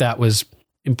I thought that was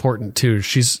important too.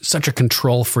 She's such a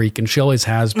control freak, and she always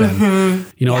has been.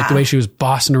 Mm-hmm. Like the way she was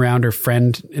bossing around her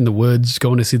friend in the woods,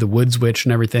 going to see the Woods Witch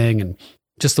and everything, and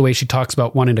just the way she talks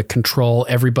about wanting to control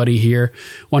everybody here,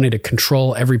 wanting to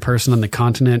control every person on the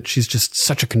continent. She's just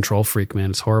such a control freak,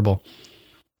 man. It's horrible.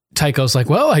 Tycho's like,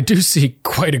 well, I do see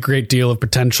quite a great deal of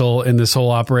potential in this whole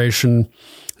operation,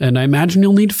 and I imagine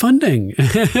you'll need funding.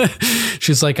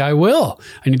 She's like, I will.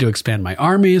 I need to expand my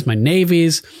armies, my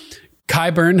navies.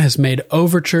 Qyburn has made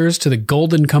overtures to the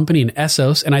Golden Company in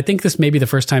Essos, and I think this may be the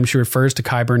first time she refers to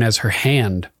Qyburn as her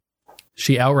hand.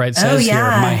 She outright says here,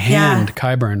 my hand,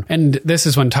 Qyburn. And this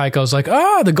is when Tycho's like,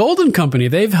 the Golden Company,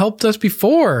 they've helped us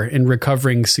before in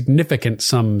recovering significant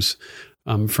sums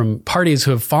from parties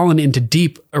who have fallen into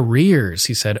deep arrears.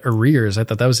 He said arrears. I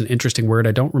thought that was an interesting word.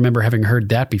 I don't remember having heard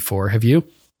that before. Have you?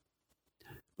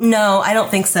 No, I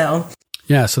don't think so.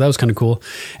 Yeah, so that was kind of cool.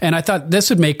 And I thought this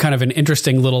would make kind of an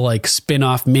interesting little like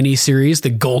spin-off mini-series, the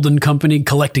Golden Company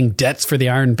collecting debts for the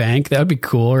Iron Bank. That would be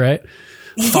cool, right?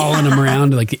 Yeah. Following them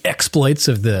around, like the exploits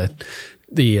of the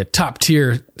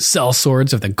top-tier sell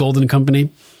swords of the Golden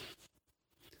Company.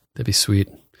 That'd be sweet.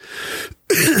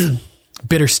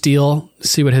 Bitter Steel,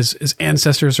 see what his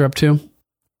ancestors are up to.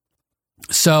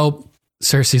 So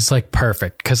Cersei's like,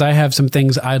 perfect, because I have some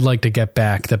things I'd like to get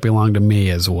back that belong to me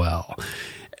as well.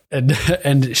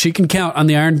 And she can count on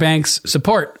the Iron Bank's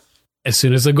support as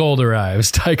soon as the gold arrives,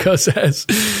 Tycho says.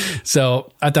 So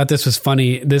I thought this was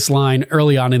funny. This line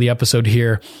early on in the episode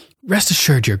here, rest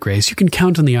assured, Your Grace, you can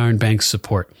count on the Iron Bank's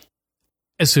support.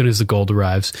 as soon as the gold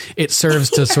arrives. It serves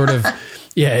to sort of,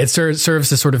 serves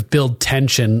to sort of build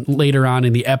tension later on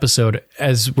in the episode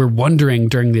as we're wondering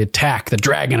during the attack, the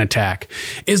dragon attack,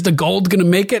 is the gold going to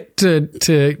make it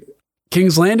to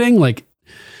King's Landing? Like,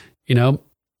 you know,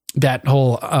 that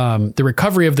whole, the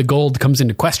recovery of the gold comes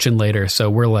into question later. So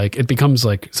we're like, it becomes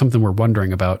like something we're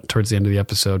wondering about towards the end of the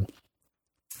episode.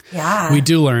 Yeah. We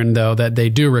do learn, though, that they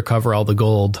do recover all the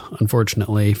gold,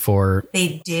 unfortunately,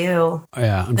 They do.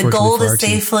 Yeah. The gold is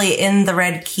safely in the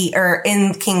Red Key, or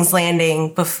in King's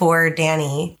Landing before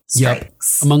Dany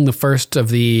strikes. Yep. Among the first of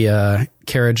the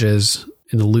carriages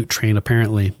in the loot train,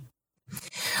 apparently.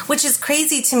 Which is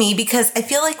crazy to me because I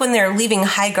feel like when they're leaving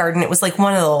Highgarden, it was like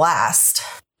one of the last.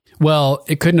 Well,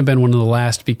 it couldn't have been one of the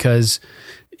last because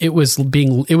it was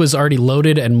already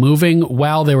loaded and moving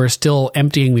while they were still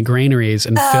emptying the granaries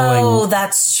and filling. Oh,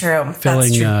 that's true.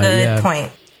 That's true. Good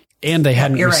point. And they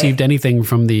hadn't received anything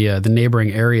from the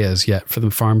neighboring areas yet for the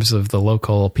farms of the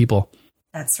local people.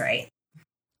 That's right.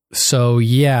 So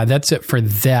yeah, that's it for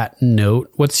that note.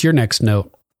 What's your next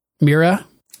note? Mira,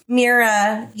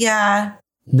 yeah.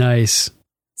 Nice.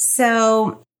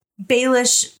 So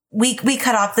Baelish, we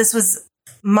cut off. This was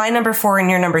my number 4 and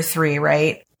your number 3,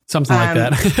 right? Something like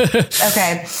that.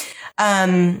 Okay.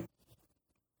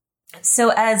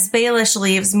 So as Baelish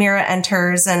leaves, Mira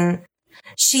enters and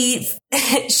she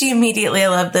immediately, I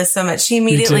love this so much. She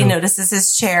immediately notices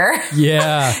his chair.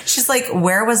 Yeah. She's like,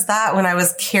 where was that when I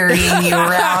was carrying you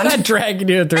around? Dragging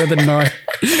you through the north.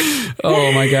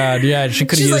 Oh my God. Yeah. She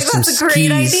could have used some skis. That's a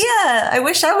great idea. I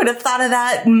wish I would have thought of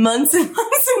that months and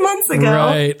months and months ago.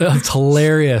 Right. That's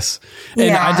hilarious. And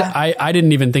yeah. I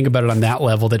didn't even think about it on that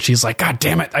level that she's like, God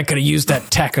damn it. I could have used that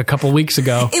tech a couple weeks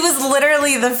ago. It was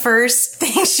literally the first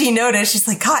thing she noticed. She's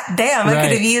like, God damn, I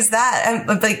could have used that.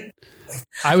 I'm like,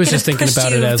 I was just thinking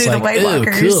about it as like, oh,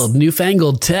 cool,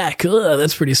 newfangled tech. Oh,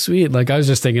 that's pretty sweet. Like I was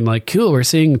just thinking like, cool, we're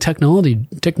seeing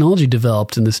technology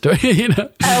developed in the story. You know?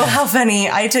 Oh, how funny.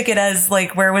 I took it as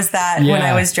like, where was that when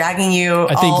I was dragging you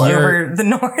over the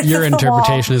north? Your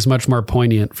interpretation is much more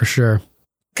poignant for sure.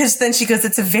 Because then she goes,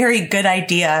 it's a very good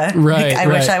idea. Right. Like, I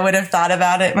wish I would have thought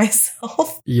about it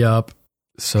myself. Yup.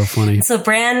 So funny. So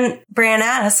Bran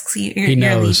asks,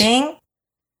 you're leaving?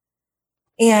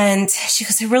 And she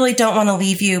goes, I really don't want to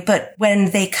leave you, but when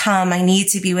they come, I need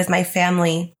to be with my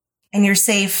family. And you're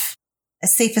safe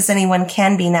as anyone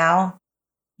can be now.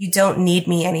 You don't need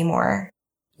me anymore.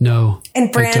 No.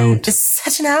 And Bran is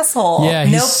such an asshole. Yeah.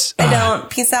 Nope, I don't.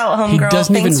 Peace out, homegirl.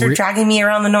 Thanks for dragging me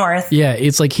around the north. Yeah.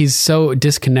 It's like he's so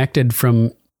disconnected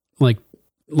from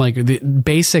like the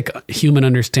basic human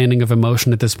understanding of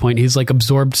emotion at this point. He's like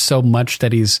absorbed so much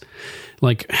that he's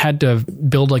like had to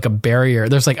build like a barrier.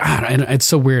 There's like, it's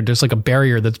so weird. There's like a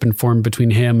barrier that's been formed between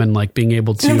him and like being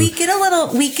able to. And we get a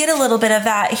little bit of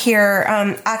that here.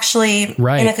 Actually, in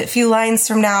a few lines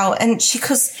from now. And she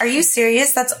goes, are you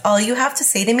serious? That's all you have to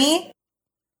say to me?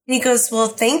 And he goes, well,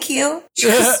 thank you. She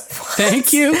goes,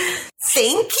 thank you.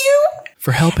 Thank you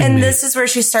for helping me. And this is where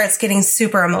she starts getting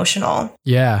super emotional.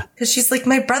 Yeah. Because she's like,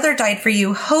 my brother died for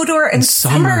you. Hodor and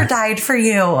Summer died for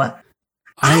you.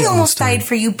 I almost died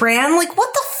for you, Bran. Like,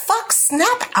 what the fuck?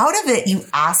 Snap out of it, you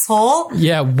asshole.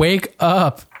 Yeah, wake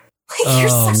up. Like, you're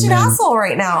such an asshole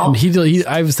right now. And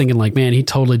I was thinking like, man, he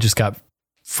totally just got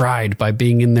fried by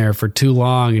being in there for too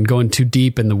long and going too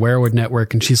deep in the Weirwood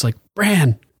network. And she's like,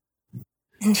 Bran.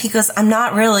 And he goes, I'm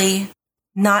not really.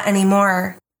 Not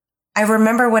anymore. I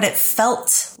remember what it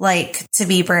felt like to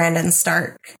be Brandon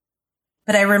Stark,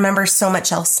 but I remember so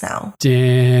much else now.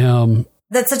 Damn.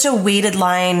 That's such a weighted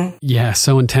line. Yeah,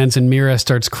 so intense. And Mira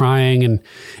starts crying and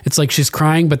it's like she's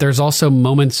crying, but there's also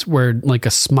moments where like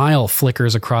a smile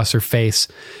flickers across her face.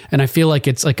 And I feel like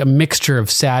it's like a mixture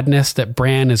of sadness that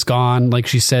Bran is gone. Like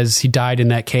she says he died in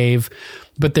that cave.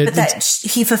 But that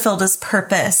he fulfilled his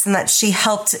purpose and that she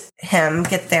helped him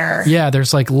get there. Yeah,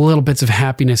 there's like little bits of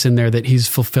happiness in there that he's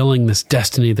fulfilling this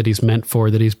destiny that he's meant for,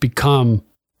 that he's become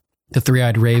the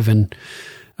Three-Eyed Raven.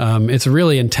 It's a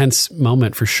really intense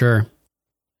moment for sure.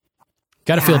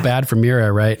 Got to feel bad for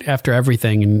Mira, right? After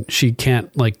everything, and she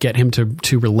can't like get him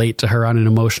to relate to her on an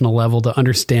emotional level, to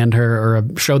understand her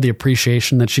or show the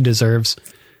appreciation that she deserves.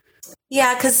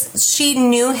 Yeah, because she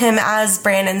knew him as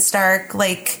Brandon Stark,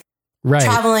 like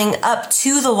traveling up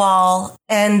to the wall,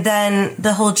 and then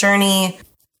the whole journey,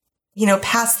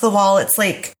 past the wall. It's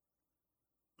like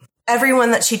everyone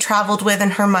that she traveled with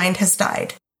in her mind has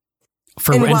died.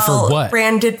 For what?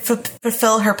 Bran did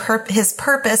fulfill his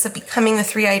purpose of becoming the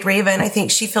Three-Eyed Raven, I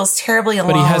think she feels terribly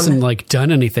alone. But he hasn't like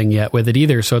done anything yet with it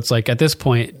either. So it's like at this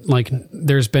point, like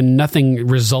there's been nothing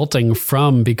resulting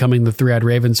from becoming the Three-Eyed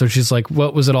Raven. So she's like,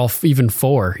 what was it all even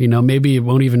for? Maybe it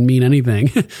won't even mean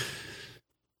anything.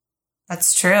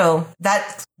 That's true.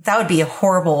 That would be a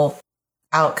horrible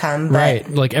outcome. But right.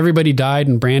 Like everybody died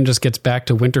and Bran just gets back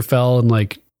to Winterfell and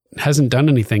like hasn't done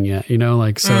anything yet, you know,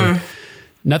 like, so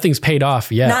nothing's paid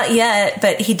off yet. Not yet,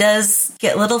 but he does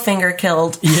get Littlefinger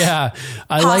killed. Yeah.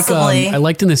 I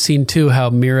liked in the scene too, how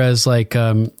Mira's like,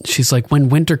 she's like, when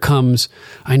winter comes,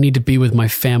 I need to be with my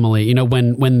family. You know,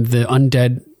 when the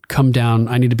undead come down,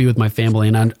 I need to be with my family.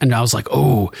 And I was like,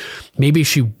 oh, maybe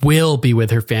she will be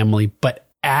with her family, but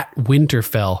at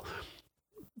Winterfell.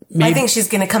 Maybe, I think she's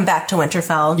going to come back to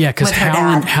Winterfell. Yeah, because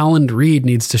Howland Reed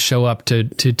needs to show up to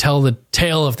tell the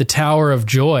tale of the Tower of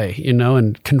Joy, you know,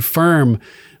 and confirm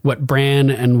what Bran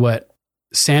and what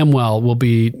Samwell will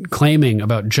be claiming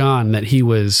about Jon, that he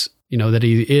was, you know, that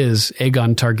he is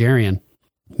Aegon Targaryen.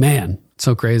 Man,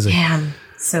 so crazy. Yeah,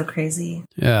 so crazy.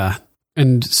 Yeah.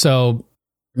 And so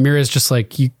Mira's just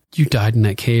like, you died in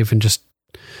that cave, and just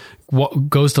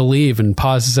goes to leave and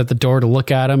pauses at the door to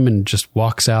look at him and just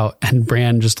walks out, and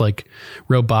Bran just like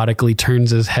robotically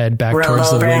turns his head back towards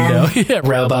the window. Yeah,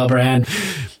 Robo Bran.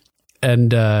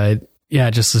 And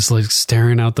just is like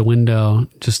staring out the window,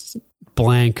 just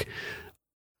blank.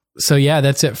 So yeah,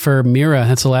 that's it for Mira.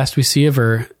 That's the last we see of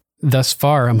her thus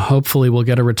far. Hopefully we'll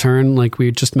get a return like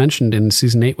we just mentioned in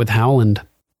season 8 with Howland.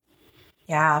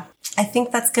 Yeah, I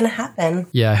think that's going to happen.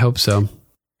 Yeah, I hope so.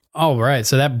 All right,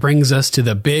 so that brings us to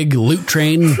the big loot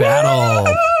train battle.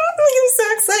 I'm so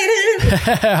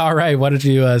excited. All right, why don't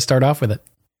you start off with it?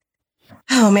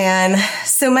 Oh, man.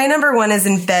 So my number one is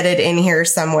embedded in here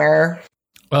somewhere.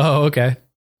 Oh, okay.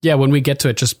 Yeah, when we get to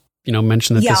it, just, you know,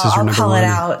 mention that this is your number one. I'll call it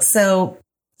out. So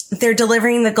they're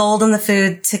delivering the gold and the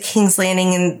food to King's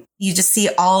Landing, and you just see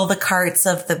all the carts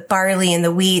of the barley and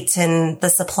the wheat and the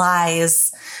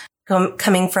supplies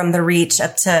coming from the Reach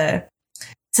up to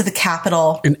the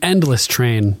capital. An endless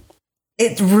train.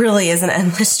 It really is an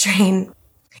endless train.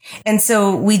 And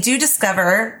so we do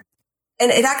discover,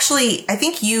 and it actually, I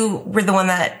think you were the one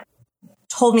that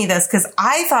told me this, because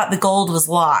I thought the gold was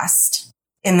lost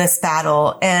in this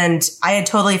battle. And I had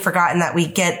totally forgotten that we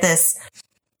get this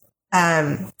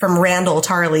from Randall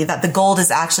Tarley, that the gold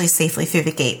is actually safely through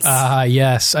the gates.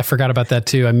 Yes, I forgot about that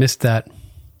too. I missed that.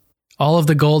 All of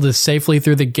the gold is safely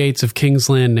through the gates of King's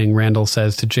Landing, Randall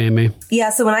says to Jaime.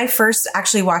 Yeah, so when I first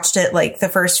actually watched it, like the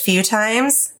first few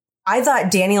times, I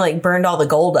thought Dany like burned all the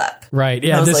gold up. Right,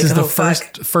 yeah, this is the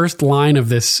first line of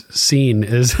this scene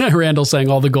is Randall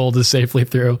saying all the gold is safely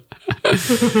through.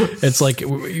 It's like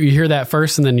you hear that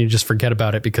first and then you just forget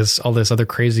about it because all this other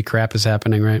crazy crap is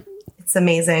happening, right? It's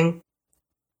amazing.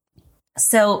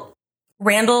 So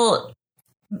Randall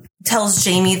tells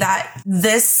Jaime that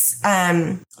this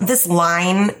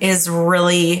line is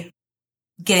really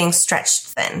getting stretched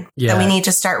thin. Yeah. That we need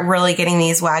to start really getting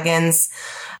these wagons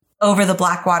over the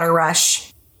Blackwater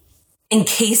Rush in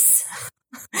case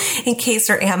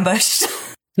we're ambushed.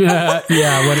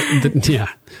 Yeah.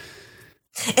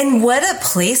 And what a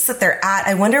place that they're at.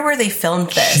 I wonder where they filmed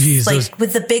this. Jeez, like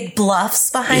with the big bluffs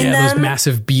behind them. Yeah, those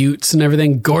massive buttes and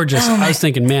everything. Gorgeous. I was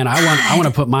thinking, man, I want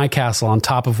to put my castle on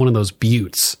top of one of those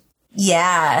buttes.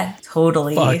 Yeah,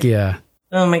 totally. Fuck yeah.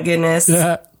 Oh my goodness.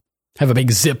 Have a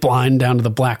big zip line down to the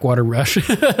Blackwater Rush.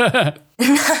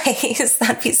 Nice.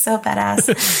 That'd be so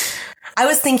badass. I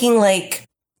was thinking like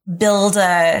build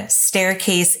a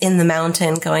staircase in the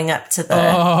mountain going up to the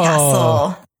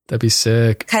castle. That'd be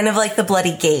sick. Kind of like the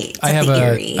Bloody Gate.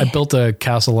 I built a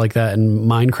castle like that in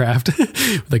Minecraft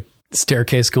with a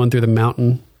staircase going through the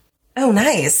mountain. Oh,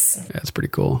 nice. Yeah, it's pretty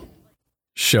cool.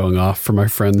 Showing off for my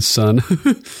friend's son.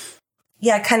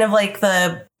 Yeah, kind of like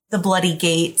the Bloody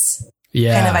Gate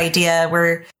kind of idea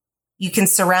where you can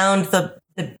surround the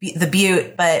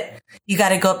butte, but you got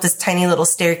to go up this tiny little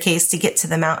staircase to get to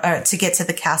the to get to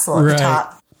the castle at the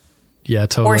top. Yeah,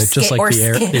 totally. Just like the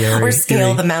area. Or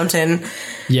scale the mountain.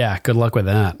 Yeah, good luck with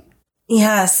that.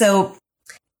 Yeah, so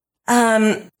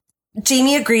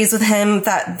Jaime agrees with him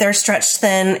that they're stretched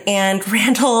thin, and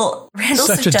Randall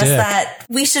suggests that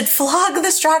we should flog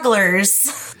the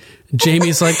stragglers.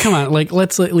 Jaime's like, come on, like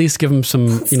let's at least give him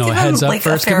some, heads up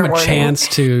first. Give him a chance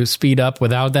to speed up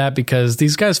without that, because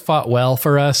these guys fought well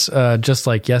for us, just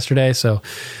like yesterday. So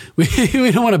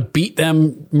we don't want to beat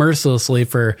them mercilessly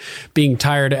for being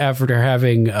tired after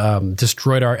having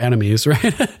destroyed our enemies,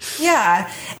 right? Yeah,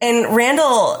 and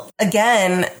Randall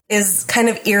again is kind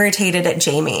of irritated at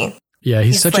Jaime. Yeah,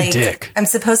 he's such a dick. I'm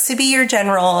supposed to be your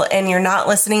general, and you're not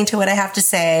listening to what I have to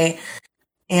say,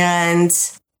 and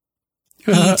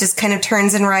he just kind of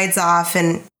turns and rides off,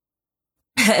 and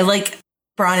like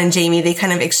Bronn and Jaime, they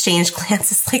kind of exchange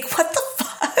glances like, what the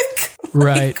fuck?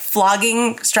 Right. Like,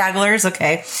 flogging stragglers.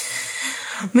 Okay.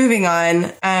 Moving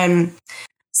on.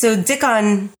 So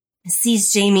Dickon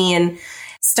sees Jaime and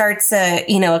starts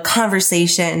a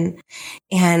conversation,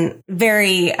 and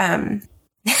very,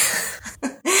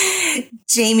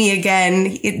 Jaime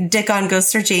again, Dickon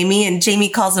goes for Jaime and Jaime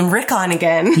calls him Rickon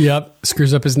again. Yep.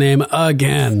 Screws up his name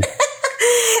again.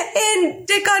 And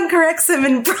Dickon corrects him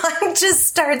and Bronn just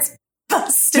starts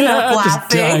busting up laughing. Just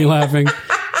dying laughing.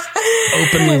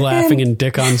 Openly laughing in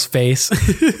Dickon's face.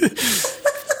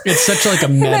 It's such like a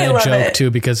meta joke too,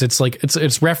 because it's like it's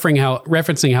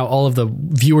referencing how all of the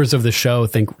viewers of the show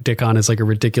think Dickon is like a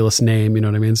ridiculous name. You know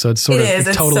what I mean? So it's totally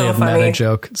so a meta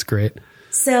joke. It's great.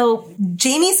 So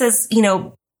Jaime says,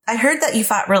 I heard that you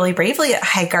fought really bravely at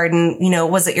Highgarden.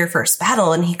 Was it your first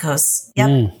battle? And he goes,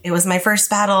 yep, it was my first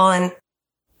battle.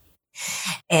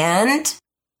 And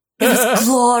it was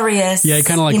glorious. Yeah, he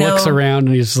kind of like looks around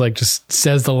and he's like, just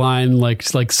says the line like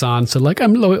Sansa, like,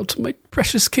 I'm loyal to my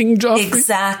precious King Joffrey.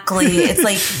 Exactly. It's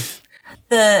like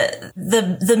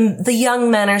the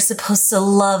young men are supposed to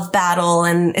love battle,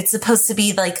 and it's supposed to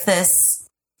be like this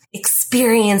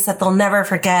experience that they'll never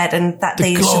forget, and that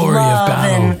they should love,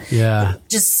 and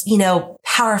just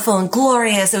powerful and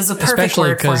glorious. It was a perfect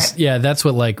word for it. Yeah, that's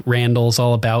what like Randall's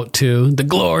all about too. The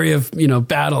glory of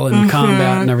battle and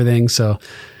combat and everything. So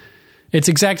it's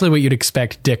exactly what you'd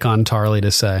expect Dickon Tarly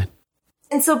to say.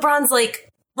 And so Bronn's like,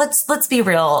 let's be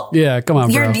real. Yeah, come on,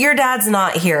 bro. Your dad's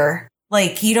not here.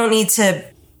 Like, you don't need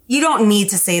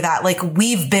to say that. Like,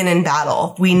 we've been in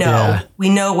battle. We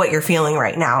know what you're feeling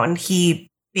right now. And he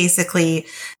basically,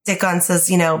 Dickon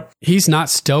says, he's not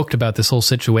stoked about this whole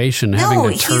situation, having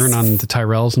to turn on the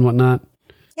Tyrells and whatnot.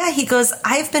 Yeah, he goes,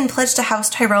 I've been pledged to House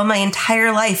Tyrell my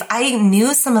entire life. I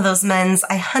knew some of those men.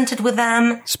 I hunted with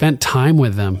them. Spent time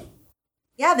with them.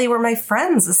 Yeah, they were my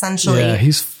friends, essentially. Yeah,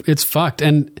 it's fucked.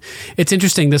 And it's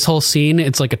interesting, this whole scene,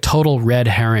 it's like a total red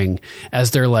herring as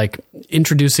they're like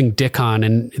introducing Dickon,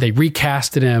 and they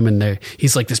recasted him, and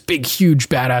he's like this big, huge,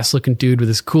 badass looking dude with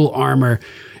this cool armor,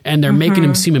 and they're making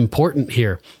him seem important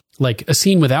here. Like a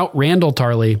scene without Randall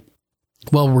Tarly,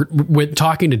 well, we're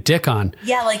talking to Dickon.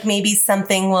 Yeah, like maybe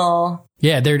something will...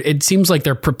 Yeah, it seems like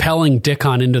they're propelling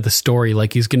Dickon into the story,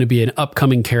 like he's going to be an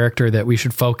upcoming character that we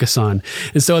should focus on.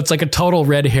 And so it's like a total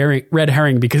red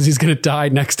herring because he's going to die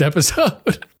next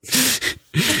episode.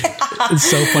 It's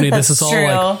so funny. This is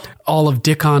all of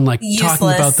Dickon like useless.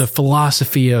 Talking about the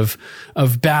philosophy of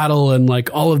battle and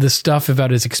like all of this stuff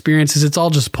about his experiences. It's all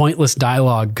just pointless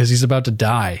dialogue because he's about to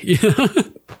die.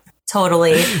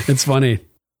 Totally. It's funny.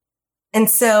 And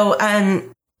so,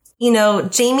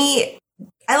 Jaime...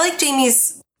 I like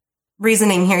Jaime's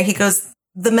reasoning here. He goes,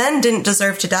 the men didn't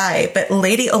deserve to die, but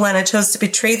Lady Olenna chose to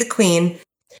betray the queen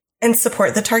and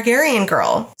support the Targaryen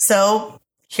girl. So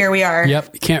here we are.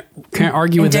 Yep. Can't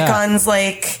argue with that. Dickon's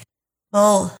like,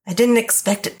 well, I didn't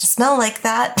expect it to smell like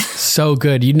that. So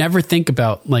good. You never think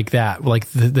about like that, like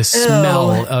the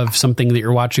smell of something that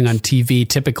you're watching on TV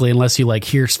typically, unless you like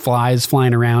hear flies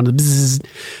flying around. Bzzz.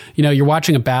 You're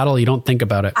watching a battle. You don't think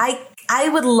about it. I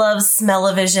would love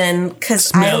smell-o-vision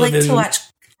because I like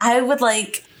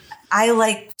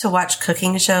to watch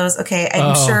cooking shows. Okay,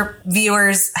 I'm sure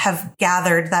viewers have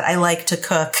gathered that I like to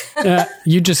cook.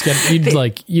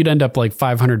 You'd end up like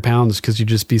 500 pounds because you'd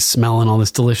just be smelling all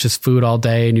this delicious food all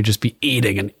day, and you'd just be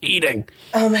eating and eating.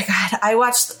 Oh my God, I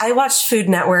watch Food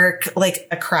Network like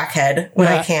a crackhead when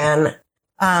I can.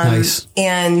 Nice.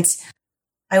 And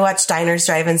I watch Diners,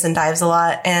 Drive-Ins, and Dives a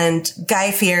lot. And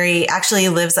Guy Fieri actually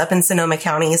lives up in Sonoma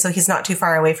County, so he's not too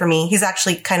far away from me. He's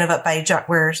actually kind of up by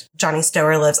where Johnny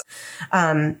Stower lives.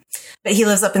 But he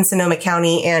lives up in Sonoma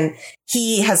County, and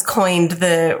he has coined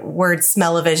the word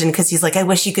smell-o-vision because he's like, I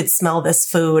wish you could smell this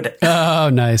food. Oh,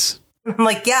 nice. I'm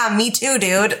like, yeah, me too,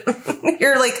 dude.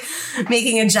 You're like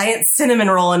making a giant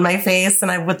cinnamon roll in my face, and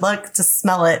I would like to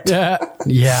smell it.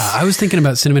 Yeah, I was thinking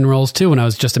about cinnamon rolls too when I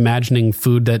was just imagining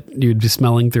food that you'd be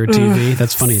smelling through a TV.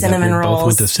 That's funny. Cinnamon rolls. Both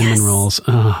went to cinnamon rolls.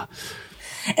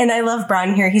 And I love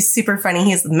Bronn here. He's super funny.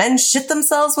 He's men shit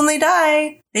themselves when they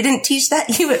die. They didn't teach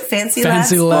that you at Fancy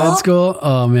Lad School.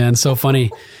 Oh man, so funny.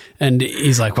 And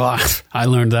he's like, well, I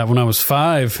learned that when I was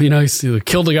 5. He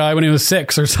killed a guy when he was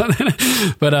 6 or something.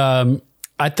 But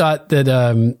I thought that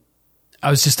I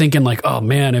was just thinking like, oh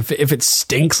man, if it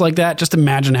stinks like that, just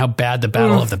imagine how bad the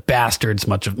Battle of the Bastards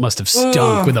must have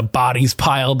stunk with the bodies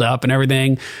piled up and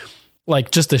everything.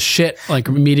 Like just the shit, like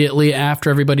immediately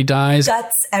after everybody dies.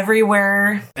 Guts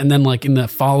everywhere. And then like in the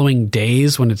following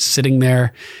days when it's sitting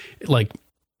there, like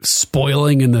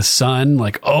spoiling in the sun.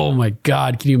 Like, oh my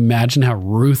God, can you imagine how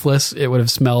ruthless it would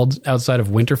have smelled outside of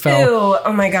Winterfell? Ew,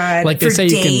 oh my God. Like for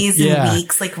days and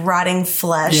weeks, like rotting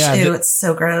flesh. Yeah, ew, it's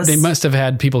so gross. They must have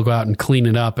had people go out and clean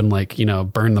it up and like,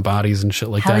 burn the bodies and shit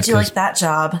like that. How would you like that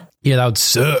job? Yeah, that would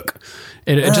suck.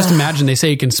 Just imagine, they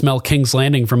say you can smell King's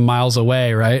Landing from miles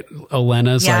away, right?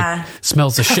 Olenna's like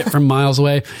smells the shit from miles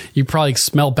away. You probably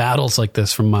smell battles like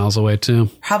this from miles away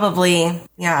too. Probably.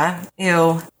 Yeah.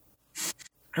 Ew.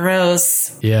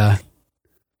 Gross. Yeah.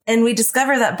 And we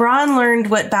discover that Bronn learned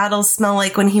what battles smell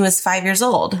like when he was 5 years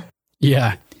old.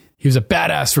 Yeah. He was a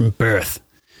badass from birth.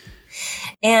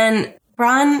 And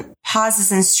Bronn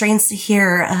pauses and strains to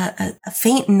hear a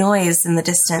faint noise in the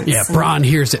distance. Yeah, Bronn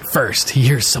hears it first. He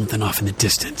hears something off in the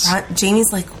distance.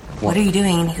 Jaime's like, what are you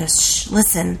doing? And he goes, shh,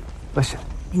 listen. Listen.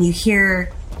 And you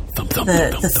hear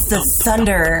the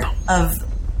thunder of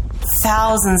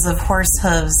thousands of horse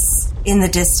hooves in the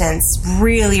distance,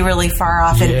 really, really far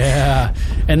off. Yeah.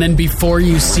 And then before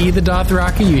you see the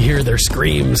Dothraki, you hear their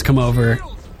screams come over.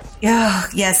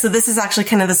 Yeah. So this is actually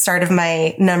kind of the start of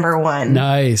my number one.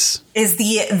 Nice. Is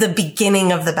the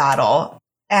beginning of the battle.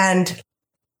 And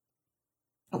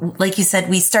like you said,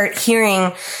 we start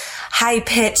hearing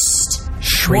high-pitched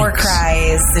war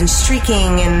cries and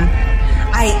shrieking, and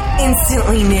I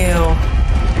instantly knew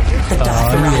the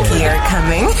Dothraki are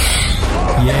coming.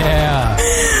 Yeah.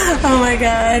 Oh my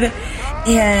God.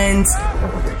 And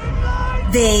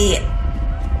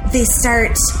they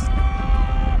start,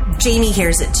 Jaime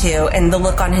hears it too, and the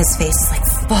look on his face is like,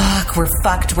 fuck, we're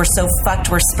fucked. We're so fucked.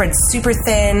 We're spread super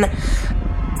thin.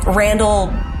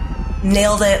 Randall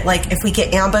nailed it. Like, if we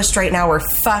get ambushed right now, we're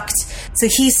fucked. So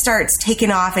he starts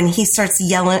taking off and he starts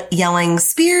yelling,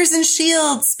 spears and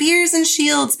shields,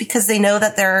 because they know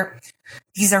that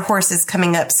these are horses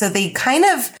coming up. So they kind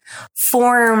of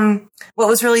form what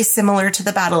was really similar to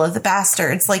the Battle of the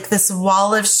Bastards, like this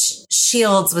wall of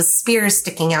shields with spears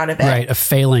sticking out of it. Right, a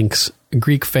phalanx, a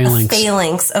Greek phalanx. A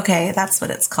phalanx, okay, that's what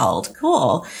it's called.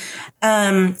 Cool.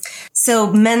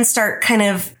 So men start kind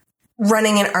of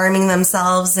running and arming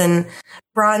themselves, and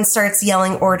Bronn starts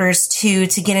yelling orders to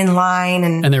get in line.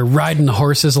 And they're riding the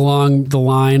horses along the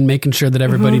line, making sure that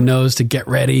everybody knows to get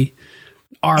ready.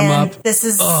 Arm up. This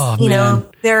is,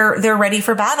 they're ready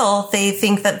for battle. They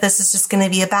think that this is just going to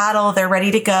be a battle. They're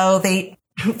ready to go. They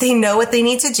know what they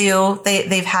need to do.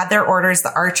 They've had their orders.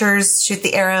 The archers shoot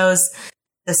the arrows.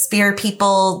 The spear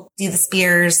people do the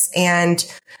spears, and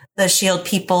the shield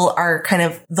people are kind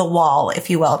of the wall,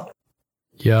 if you will.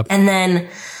 Yep. And then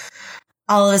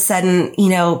all of a sudden,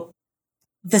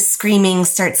 the screaming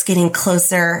starts getting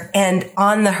closer, and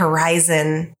on the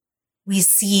horizon, we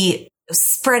see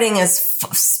spreading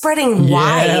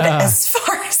wide as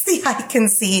far as the eye can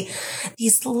see,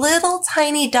 these little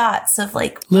tiny dots of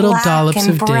like little black dollops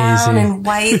and of brown daisy and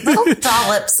white, little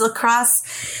dollops across.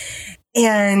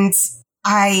 And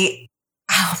oh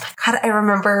my God, I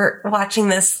remember watching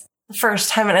this the first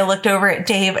time, and I looked over at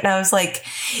Dave and I was like,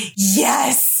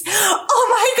 yes, oh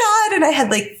my God. And I had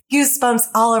like goosebumps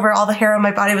all over, all the hair on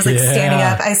my body was like standing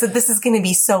up. I said, this is going to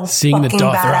be so seeing fucking the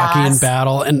Dothraki badass in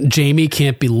battle, and Jaime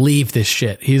can't believe this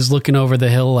shit. He's looking over the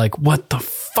hill like, what the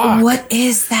fuck? What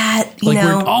is that?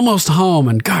 We're almost home,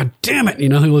 and God damn it. He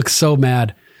looks so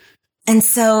mad. And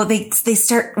so they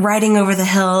start riding over the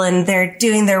hill, and they're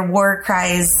doing their war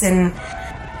cries, and,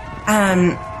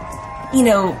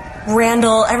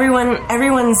 Randall,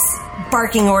 everyone's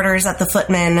barking orders at the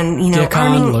footmen, and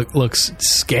Dickon looks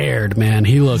scared, man.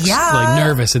 He looks like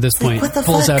nervous at this point. What the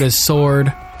Pulls fuck? out his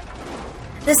sword.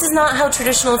 This is not how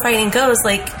traditional fighting goes.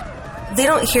 Like, they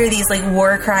don't hear these like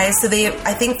war cries, so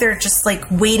I think they're just like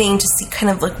waiting to see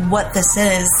kind of like what this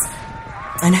is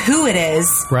and who it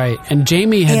is. Right. And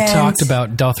Jaime had talked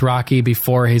about Dothraki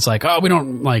before. He's like, oh, we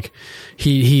don't like,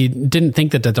 he didn't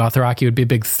think that the Dothraki would be a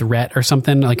big threat or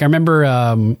something. Like, I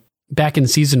remember back in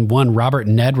season 1, Robert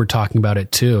and Ned were talking about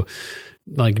it too.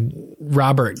 Like,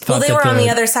 Robert thought they were on the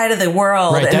other side of the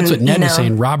world. Right. That's what Ned was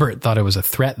saying. Robert thought it was a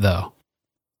threat though.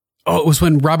 Oh, it was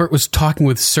when Robert was talking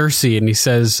with Cersei, and he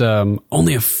says,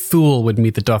 only a fool would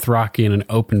meet the Dothraki in an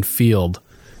open field.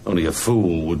 Only a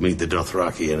fool would meet the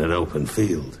Dothraki in an open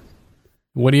field.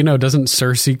 What do you know? Doesn't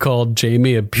Cersei call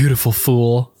Jaime a beautiful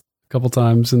fool a couple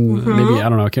times? And maybe, I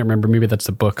don't know, I can't remember. Maybe that's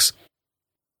the books.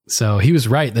 So he was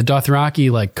right. The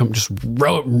Dothraki just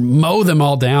mow them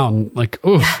all down. Like,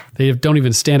 they don't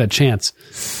even stand a chance.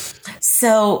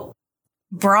 So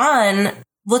Bronn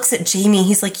looks at Jaime.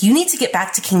 He's like, you need to get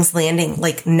back to King's Landing,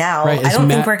 like, now. Right, I don't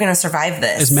think we're going to survive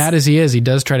this. As mad as he is, he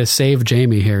does try to save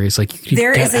Jaime here. He's like,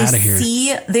 there get out of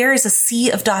here. There is a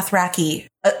sea of Dothraki,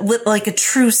 like a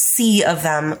true sea of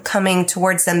them coming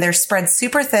towards them. They're spread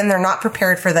super thin. They're not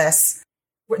prepared for this.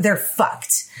 They're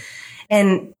fucked.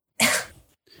 And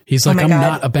he's like, I'm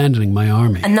not abandoning my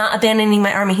army. I'm not abandoning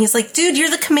my army. He's like, dude, you're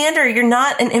the commander. You're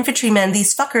not an infantryman.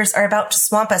 These fuckers are about to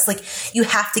swamp us. Like, you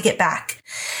have to get back.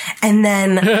 And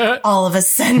then all of a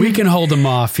sudden, we can hold them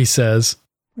off, he says.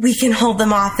 We can hold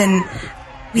them off, and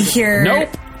we hear...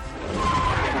 Nope.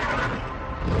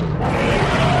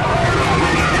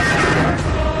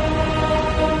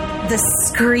 The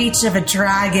screech of a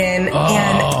dragon.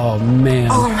 Oh, man.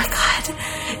 Oh, my God.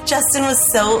 Justin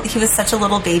he was such a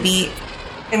little baby,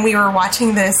 and we were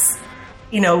watching this,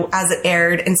 as it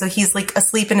aired. And so he's like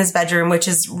asleep in his bedroom, which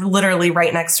is literally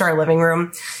right next to our living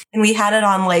room. And we had it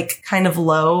on like kind of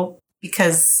low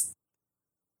because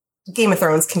Game of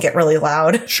Thrones can get really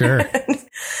loud. Sure.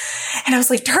 And I was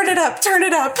like, turn it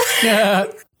up.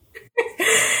 Yeah.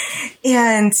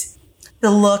 And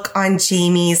the look on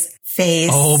Jaime's face.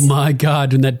 Oh my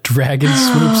God, when that dragon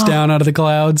swoops down out of the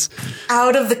clouds.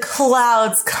 Out of the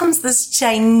clouds comes this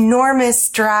ginormous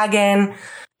dragon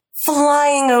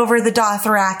flying over the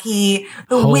Dothraki.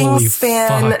 The Holy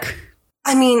wingspan, fuck.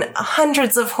 I mean,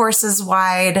 hundreds of horses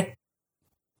wide.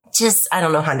 Just, I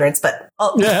don't know, hundreds, but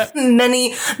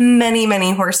many, many,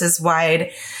 many horses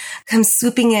wide. Comes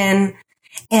swooping in.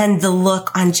 And the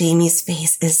look on Jaime's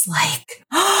face is like,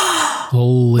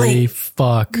 holy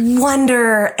fuck.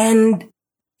 Wonder and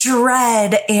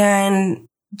dread and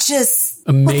just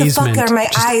amazement. What the fuck are my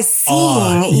eyes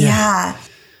seeing? Yeah.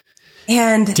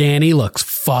 And Dany looks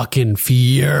fucking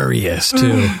furious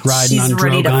too, riding on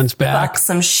Drogon's back. Fuck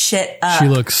some shit up. She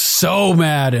looks so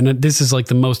mad, and this is like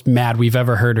the most mad we've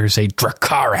ever heard her say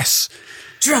Dracarys.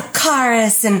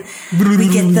 Dracarys, and we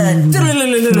get the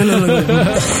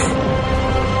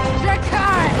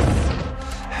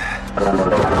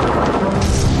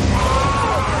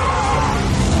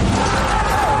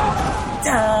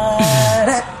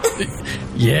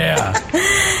Yeah.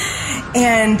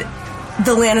 And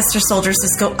the Lannister soldiers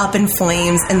just go up in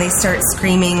flames and they start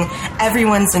screaming.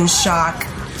 Everyone's in shock.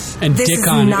 And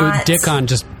Dickon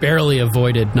just barely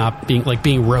avoided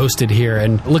being roasted here,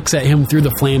 and looks at him through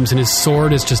the flames, and his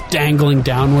sword is just dangling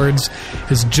downwards.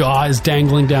 His jaw is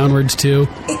dangling downwards too.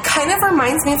 It kind of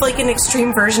reminds me of like an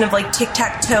extreme version of like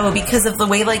tic-tac-toe because of the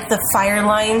way like the fire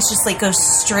lines just like go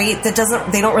straight. They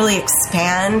don't really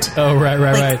expand. Oh, right.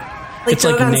 Like It's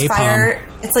like Drogon's napalm. fire,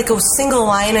 it's like a single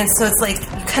line, and so it's like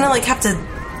you kind of like have to.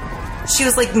 She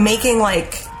was like making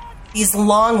like these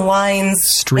long lines,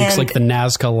 streaks like the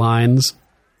Nazca lines.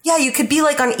 Yeah, you could be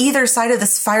like on either side of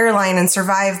this fire line and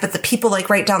survive, but the people like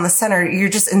right down the center, you're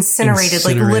just incinerated.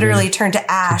 Like literally turned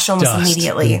to ash almost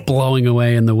immediately, blowing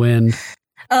away in the wind.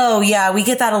 Oh yeah, we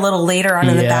get that a little later on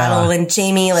in the battle when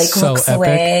Jaime like looks epic.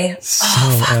 away.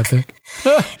 Epic.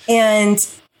 And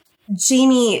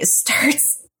Jaime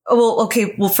starts. Well,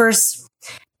 first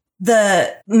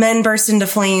the men burst into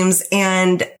flames,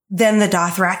 and then the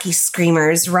Dothraki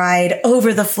screamers ride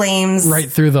over the flames, right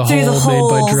through the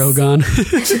hole made by Drogon.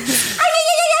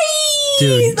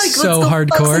 Dude, like, so hardcore.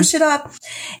 Fuck some shit up.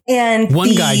 And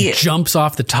one guy jumps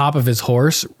off the top of his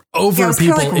horse over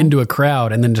people into a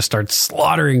crowd, and then just starts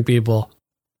slaughtering people.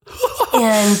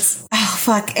 And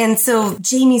and so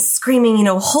Jaime's screaming,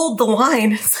 hold the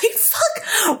line. It's like,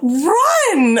 fuck,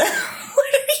 run.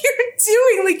 What are you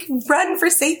doing? Like, run for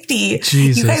safety.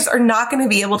 Jesus. You guys are not going to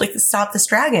be able to stop this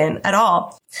dragon at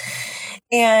all.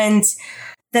 And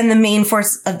then the main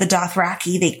force of the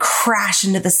Dothraki, they crash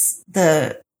into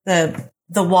the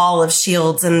wall of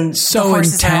shields, and so the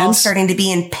horses intense. are all starting to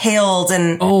be impaled.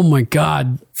 And oh my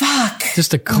God. Fuck.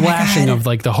 Just a clashing of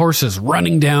like the horses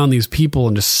running down these people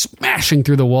and just smashing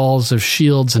through the walls of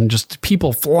shields, and just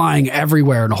people flying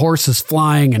everywhere, and horses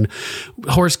flying, and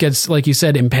horse gets, like you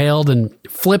said, impaled and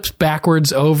flips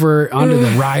backwards over onto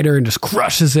the rider and just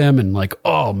crushes him, and like,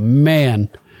 oh man.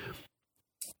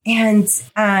 And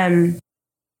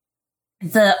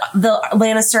the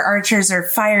Lannister archers are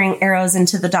firing arrows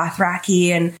into the Dothraki,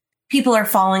 and people are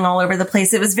falling all over the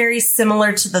place. It was very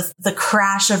similar to the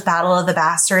crash of Battle of the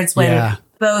Bastards when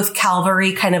both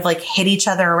cavalry kind of like hit each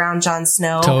other around Jon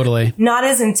Snow. Totally. Not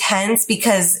as intense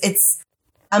because it's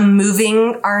a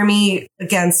moving army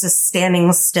against a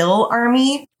standing still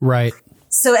army. Right.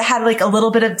 So it had like a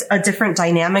little bit of a different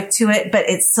dynamic to it, but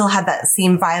it still had that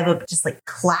same vibe of just like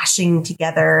clashing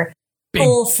together.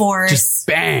 Full force. Just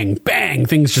bang, bang.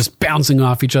 Things just bouncing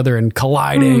off each other and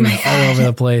colliding all over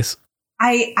the place.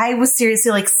 I was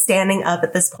seriously like standing up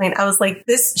at this point. I was like,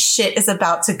 this shit is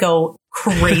about to go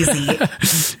crazy.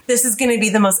 This is going to be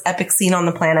the most epic scene on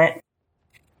the planet.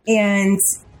 And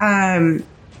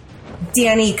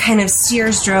Dany kind of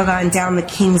steers Drogon down the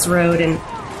King's Road, and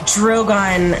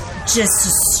Drogon just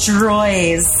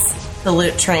destroys the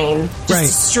loot train.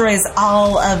 Just destroys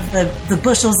all of the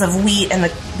bushels of wheat and the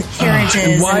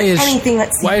carriages and anything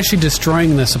that's... Why is she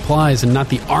destroying the supplies and not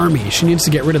the army? She needs to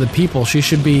get rid of the people. She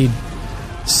should be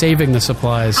saving the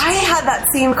supplies. I had that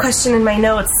same question in my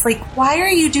notes. Like, why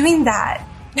are you doing that?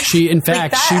 She, in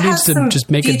fact, she needs to just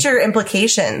make future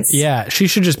implications. Yeah, she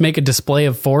should just make a display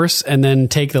of force and then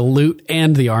take the loot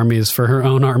and the armies for her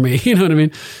own army. You know what I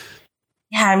mean?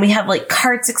 Yeah, and we have like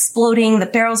carts exploding. The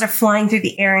barrels are flying through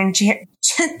the air, and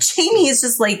Jaime is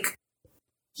just like,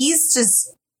 he's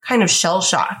just kind of shell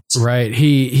shocked. Right.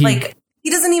 He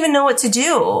doesn't even know what to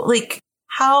do. Like,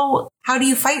 how do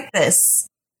you fight this?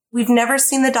 We've never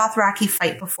seen the Dothraki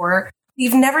fight before.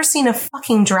 We've never seen a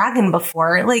fucking dragon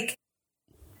before. Like,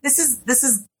 this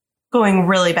is going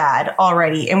really bad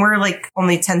already, and we're like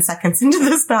only 10 seconds into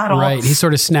this battle. Right. He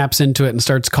sort of snaps into it and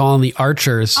starts calling the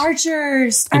archers.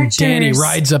 Archers. And Dany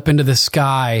rides up into the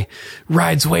sky,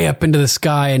 rides way up into the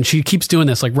sky, and she keeps doing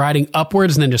this, like riding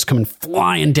upwards and then just coming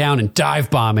flying down and dive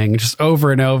bombing just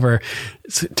over and over.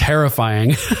 It's terrifying.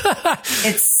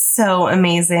 It's so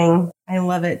amazing. I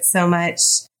love it so much.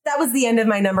 That was the end of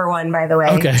my number one, by the way.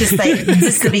 Okay. Just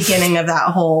the beginning of that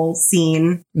whole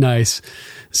scene. Nice.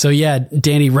 So yeah,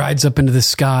 Dany rides up into the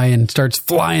sky and starts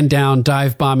flying down,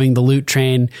 dive bombing the loot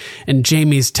train. And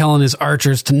Jaime's telling his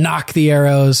archers to knock the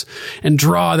arrows and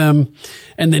draw them.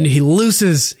 And then he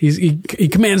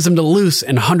commands them to loose,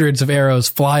 and hundreds of arrows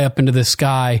fly up into the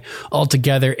sky all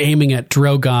together, aiming at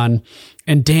Drogon.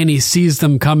 And Dany sees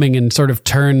them coming and sort of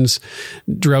turns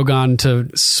Drogon to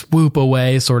swoop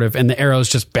away, sort of, and the arrows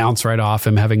just bounce right off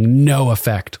him, having no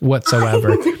effect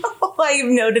whatsoever. I've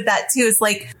noted that too. It's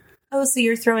like, oh, so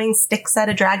you're throwing sticks at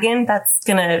a dragon? That's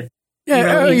gonna...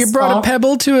 Yeah, you brought a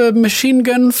pebble to a machine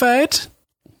gun fight?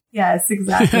 Yes,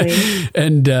 exactly.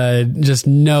 And just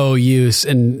no use,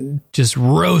 and just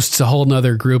roasts a whole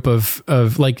nother group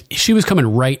of like, she was coming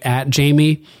right at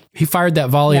Jaime. He fired that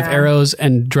volley of arrows,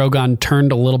 and Drogon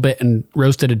turned a little bit and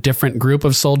roasted a different group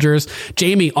of soldiers.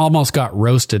 Jaime almost got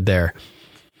roasted there.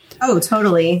 Oh,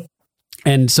 totally.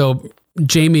 And so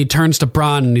Jaime turns to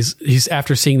Bronn, and he's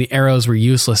after seeing the arrows were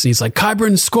useless, and he's like,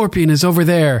 Qyburn Scorpion is over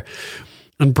there.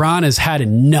 And Bronn has had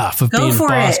enough of being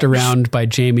bossed around by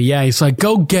Jaime. Yeah, he's like,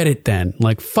 go get it then.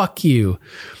 Like, fuck you.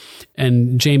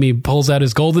 And Jaime pulls out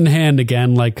his golden hand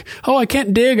again, like, oh, I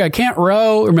can't dig, I can't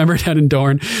row. Remember that in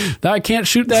Dorne? I can't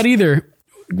shoot that either.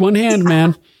 One hand,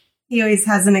 man. He always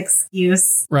has an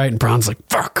excuse. Right, and Bronn's like,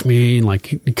 fuck me. And like,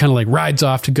 he kind of like rides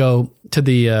off to go to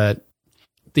the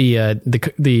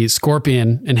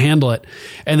scorpion and handle it.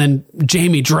 And then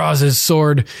Jaime draws his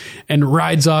sword and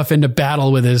rides off into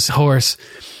battle with his horse,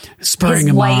 spurring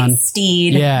him on. White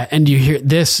steed. Yeah, and you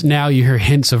hear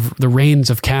hints of the Rains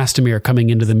of Castamere coming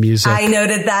into the music. I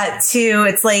noted that too.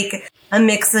 It's like a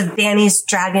mix of Dany's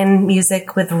dragon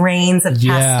music with Rains of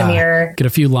Castamere. Get a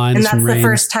few lines and that's from the Rains.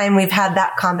 First time we've had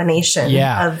that combination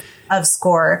of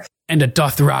score. And a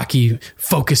Dothraki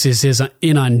focuses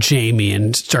in on Jaime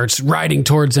and starts riding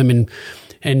towards him,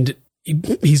 and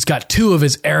he's got two of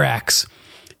his Arrax,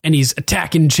 and he's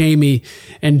attacking Jaime,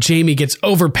 and Jaime gets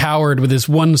overpowered with his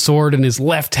one sword in his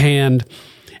left hand,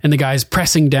 and the guy's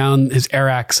pressing down his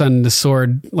Arrax on the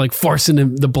sword, like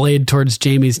forcing the blade towards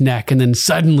Jaime's neck, and then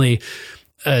suddenly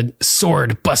a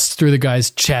sword busts through the guy's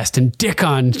chest, and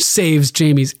Dickon saves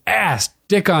Jaime's ass.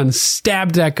 Dickon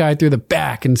stabbed that guy through the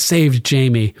back and saved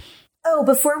Jaime. Oh,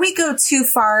 before we go too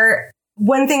far,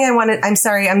 one thing I'm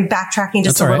sorry, I'm backtracking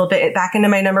just a little bit back into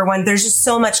my number one. There's just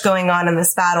so much going on in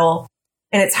this battle,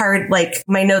 and it's hard, like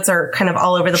my notes are kind of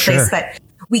all over the place, but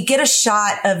we get a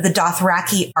shot of the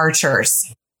Dothraki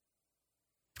archers.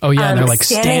 Oh yeah, they're like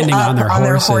standing on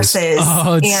their horses.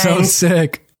 Oh, it's so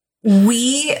sick.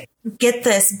 We get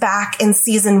this back in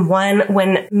season 1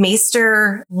 when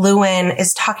Maester Luwin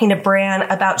is talking to Bran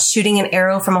about shooting an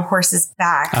arrow from a horse's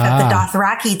back. That the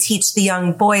Dothraki teach the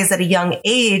young boys at a young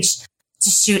age to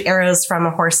shoot arrows from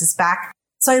a horse's back.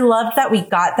 So I love that we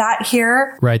got that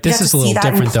here. Right. This is a little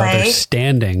different though. They're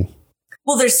standing.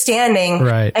 Well, they're standing.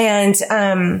 Right. And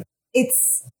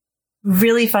it's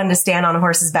really fun to stand on a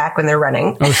horse's back when they're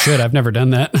running. Oh shit, I've never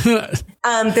done that.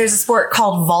 There's a sport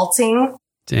called vaulting.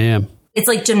 Damn. It's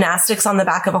like gymnastics on the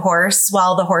back of a horse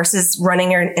while the horse is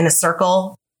running in a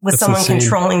circle with someone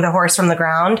controlling the horse from the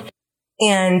ground.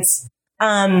 And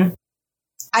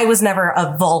I was never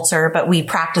a vaulter, but we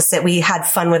practiced it. We had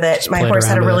fun with it. My horse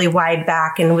had a really wide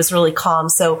back and was really calm.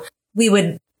 So we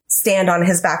would stand on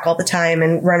his back all the time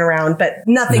and run around, but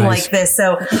nothing like this.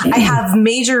 So I have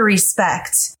major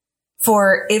respect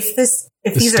for if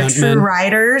these are true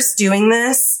riders doing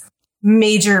this,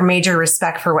 major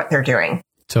respect for what they're doing.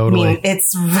 Totally. I mean,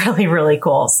 it's really, really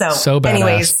cool. So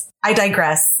anyways, I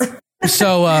digress.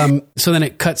 So then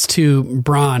it cuts to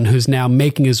Bronn, who's now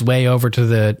making his way over to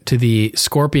the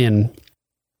Scorpion.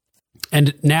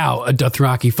 And now a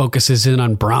Dothraki focuses in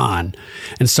on Bronn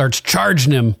and starts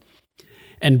charging him.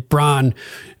 And Bronn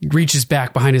reaches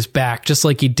back behind his back, just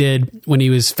like he did when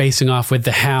he was facing off with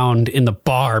the Hound in the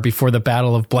bar before the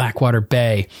Battle of Blackwater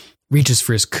Bay, reaches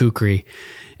for his kukri.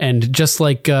 And just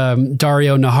like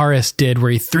Daario Naharis did, where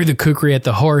he threw the kukri at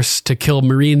the horse to kill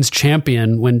Meereen's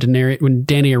champion when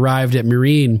Dany arrived at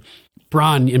Meereen,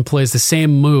 Bronn employs the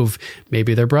same move,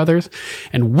 maybe they're brothers,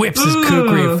 and whips his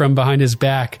kukri from behind his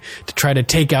back to try to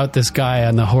take out this guy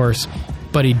on the horse.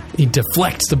 But he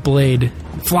deflects the blade,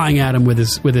 flying at him with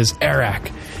his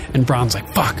arak. And Bronn's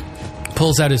like, fuck,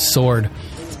 pulls out his sword.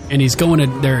 And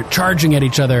they're charging at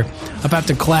each other, about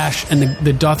to clash. And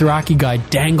the Dothraki guy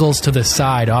dangles to the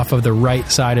side off of the right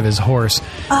side of his horse,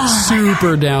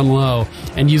 super down low,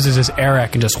 and uses his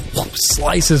arak and just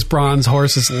slices Bronn's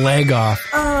horse's leg off.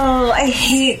 Oh, I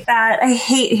hate that. I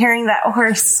hate hearing that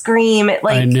horse scream.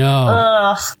 I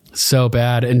know. So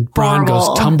bad. And Bronn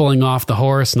goes tumbling off the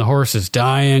horse, and the horse is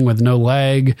dying with no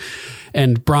leg.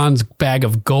 And Bronn's bag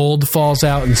of gold falls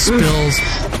out and spills.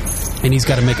 And he's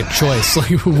got to make a choice. Like,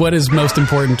 what is most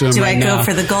important to him right now? Do I go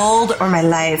for the gold or my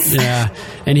life? Yeah.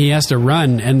 And he has to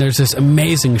run. And there's this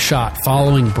amazing shot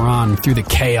following Bronn through the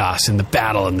chaos and the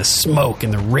battle and the smoke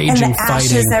and the raging fighting. And the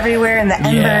ashes everywhere and the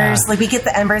embers. Yeah. Like, we get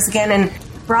the embers again. And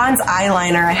Bronn's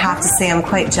eyeliner, I have to say, I'm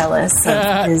quite jealous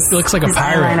of his He looks like a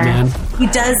pirate, eyeliner. man. He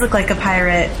does look like a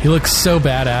pirate. He looks so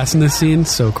badass in this scene.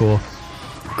 So cool.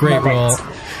 Great role.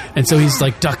 And so he's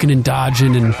like ducking and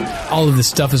dodging, and all of this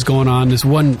stuff is going on. This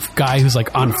one guy who's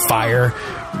like on fire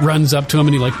runs up to him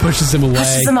and he like pushes him away.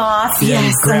 Pushes him off. Yeah,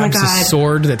 yes. He grabs his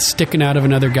sword that's sticking out of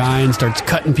another guy and starts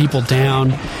cutting people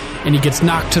down. And he gets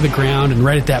knocked to the ground, and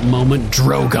right at that moment,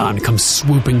 Drogon comes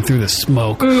swooping through the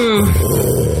smoke,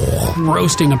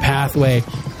 roasting a pathway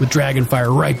with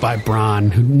dragonfire right by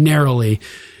Bronn, who narrowly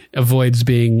avoids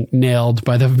being nailed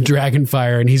by the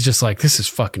dragonfire. And he's just like, this is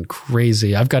fucking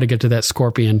crazy. I've got to get to that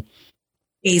Scorpion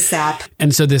ASAP.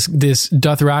 And so this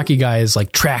Dothraki guy is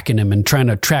like tracking him and trying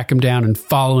to track him down and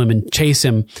follow him and chase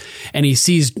him. And he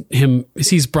sees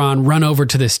Bronn run over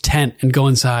to this tent and go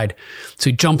inside. So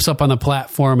he jumps up on the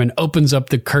platform and opens up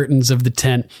the curtains of the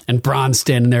tent, and Bronn's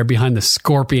standing there behind the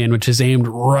Scorpion, which is aimed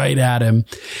right at him.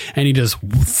 And he just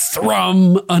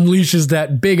unleashes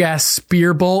that big ass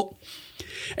spear bolt.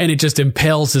 And it just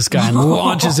impales this guy and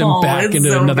launches him back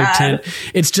into another tent.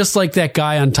 It's just like that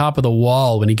guy on top of the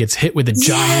wall when he gets hit with a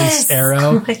giant's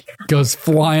arrow, goes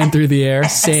flying through the air.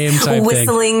 Same type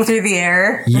Whistling thing. through the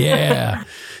air. Yeah.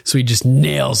 So he just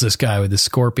nails this guy with the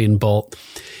Scorpion bolt.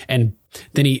 And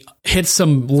then he hits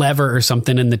some lever or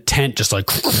something, and the tent just like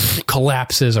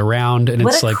collapses around. And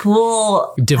what it's a like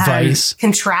cool device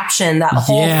contraption that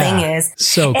whole thing is.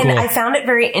 So cool. And I found it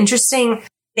very interesting.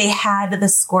 They had the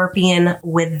Scorpion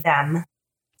with them.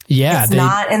 Yeah. It's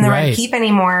not in the Red Keep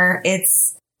anymore.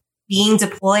 It's being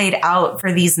deployed out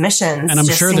for these missions. And I'm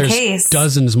sure there's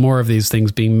dozens more of these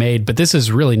things being made, but this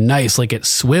is really nice. Like, it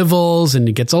swivels and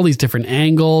it gets all these different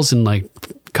angles, and like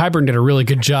Qyburn did a really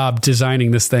good job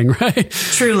designing this thing, right?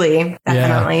 Truly.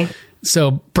 Definitely. Yeah.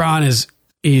 So Bronn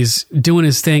he's doing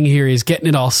his thing here. He's getting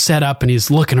it all set up, and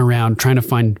he's looking around trying to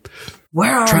find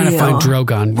find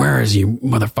Drogon. Where is you,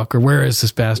 motherfucker? Where is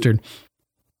this bastard?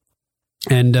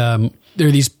 And there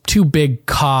are these two big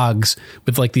cogs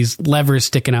with like these levers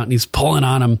sticking out, and he's pulling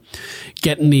on them,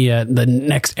 getting the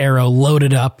next arrow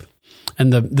loaded up,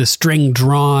 and the string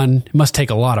drawn. It must take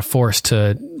a lot of force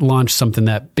to launch something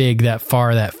that big, that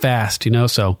far, that fast, you know?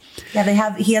 So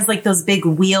yeah, he has like those big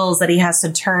wheels that he has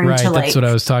to turn right, to like. That's what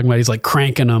I was talking about. He's like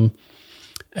cranking them,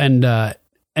 and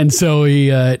so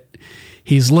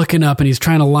he's looking up and he's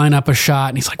trying to line up a shot,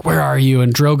 and he's like, where are you?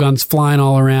 And Drogon's flying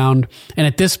all around. And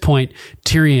at this point,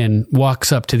 Tyrion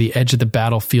walks up to the edge of the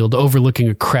battlefield overlooking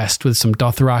a crest with some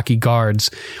Dothraki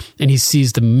guards, and he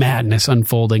sees the madness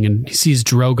unfolding, and he sees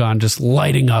Drogon just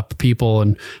lighting up people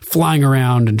and flying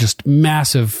around, and just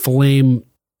massive flame,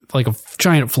 like a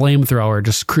giant flamethrower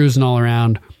just cruising all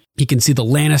around. He can see the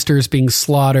Lannisters being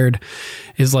slaughtered,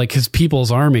 his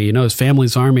people's army, you know, his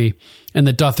family's army. And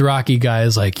the Dothraki guy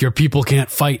is like, your people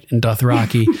can't fight in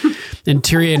Dothraki. And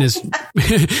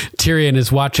Tyrion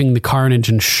is watching the carnage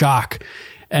in shock.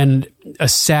 And a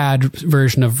sad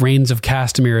version of Reigns of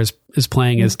Castamere is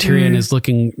playing as Tyrion is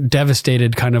looking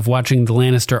devastated, kind of watching the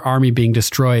Lannister army being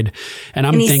destroyed. And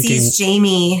I'm thinking, sees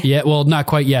Jaime. Yeah, well, not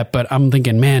quite yet, but I'm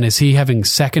thinking, man, is he having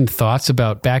second thoughts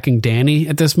about backing Dany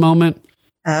at this moment?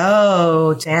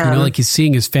 Oh, damn. You know, like he's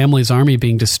seeing his family's army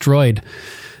being destroyed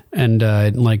and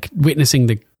like witnessing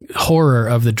the horror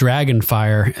of the dragon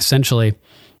fire, essentially.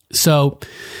 So,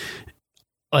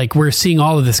 like, we're seeing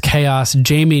all of this chaos.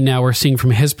 Jaime, now we're seeing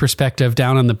from his perspective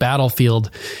down on the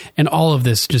battlefield, and all of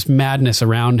this just madness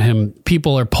around him.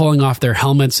 People are pulling off their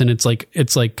helmets, and it's like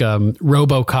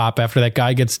RoboCop after that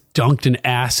guy gets dunked in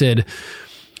acid.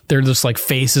 They're just like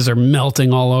faces are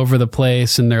melting all over the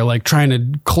place, and they're like trying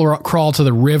to crawl to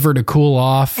the river to cool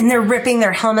off. And they're ripping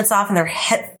their helmets off, and their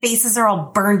faces are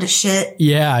all burned to shit.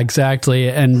 Yeah, exactly.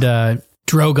 And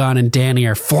Drogon and Dany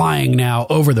are flying now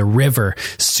over the river,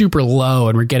 super low,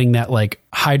 and we're getting that like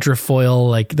hydrofoil,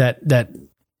 like that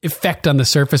effect on the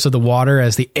surface of the water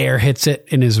as the air hits it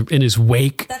in his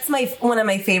wake. That's one of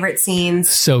my favorite scenes.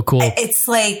 So cool. It's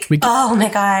like, oh my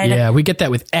God. Yeah, we get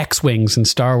that with X-Wings in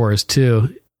Star Wars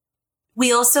too.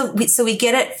 We also, we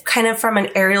get it kind of from an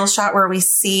aerial shot where we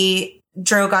see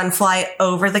Drogon fly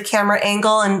over the camera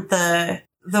angle and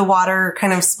the water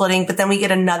kind of splitting, but then we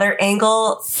get another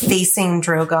angle facing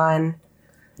Drogon.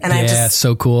 And it's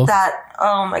so cool.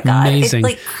 Oh my God. Amazing. It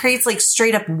like creates like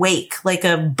straight up wake, like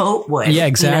a boat would. Yeah,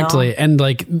 exactly. You know? And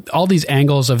like all these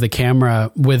angles of the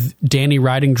camera with Dany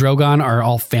riding Drogon are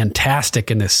all fantastic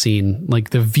in this scene.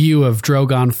 Like the view of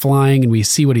Drogon flying, and we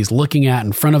see what he's looking at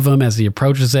in front of him as he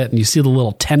approaches it. And you see the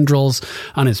little tendrils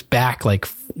on his back, like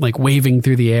waving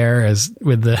through the air as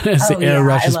the air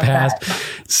rushes past.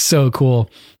 It's so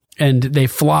cool. And they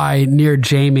fly near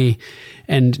Jaime,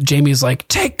 and Jaime's like,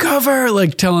 take cover,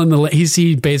 like telling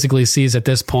he basically sees at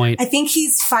this point. I think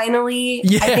he's finally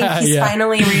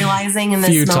finally realizing in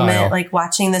this moment, like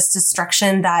watching this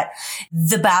destruction, that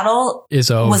the battle was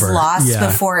lost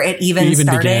before it even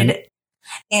started. Began.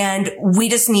 And we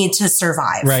just need to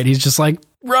survive. Right. He's just like,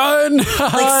 run,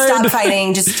 hide. Like stop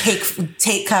fighting, just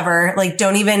take cover. Like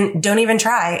don't even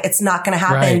try. It's not going to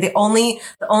happen. Right. The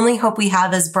only hope we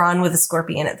have is Bronn with a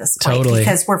scorpion at this point,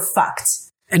 because we're fucked.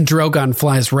 And Drogon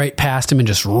flies right past him and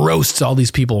just roasts all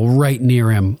these people right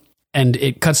near him. And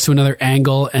it cuts to another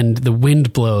angle, and the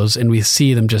wind blows, and we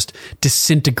see them just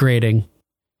disintegrating.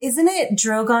 Isn't it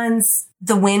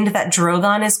the wind that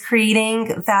Drogon is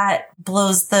creating that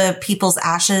blows the people's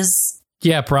ashes?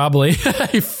 Yeah, probably. He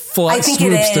I think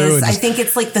it is. I think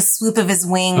it's like the swoop of his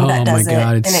wing that does it. Oh my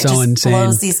God, it's so insane.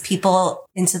 Blows these people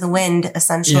into the wind,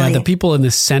 essentially. Yeah, the people in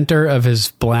the center of his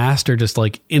blast are just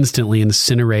like instantly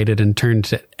incinerated and turned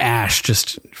to ash,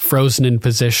 just frozen in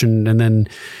position. And then,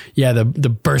 the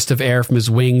burst of air from his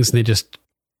wings, and they just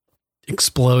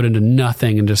explode into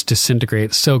nothing and just disintegrate.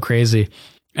 It's so crazy.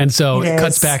 And so it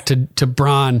cuts back to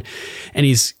Bronn, and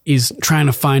he's trying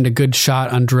to find a good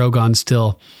shot on Drogon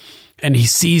still. And he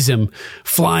sees him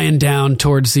flying down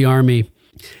towards the army,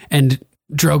 and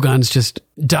Drogon's just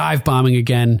dive bombing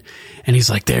again. And he's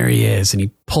like, there he is. And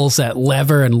he pulls that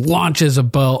lever and launches a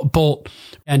bolt.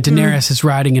 And Daenerys is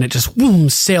riding, and it just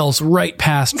sails right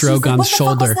past Drogon's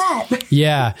shoulder. What the fuck was that?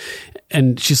 Yeah.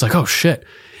 And she's like, oh shit.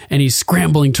 And he's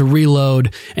scrambling to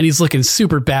reload, and he's looking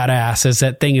super badass as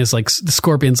that thing is like, the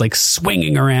scorpion's like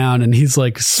swinging around, and he's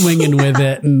like swinging with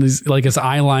it. And he's, like his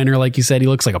eyeliner, like you said, he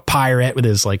looks like a pirate with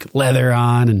his like leather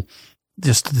on, and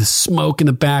just the smoke in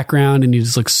the background. And he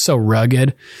just looks so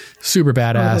rugged, super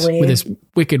badass with his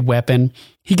wicked weapon.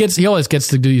 He always gets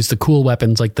to use the cool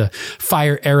weapons, like the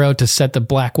fire arrow to set the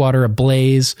Blackwater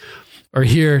ablaze, or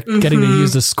here getting to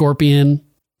use the scorpion.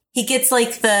 He gets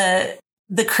like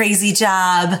the crazy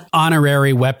job.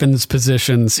 Honorary weapons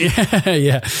positions.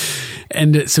 Yeah.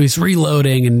 And so he's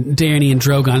reloading, and Dany and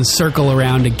Drogon circle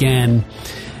around again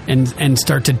and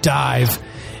start to dive.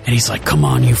 And he's like, come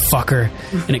on, you fucker.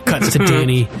 And it cuts to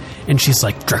Dany, and she's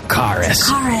like,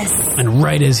 Dracarys. And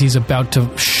right as he's about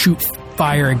to shoot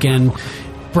fire again,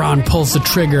 Bronn pulls the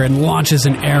trigger and launches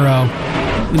an arrow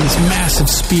in this massive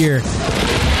spear.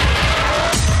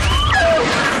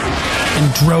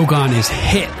 And Drogon is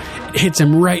hits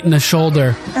him right in the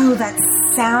shoulder. Oh, that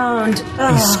sound.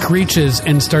 Ugh. He screeches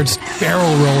and starts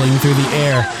barrel rolling through the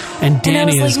air. And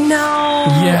Dany is like, no.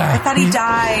 Yeah. I thought he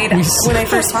died. When I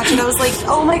first watched it, I was like,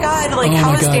 oh my God. Like,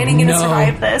 how is Dany going to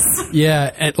survive this?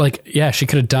 Yeah. And she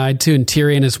could have died too. And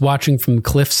Tyrion is watching from the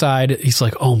cliffside. He's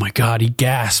like, oh my God. He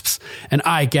gasps. And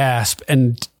I gasp.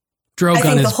 And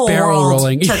Drogon is barrel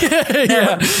rolling.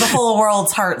 The whole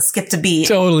world's heart skipped a beat.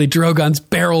 Totally. Drogon's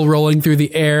barrel rolling through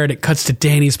the air, and it cuts to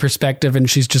Dany's perspective, and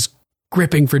she's just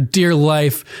gripping for dear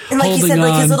life. And like holding you said, on.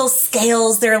 like his little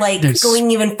scales, they're going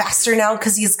even faster now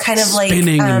because he's kind of like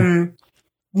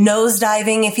nose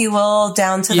diving, if you will,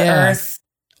 down to the earth.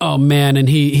 Oh man, and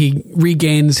he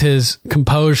regains his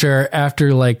composure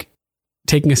after like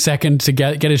taking a second to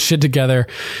get his shit together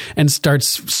and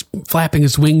starts flapping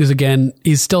his wings again.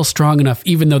 He's still strong enough,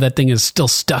 even though that thing is still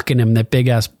stuck in him, that big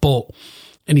ass bolt.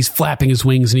 And he's flapping his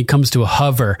wings and he comes to a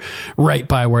hover right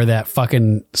by where that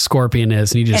fucking scorpion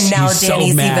is. And and now he's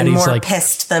Danny's so mad. even He's more like,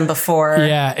 pissed than before.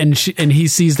 Yeah. And he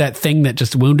sees that thing that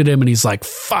just wounded him and he's like,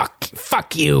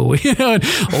 fuck you, and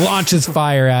launches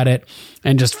fire at it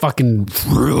and just fucking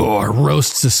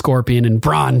roasts the scorpion, and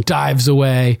Bronn dives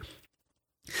away.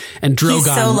 And Drogon,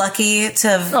 he's so lucky to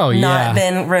have not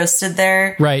been roasted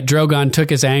there. Right. Drogon took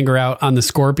his anger out on the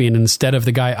scorpion instead of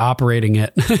the guy operating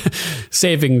it,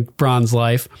 saving Bronn's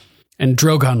life. And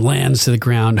Drogon lands to the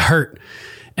ground hurt.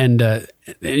 And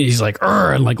he's like,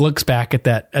 and like looks back at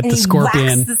the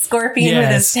scorpion. Whacks the scorpion with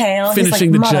his tail.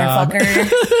 Finishing he's like, the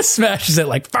job. Smashes it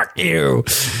like, fuck you.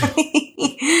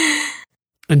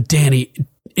 And Danny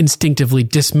instinctively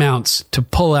dismounts to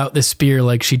pull out the spear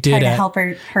like she did to help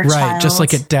her right, child. just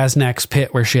like at Daznak's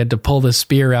pit where she had to pull the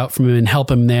spear out from him and help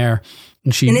him there.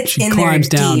 And she climbs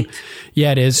down. Deep.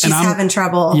 Yeah, it is. She's having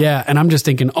trouble. Yeah, and I'm just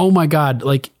thinking, oh my God,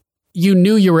 like you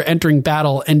knew you were entering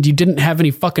battle and you didn't have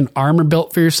any fucking armor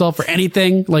built for yourself or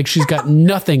anything. Like she's got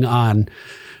nothing on,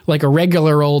 like a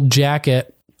regular old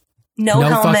jacket. No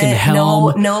helmet, fucking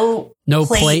helm. No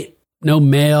plate, no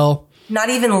mail. Not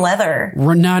even leather.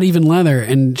 We're not even leather.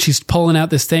 And she's pulling out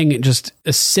this thing, just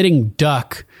a sitting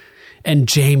duck. And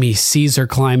Jaime sees her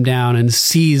climb down and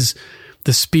sees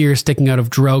the spear sticking out of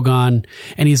Drogon.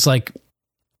 And he's like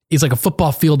a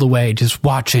football field away, just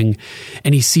watching.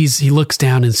 And he looks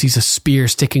down and sees a spear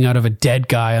sticking out of a dead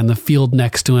guy on the field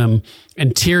next to him.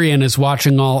 And Tyrion is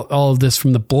watching all of this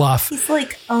from the bluff. He's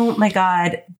like, oh my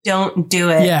God, don't do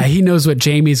it. Yeah, he knows what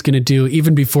Jaime's going to do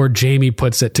even before Jaime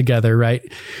puts it together, right?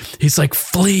 He's like,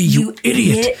 flee, you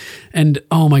idiot. And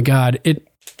oh my God,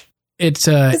 it's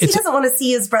he doesn't want to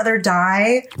see his brother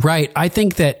die. Right. I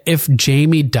think that if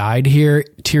Jaime died here,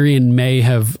 Tyrion may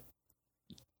have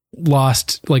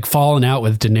fallen out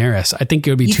with Daenerys. I think it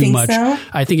would be too much. So?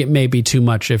 I think it may be too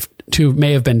much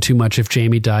may have been too much if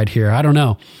Jaime died here. I don't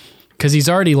know. Because he's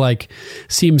already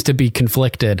seems to be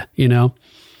conflicted, you know?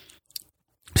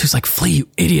 She's like, flee, you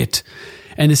idiot.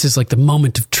 And this is like the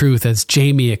moment of truth as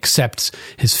Jaime accepts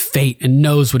his fate and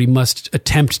knows what he must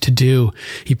attempt to do.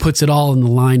 He puts it all in the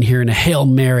line here in a Hail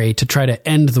Mary to try to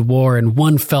end the war in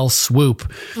one fell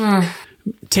swoop.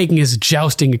 Taking his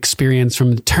jousting experience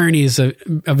from the tourneys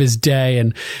of his day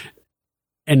and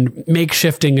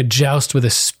makeshifting a joust with a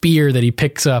spear that he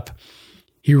picks up.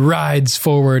 He rides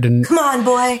forward and come on,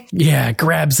 boy. Yeah,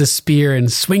 grabs the spear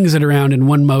and swings it around in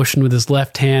one motion with his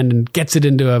left hand and gets it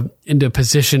into a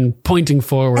position pointing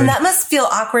forward. And that must feel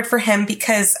awkward for him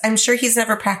because I'm sure he's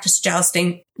never practiced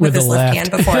jousting with his left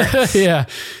hand before. Yeah.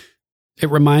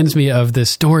 It reminds me of the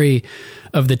story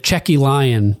of the Checky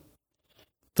lion,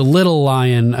 the little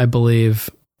lion, I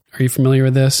believe. Are you familiar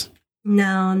with this? No,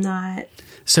 I'm not.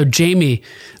 So Jaime,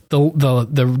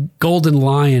 the golden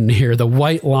lion here, the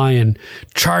white lion,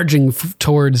 charging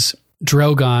towards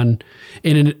Drogon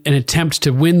in an attempt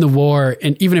to win the war,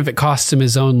 and even if it costs him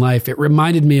his own life, it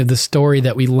reminded me of the story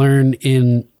that we learn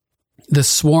in The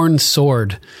Sworn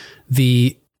Sword,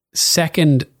 the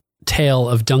second tale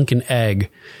of Duncan Egg,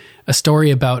 a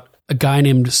story about a guy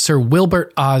named Sir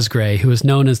Wilbert Osgrey, who is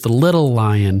known as the Little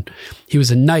Lion. He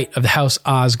was a knight of the House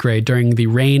Osgrey during the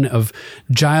reign of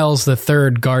Giles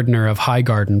III, Gardener of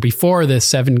Highgarden, before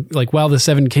the while the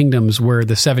Seven Kingdoms were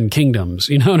the Seven Kingdoms,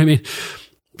 you know what I mean?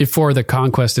 Before the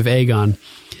conquest of Aegon.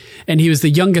 And he was the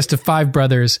youngest of 5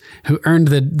 brothers who earned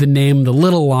the name the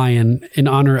Little Lion in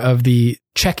honor of the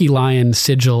Checky lion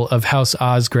sigil of House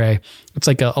Osgrey. It's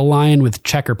like a lion with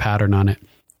checker pattern on it.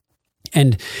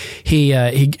 And he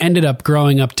ended up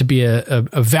growing up to be a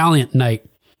valiant knight.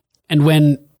 And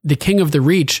when the King of the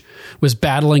Reach was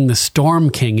battling the Storm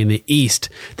King in the east,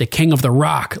 the King of the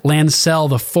Rock,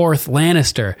 Lancel IV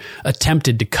Lannister,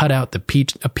 attempted to cut out a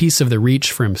piece of the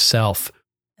Reach for himself.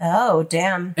 Oh,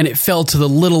 damn. And it fell to the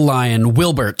little lion,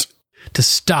 Wilbert, to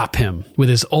stop him with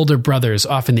his older brothers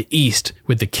off in the east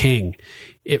with the king.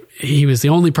 He was the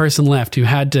only person left who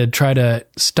had to try to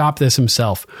stop this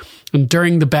himself. And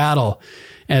during the battle,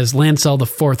 as Lancel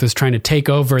IV was trying to take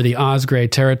over the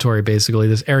Osgrey territory, basically,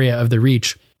 this area of the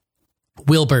Reach,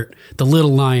 Wilbert, the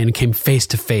little lion, came face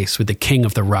to face with the King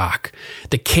of the Rock.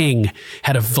 The king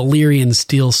had a Valyrian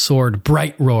steel sword,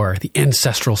 Bright Roar, the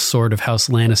ancestral sword of House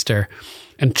Lannister.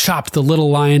 and chopped the little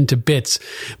lion to bits.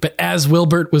 But as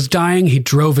Wilbert was dying, he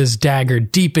drove his dagger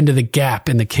deep into the gap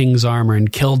in the king's armor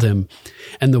and killed him.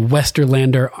 And the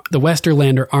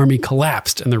Westerlander army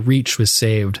collapsed and the Reach was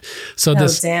saved. So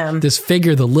this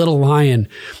figure, the little lion,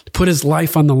 put his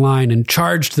life on the line and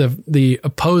charged the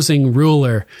opposing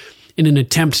ruler in an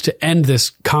attempt to end this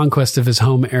conquest of his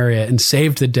home area and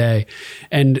saved the day.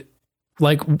 And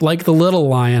like the little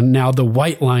lion, now the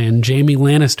white lion, Jaime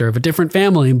Lannister, of a different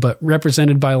family, but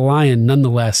represented by a lion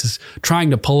nonetheless, is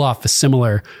trying to pull off a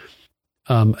similar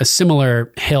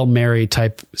Hail Mary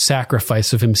type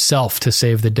sacrifice of himself to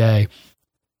save the day.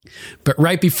 But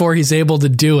right before he's able to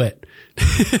do it,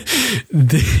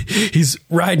 he's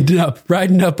riding up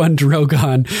on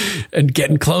Drogon and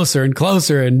getting closer and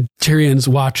closer, and Tyrion's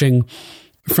watching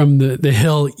from the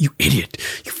hill. You idiot.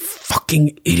 You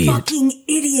fucking idiot.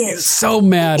 He's so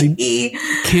mad. He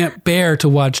can't bear to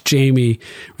watch Jaime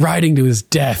riding to his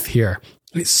death here.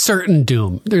 It's certain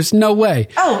doom. There's no way.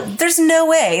 Oh, there's no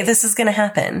way this is going to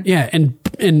happen. Yeah, and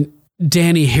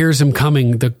Dany hears him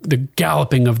coming, the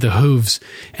galloping of the hooves,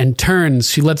 and turns.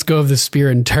 She lets go of the spear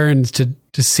and turns to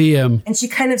see him. And she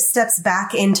kind of steps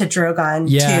back into Drogon,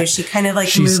 too. She kind of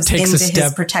moves into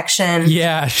his protection.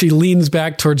 Yeah, she leans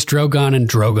back towards Drogon, and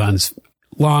Drogon's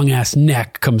long-ass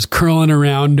neck comes curling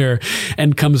around her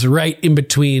and comes right in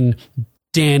between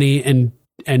Dany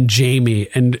and Jaime.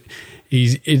 And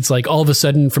it's like all of a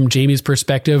sudden, from Jaime's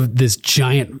perspective, this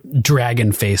giant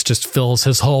dragon face just fills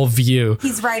his whole view.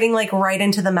 He's riding right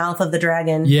into the mouth of the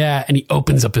dragon. Yeah, and he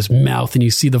opens up his mouth and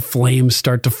you see the flames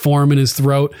start to form in his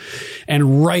throat.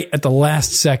 And right at the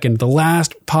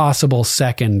last possible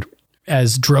second,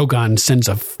 as Drogon sends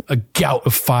a gout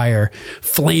of fire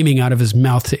flaming out of his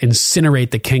mouth to incinerate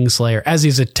the Kingslayer as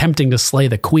he's attempting to slay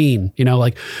the queen. You know,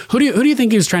 who do you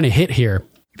think he was trying to hit here?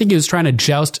 You think he was trying to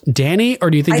joust Dany, or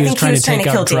do you think he was trying to take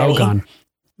out Drogon?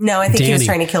 No, I think he was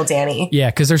trying to kill Dany. Yeah,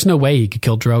 because there's no way he could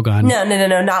kill Drogon.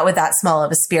 No, not with that small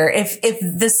of a spear. If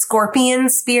the scorpion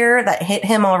spear that hit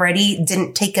him already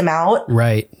didn't take him out,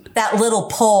 right? That little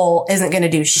pole isn't going to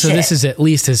do shit. So this is at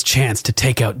least his chance to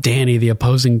take out Dany, the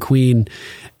opposing queen.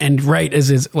 And right as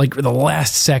is the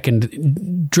last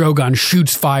second, Drogon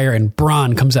shoots fire and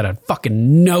Bronn comes out of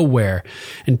fucking nowhere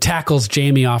and tackles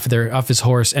Jaime off his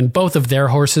horse, and both of their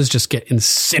horses just get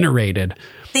incinerated.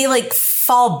 They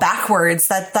fall backwards.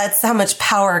 That's how much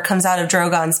power comes out of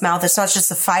Drogon's mouth. It's not just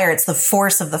the fire; it's the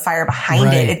force of the fire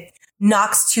behind it. It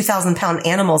knocks 2,000-pound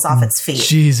animals off its feet.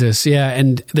 Jesus, yeah,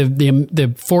 and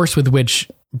the force with which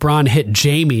Bronn hit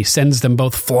Jaime sends them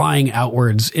both flying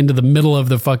outwards into the middle of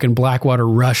the fucking Blackwater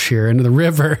Rush here, into the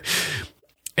river.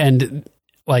 And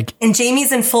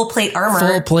Jaime's in full plate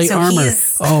armor.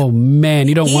 Oh man,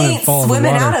 you don't want to fall in the water.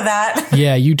 Swimming out of that.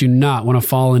 Yeah, you do not want to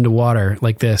fall into water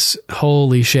like this.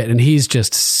 Holy shit. And he's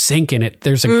just sinking it.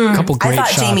 There's a couple great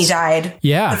shots. I thought Jaime died.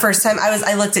 Yeah. The first time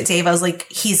I looked at Dave, I was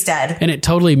like, he's dead. And it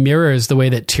totally mirrors the way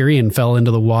that Tyrion fell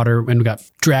into the water and got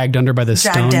dragged under by the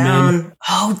stone man.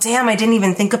 Oh, damn. I didn't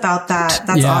even think about that.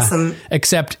 That's awesome.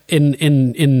 Except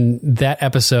in that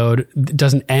episode, it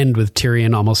doesn't end with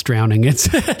Tyrion almost drowning.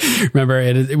 Remember,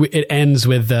 it ends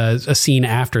with a scene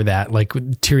after that, like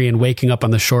with Tyrion waking up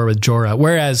on the shore with Jorah.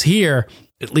 Whereas here,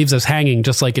 it leaves us hanging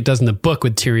just like it does in the book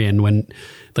with Tyrion when,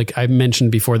 like I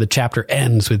mentioned before, the chapter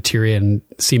ends with Tyrion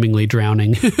seemingly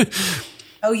drowning.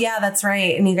 Oh, yeah, that's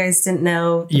right. And you guys didn't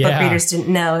know, the book readers didn't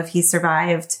know if he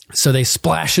survived. So they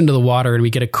splash into the water and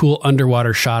we get a cool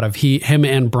underwater shot of him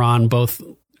and Bronn both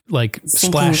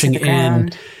splashing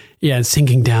in. Yeah, and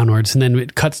sinking downwards. And then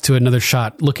it cuts to another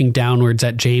shot looking downwards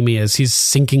at Jaime as he's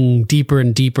sinking deeper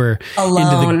and deeper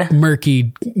alone into the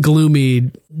murky, gloomy,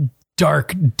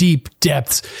 dark, deep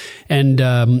depths.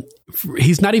 And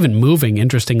he's not even moving,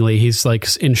 interestingly. He's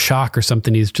in shock or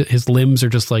something. His limbs are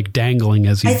just dangling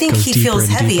as he goes deeper. I think he feels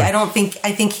heavy.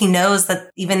 I think he knows that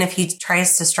even if he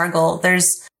tries to struggle,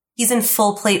 he's in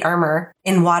full plate armor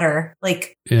in water.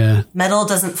 Metal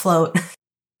doesn't float.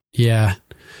 Yeah.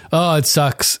 Oh, it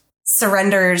sucks.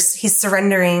 Surrenders. He's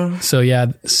surrendering. So yeah,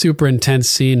 super intense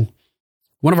scene.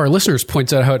 One of our listeners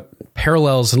points out how it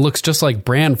parallels and looks just like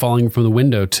Bran falling from the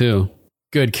window too.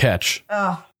 Good catch.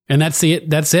 Oh. And that's it.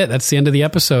 That's the end of the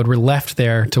episode. We're left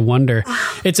there to wonder.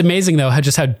 It's amazing though, how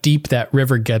deep that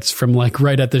river gets from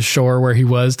right at the shore where he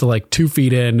was to 2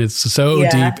 feet in. It's so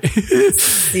deep.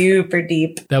 Super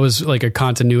deep. That was a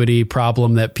continuity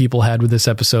problem that people had with this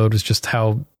episode, was just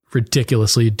how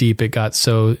ridiculously deep it got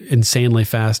so insanely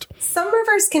fast. Some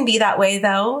rivers can be that way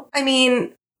though. I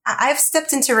mean, I've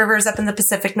stepped into rivers up in the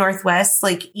Pacific Northwest.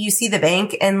 You see the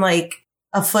bank and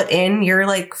a foot in, you're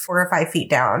 4 or 5 feet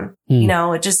down. You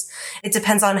know, it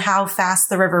depends on how fast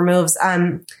the river moves.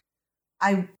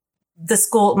 I the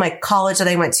school, my college that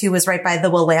I went to was right by the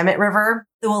Willamette River.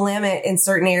 The Willamette, in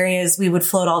certain areas, we would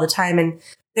float all the time. And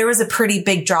there was a pretty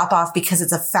big drop off because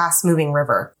it's a fast moving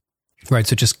river. Right.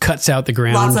 So it just cuts out the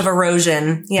ground. Lots of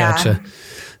erosion. Yeah. Gotcha.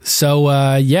 So,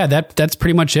 that's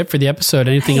pretty much it for the episode.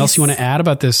 Anything else you want to add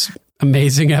about this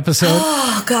amazing episode?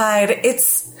 Oh, God.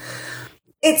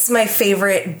 It's my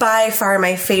favorite, by far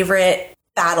my favorite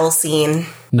battle scene.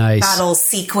 Nice. Battle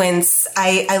sequence.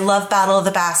 I love Battle of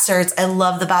the Bastards. I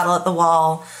love the Battle at the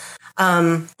Wall.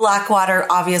 Blackwater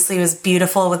obviously was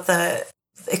beautiful with the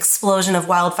explosion of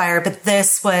wildfire, but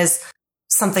this was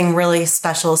something really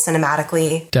special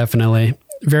cinematically. Definitely.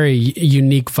 Very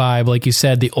unique vibe. Like you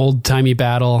said, the old timey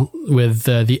battle with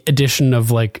the addition of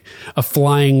like a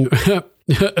flying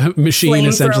machine, Flame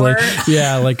essentially. thrower.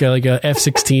 Yeah. Like a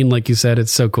F-16, like you said.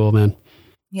 It's so cool, man.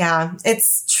 Yeah,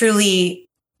 it's truly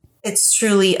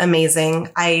amazing.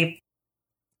 I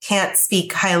can't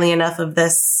speak highly enough of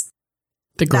this.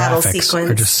 The graphics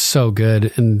are just so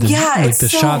good, and the it's so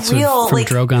shots real. from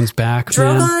Drogon's back.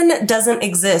 Drogon doesn't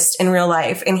exist in real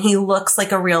life, and he looks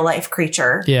like a real life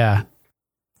creature. Yeah,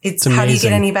 it's how do you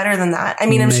get any better than that? I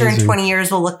mean, I'm sure in 20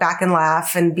 years we'll look back and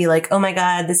laugh and be like, "Oh my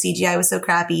god, the CGI was so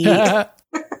crappy."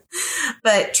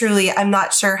 But truly, I'm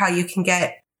not sure how you can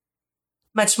get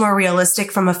much more realistic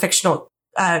from a fictional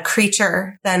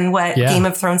creature than what Game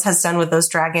of Thrones has done with those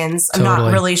dragons. I'm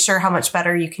not really sure how much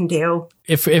better you can do.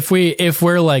 If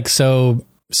we're like so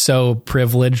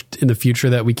privileged in the future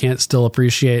that we can't still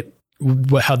appreciate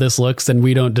how this looks, then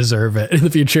we don't deserve it in the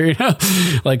future. You know,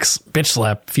 like bitch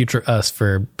slap future us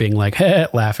for being like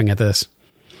laughing at this.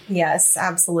 Yes,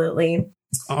 absolutely.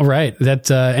 All right,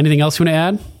 that anything else you want to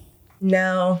add?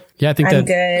 No. Yeah, I think I'm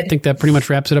good. I think that pretty much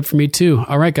wraps it up for me too.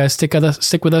 All right, guys, stick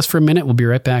with us for a minute. We'll be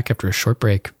right back after a short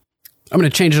break. I'm going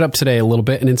to change it up today a little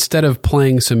bit, and instead of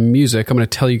playing some music, I'm going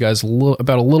to tell you guys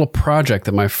about a little project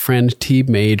that my friend T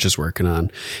Mage is working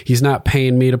on. He's not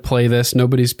paying me to play this.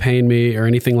 Nobody's paying me or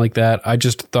anything like that. I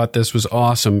just thought this was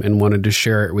awesome and wanted to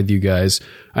share it with you guys.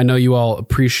 I know you all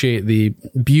appreciate the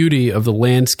beauty of the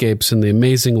landscapes and the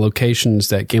amazing locations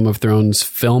that Game of Thrones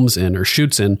films in or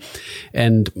shoots in.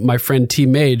 And my friend T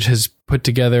Mage has put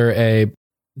together a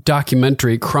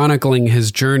documentary chronicling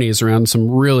his journeys around some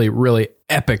really, really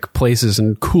epic places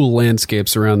and cool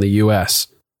landscapes around the U.S.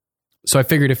 So I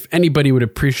figured if anybody would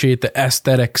appreciate the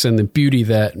aesthetics and the beauty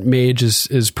that Mage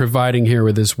is providing here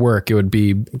with his work, it would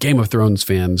be Game of Thrones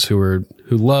fans who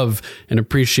love and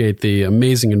appreciate the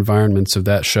amazing environments of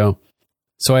that show.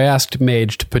 So I asked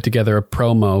Mage to put together a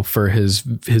promo for his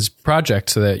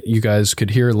project so that you guys could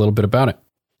hear a little bit about it.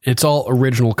 It's all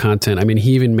original content. I mean,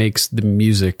 he even makes the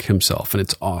music himself, and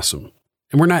it's awesome.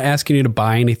 And we're not asking you to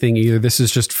buy anything either. This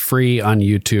is just free on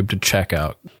YouTube to check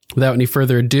out. Without any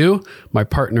further ado, my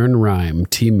partner in rhyme,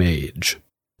 T Mage.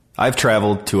 I've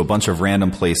traveled to a bunch of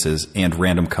random places and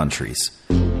random countries.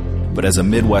 But as a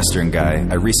Midwestern guy,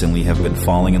 I recently have been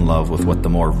falling in love with what the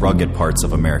more rugged parts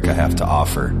of America have to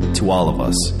offer to all of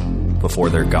us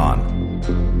before they're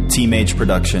gone. T Mage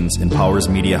Productions and Powers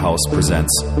Media House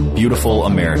presents Beautiful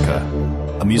America,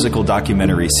 a musical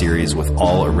documentary series with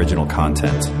all original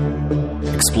content.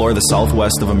 Explore the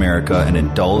Southwest of America and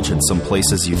indulge in some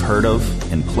places you've heard of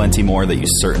and plenty more that you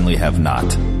certainly have not.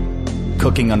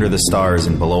 Cooking under the stars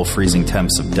in below freezing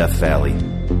temps of Death Valley.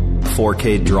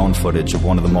 4K drone footage of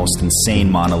one of the most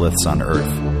insane monoliths on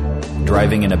Earth.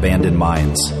 Driving in abandoned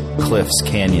mines, cliffs,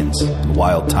 canyons, and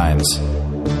wild times.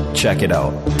 Check it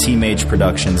out. T Mage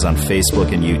Productions on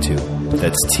Facebook and YouTube.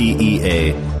 That's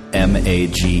TEAMAGE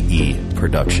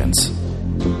Productions.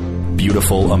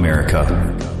 Beautiful America.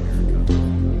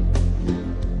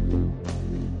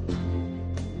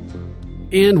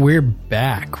 And we're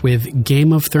back with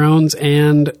Game of Thrones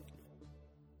and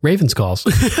Raven's Calls.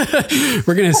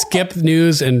 We're going to skip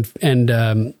news and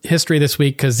history this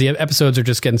week because the episodes are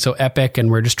just getting so epic,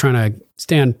 and we're just trying to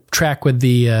stay on track with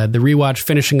the rewatch,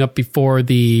 finishing up before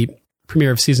the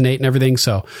premiere of season 8 and everything.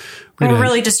 So we're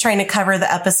really just trying to cover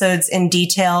the episodes in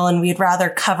detail, and we'd rather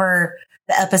cover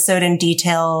the episode in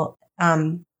detail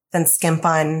than skimp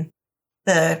on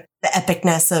the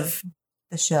epicness of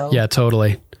the show. Yeah,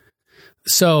 totally.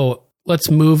 So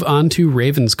let's move on to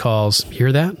Raven's Calls.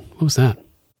 Hear that? What was that?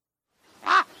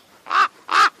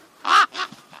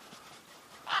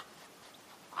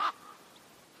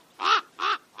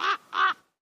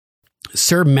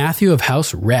 Sir Matthew of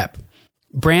House Rep.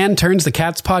 Bran turns the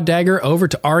cat's paw dagger over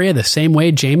to Arya the same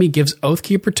way Jaime gives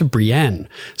Oathkeeper to Brienne.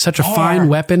 Such a fine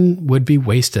weapon would be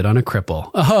wasted on a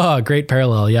cripple. Oh, great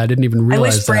parallel. Yeah, I didn't even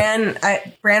realize Bran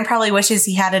probably wishes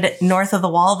he had it north of the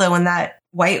wall, though, when that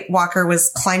White Walker was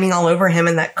climbing all over him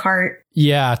in that cart.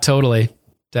 Yeah, totally.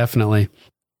 Definitely.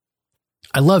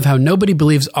 I love how nobody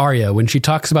believes Arya when she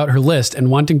talks about her list and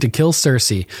wanting to kill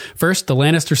Cersei. First, the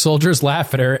Lannister soldiers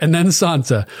laugh at her, and then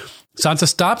Sansa. Sansa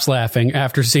stops laughing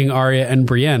after seeing Arya and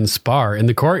Brienne spar in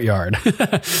the courtyard.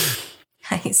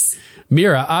 Nice.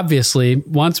 Mira obviously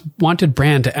wanted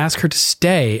Bran to ask her to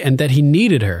stay and that he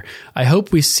needed her. I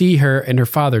hope we see her and her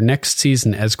father next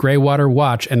season, as Greywater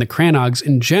Watch and the Crannogs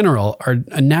in general are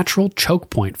a natural choke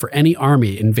point for any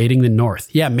army invading the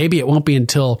north. Yeah, maybe it won't be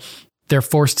until they're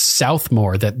forced south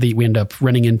more that we end up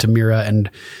running into Mira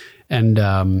and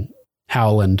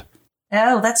Howland.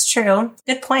 Oh, that's true.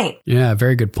 Good point. Yeah,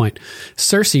 very good point.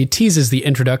 Cersei teases the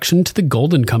introduction to the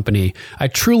Golden Company. I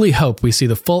truly hope we see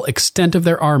the full extent of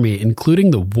their army,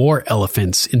 including the war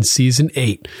elephants in season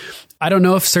 8. I don't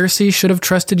know if Cersei should have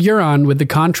trusted Euron with the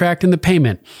contract and the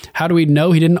payment. How do we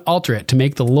know he didn't alter it to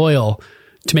make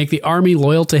the army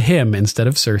loyal to him instead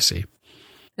of Cersei?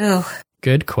 Ooh.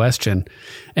 Good question.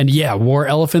 And yeah, war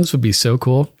elephants would be so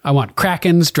cool. I want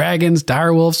krakens, dragons,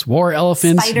 direwolves, war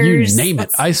elephants, spiders, you name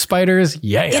it. Ice spiders,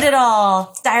 yeah. Get it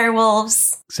all.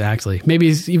 Direwolves. Exactly.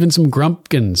 Maybe even some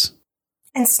grumpkins.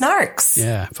 And snarks.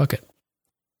 Yeah, fuck it.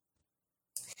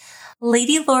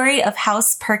 Lady Laurie of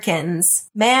House Perkins.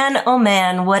 Man, oh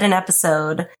man, what an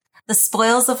episode. The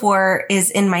Spoils of War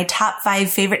is in my top 5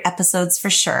 favorite episodes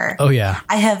for sure. Oh yeah.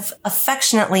 I have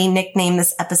affectionately nicknamed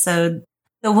this episode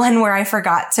the one where I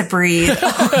forgot to breathe.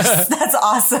 Oh, that's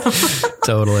awesome.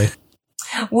 Totally.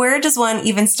 Where does one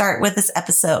even start with this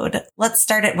episode? Let's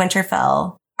start at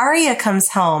Winterfell. Arya comes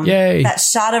home. Yay. That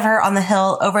shot of her on the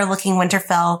hill overlooking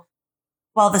Winterfell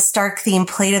while the Stark theme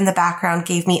played in the background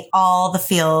gave me all the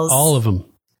feels. All of them.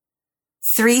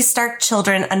 3 Stark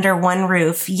children under one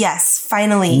roof. Yes,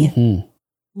 finally.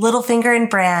 Mm-hmm. Littlefinger and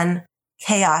Bran.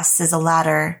 Chaos is a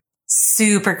ladder.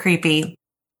 Super creepy.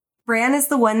 Bran is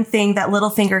the one thing that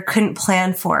Littlefinger couldn't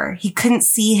plan for. He couldn't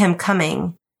see him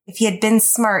coming. If he had been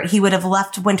smart, he would have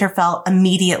left Winterfell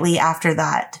immediately after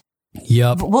that.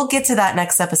 Yep. But we'll get to that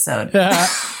next episode.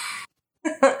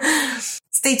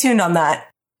 Stay tuned on that.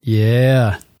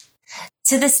 Yeah.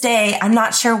 To this day, I'm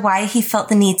not sure why he felt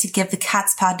the need to give the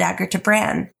cat's paw dagger to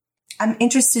Bran. I'm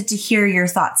interested to hear your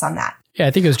thoughts on that. Yeah,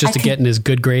 I think it was just to get in his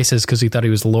good graces because he thought he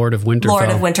was Lord of Winterfell. Lord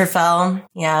of Winterfell,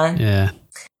 yeah. Yeah.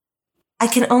 I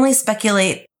can only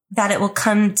speculate that it will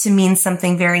come to mean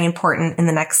something very important in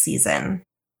the next season.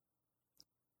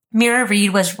 Mira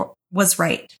Reed was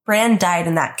right. Bran died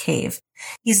in that cave.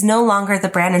 He's no longer the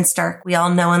Brandon Stark we all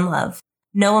know and love.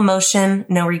 No emotion,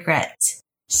 no regret.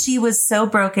 She was so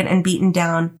broken and beaten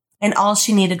down, and all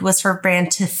she needed was for Bran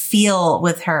to feel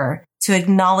with her, to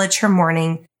acknowledge her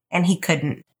mourning, and he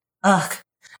couldn't. Ugh,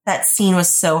 that scene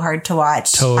was so hard to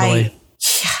watch. Totally.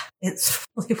 Yeah, it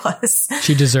really was.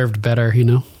 She deserved better, you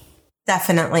know?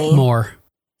 Definitely. More.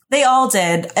 They all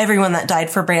did. Everyone that died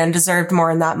for Bran deserved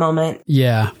more in that moment.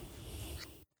 Yeah.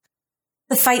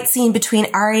 The fight scene between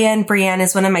Arya and Brienne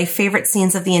is one of my favorite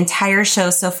scenes of the entire show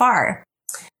so far.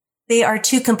 They are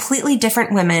 2 completely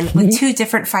different women with 2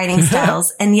 different fighting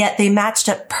styles, and yet they matched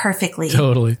up perfectly.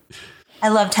 Totally. I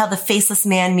loved how the Faceless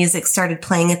Man music started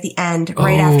playing at the end,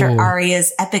 right after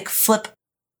Arya's epic flip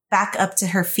back up to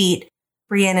her feet.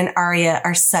 Brienne and Arya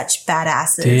are such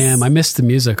badasses. Damn, I missed the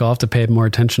music. I'll have to pay more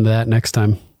attention to that next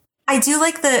time. I do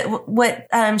like what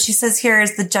she says here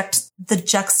is the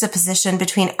juxtaposition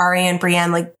between Arya and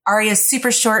Brienne. Like Arya's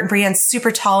super short and Brienne's super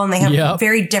tall, and they have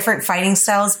very different fighting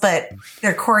styles, but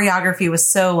their choreography was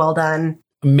so well done.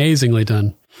 Amazingly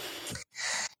done.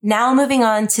 Now moving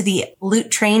on to the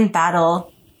loot train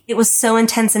battle. It was so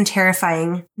intense and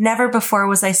terrifying. Never before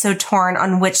was I so torn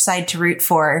on which side to root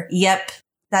for. Yep,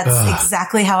 that's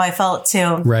exactly how I felt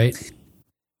too. Right.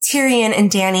 Tyrion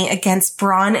and Dany against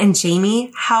Bronn and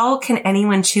Jaime. How can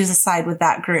anyone choose a side with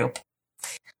that group?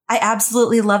 I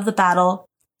absolutely love the battle.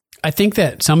 I think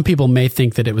that some people may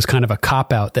think that it was kind of a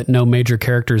cop-out that no major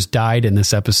characters died in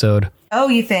this episode. Oh,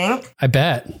 you think? I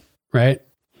bet, right?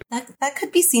 That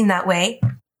could be seen that way.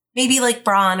 Maybe like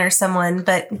Bronn or someone,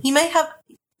 but he might have,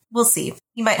 we'll see.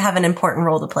 He might have an important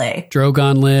role to play.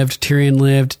 Drogon lived, Tyrion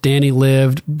lived, Dany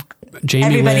lived,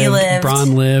 Jaime lived,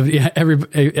 Bronn lived. Yeah,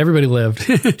 everybody lived.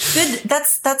 Good.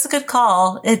 That's a good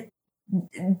call. It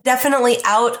definitely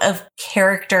out of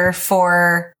character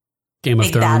for Game of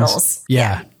Thrones battles.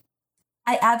 Yeah.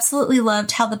 I absolutely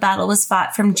loved how the battle was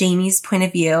fought from Jaime's point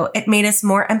of view. It made us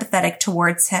more empathetic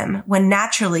towards him, when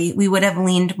naturally we would have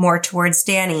leaned more towards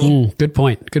Dany. Good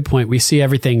point. Good point. We see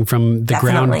everything from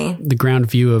the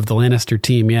ground view of the Lannister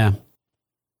team. Yeah.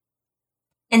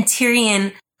 And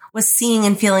Tyrion was seeing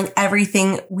and feeling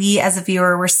everything we as a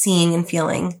viewer were seeing and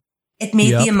feeling. It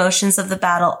made the emotions of the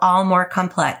battle all more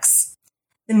complex.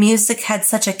 The music had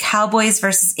such a cowboys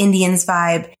versus Indians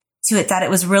vibe to it that it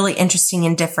was really interesting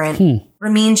and different.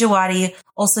 Ramin Djawadi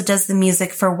also does the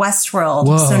music for Westworld.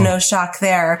 Whoa. So no shock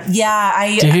there.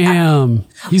 Yeah. Damn.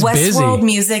 He's Westworld busy.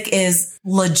 music is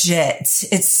legit.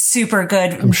 It's super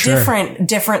good. I'm sure.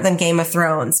 Different than Game of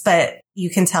Thrones, but you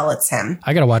can tell it's him.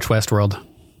 I got to watch Westworld.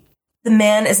 The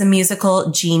man is a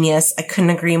musical genius. I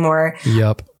couldn't agree more.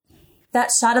 Yup.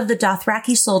 That shot of the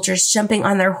Dothraki soldiers jumping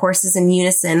on their horses in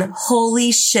unison.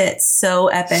 Holy shit. So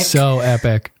epic. So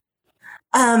epic.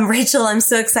 Rachel, I'm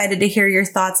so excited to hear your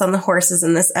thoughts on the horses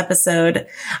in this episode.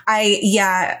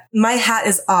 My hat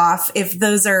is off. If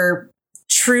those are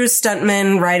true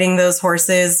stuntmen riding those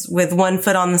horses with one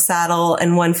foot on the saddle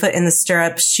and one foot in the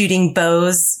stirrup, shooting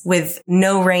bows with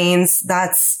no reins,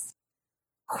 that's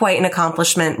quite an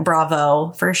accomplishment.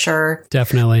 Bravo, for sure.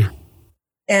 Definitely.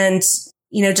 And,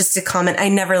 just to comment, I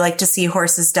never like to see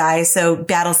horses die. So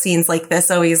battle scenes like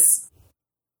this always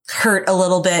hurt a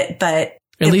little bit, but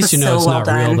at least it's not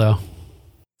real, though.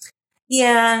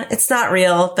 Yeah, it's not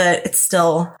real, but it's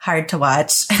still hard to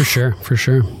watch. For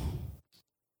sure.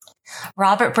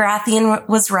 Robert Baratheon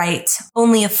was right.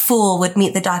 Only a fool would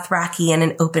meet the Dothraki in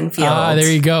an open field. There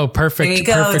you go. Perfect. There you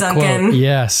go, perfect Duncan. Quote.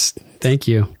 Yes. Thank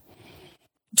you.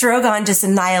 Drogon just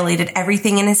annihilated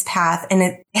everything in his path,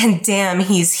 and damn,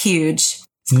 he's huge.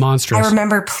 Monstrous. I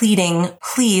remember pleading,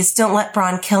 please don't let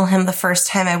Bronn kill him the first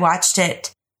time I watched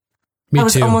it. I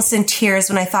was almost in tears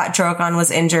when I thought Drogon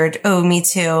was injured. Oh, me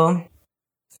too.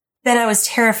 Then I was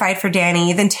terrified for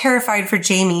Dany, then terrified for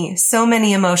Jaime. So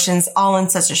many emotions, all in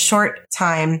such a short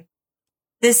time.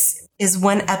 This is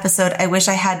one episode I wish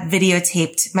I had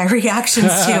videotaped my reactions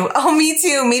to. Oh, me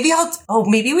too.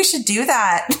 Maybe we should do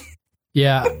that.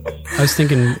 Yeah. I was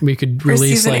thinking we could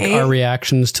release our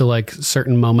reactions to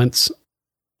certain moments.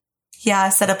 Yeah.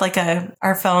 Set up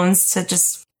our phones to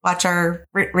just watch our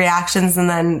reactions, and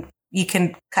then you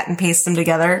can cut and paste them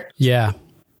together. Yeah.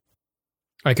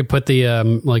 I could put the,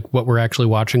 what we're actually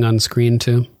watching on screen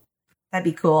too. That'd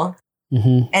be cool.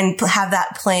 Mm-hmm. And have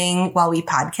that playing while we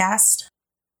podcast.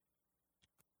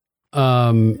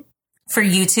 For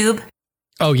YouTube.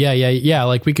 Oh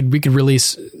yeah. We could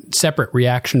release separate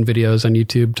reaction videos on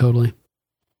YouTube. Totally.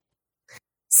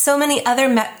 So many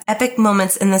other epic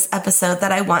moments in this episode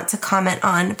that I want to comment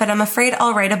on, but I'm afraid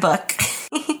I'll write a book.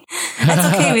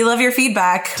 That's okay. We love your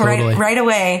feedback. Totally. right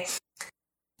away.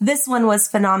 This one was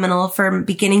phenomenal from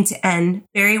beginning to end.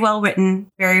 Very well written,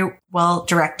 very well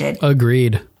directed.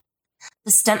 Agreed.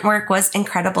 The stunt work was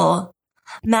incredible.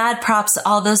 Mad props to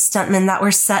all those stuntmen that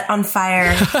were set on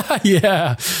fire.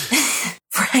 Yeah.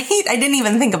 Right? I didn't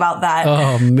even think about that.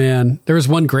 Oh, man. There was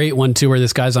one great one, too, where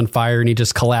this guy's on fire and he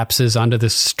just collapses onto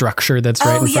this structure that's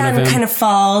right in front of him. And kind of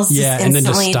falls. Yeah, and then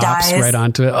just stops dies. right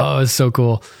onto it. Oh, it's so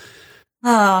cool.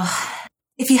 Oh,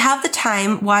 if you have the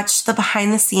time, watch the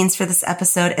behind the scenes for this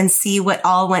episode and see what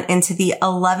all went into the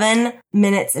 11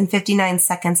 minutes and 59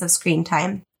 seconds of screen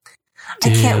time.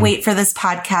 Damn. I can't wait for this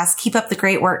podcast. Keep up the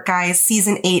great work, guys.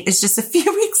 Season 8 is just a few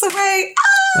weeks away.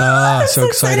 Oh, so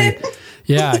exciting.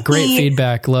 Yeah, great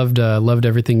feedback. Loved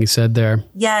everything you said there.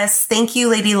 Yes, thank you,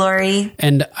 Lady Lori.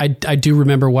 And I do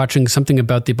remember watching something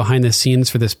about the behind the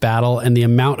scenes for this battle and the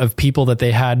amount of people that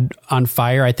they had on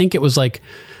fire. I think it was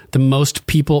the most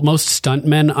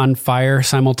stuntmen on fire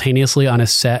simultaneously on a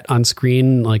set on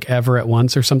screen, ever at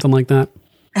once or something like that.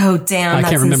 Oh, damn. I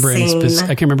can't remember I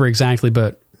can't remember exactly,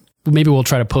 but maybe we'll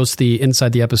try to post the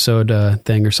inside the episode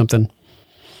thing or something.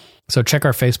 So check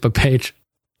our Facebook page.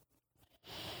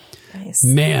 Nice.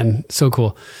 Man, so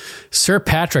cool. Sir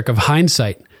Patrick of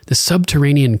Hindsight. The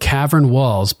subterranean cavern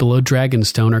walls below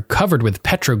Dragonstone are covered with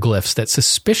petroglyphs that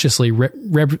suspiciously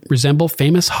resemble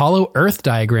famous Hollow Earth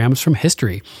diagrams from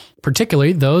history,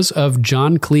 particularly those of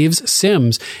John Cleves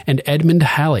Sims and Edmund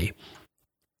Halley.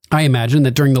 I imagine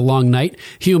that during the long night,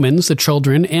 humans, the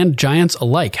children, and giants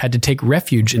alike had to take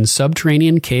refuge in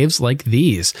subterranean caves like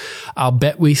these. I'll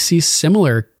bet we see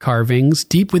similar carvings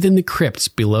deep within the crypts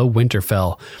below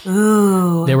Winterfell.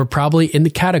 Ooh. They were probably in the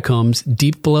catacombs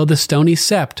deep below the stony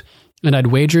sept, and I'd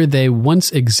wager they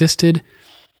once existed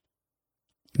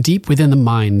deep within the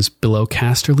mines below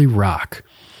Casterly Rock.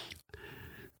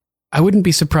 I wouldn't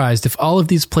be surprised if all of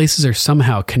these places are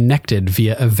somehow connected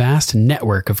via a vast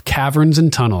network of caverns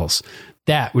and tunnels.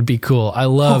 That would be cool. I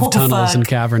love tunnels and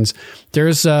caverns.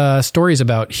 There's stories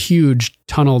about huge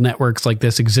tunnel networks like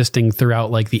this existing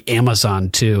throughout the Amazon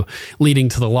too, leading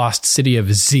to the lost city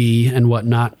of Z and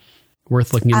whatnot.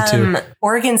 Worth looking into.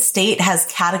 Oregon State has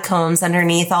catacombs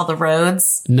underneath all the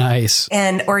roads. Nice.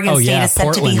 And Oregon State is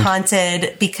said to be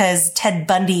haunted because Ted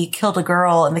Bundy killed a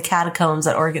girl in the catacombs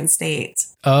at Oregon State.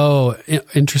 Oh,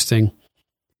 interesting.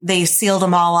 They sealed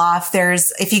them all off.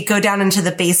 If you go down into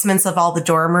the basements of all the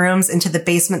dorm rooms, into the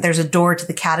basement, there's a door to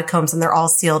the catacombs and they're all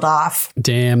sealed off.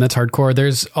 Damn, that's hardcore.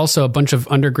 There's also a bunch of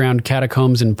underground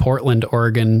catacombs in Portland,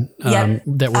 Oregon, that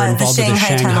were involved with the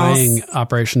Shanghaiing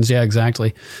operations. Yeah,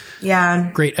 exactly.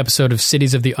 Yeah. Great episode of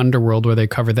Cities of the Underworld where they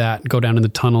cover that, go down in the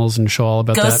tunnels and show all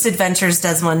about Ghost that. Adventures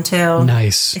does one too.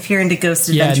 Nice. If you're into ghost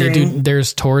adventuring.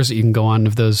 There's tours that you can go on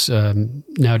of those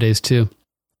nowadays too.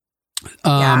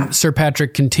 Sir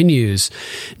Patrick continues,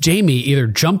 Jamie either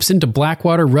jumps into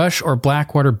Blackwater Rush or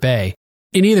Blackwater Bay.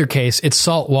 In either case, it's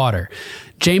salt water.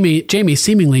 Jamie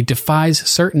seemingly defies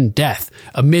certain death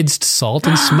amidst salt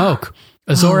and smoke.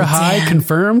 Azora High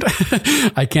confirmed?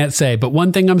 I can't say, but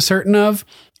one thing I'm certain of,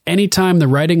 anytime the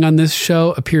writing on this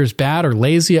show appears bad or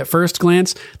lazy at first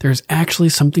glance, there's actually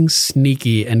something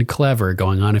sneaky and clever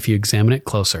going on if you examine it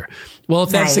closer. Well,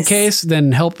 if that's the case,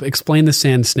 then help explain the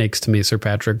sand snakes to me, Sir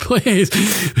Patrick, please.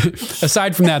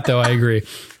 Aside from that, though, I agree.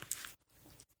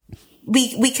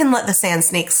 We can let the sand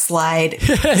snakes slide.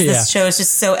 This show is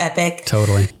just so epic.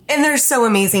 Totally. And they're so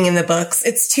amazing in the books.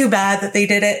 It's too bad that they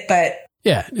did it, but...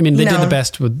 Yeah, I mean, they did the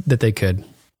best that they could.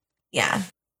 Yeah,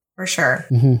 for sure.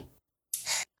 Mm-hmm.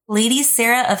 Lady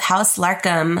Sarah of House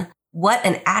Larkham. What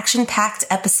an action-packed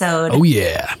episode. Oh,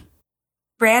 yeah.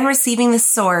 Bran receiving the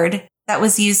sword that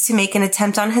was used to make an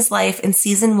attempt on his life in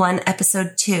Season 1,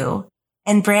 Episode 2.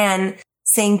 And Bran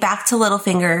saying back to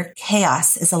Littlefinger,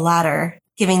 chaos is a ladder,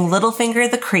 giving Littlefinger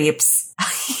the creeps.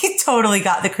 He totally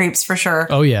got the creeps for sure.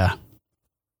 Oh, yeah.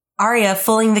 Arya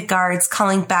fooling the guards,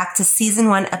 calling back to Season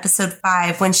 1, Episode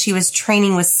 5 when she was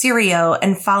training with Syrio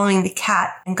and following the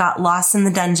cat and got lost in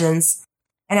the dungeons.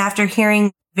 And after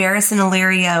hearing Varys and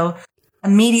Illyrio,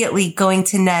 immediately going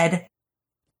to Ned,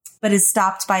 but is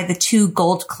stopped by the 2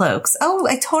 gold cloaks. Oh,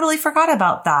 I totally forgot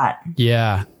about that.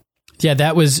 Yeah. Yeah,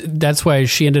 that's why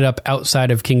she ended up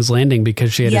outside of King's Landing,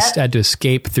 because she had to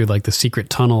escape through like the secret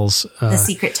tunnels. The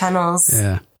secret tunnels.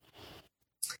 Yeah.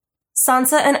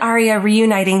 Sansa and Arya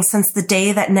reuniting since the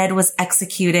day that Ned was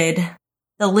executed.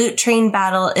 The loot train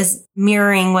battle is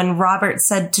mirroring when Robert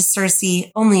said to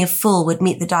Cersei, only a fool would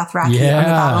meet the Dothraki on the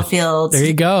battlefield. There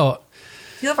you go.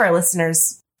 A few of our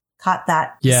listeners caught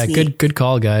that. Yeah, good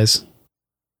call, guys.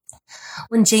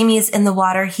 When Jamie is in the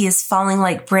water, he is falling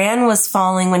like Bran was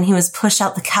falling when he was pushed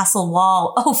out the castle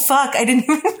wall. Oh, fuck. I didn't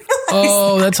even realize.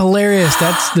 Oh, that's hilarious.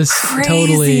 That's this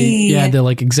totally. Yeah, they're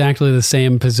like exactly the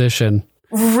same position.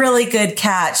 Really good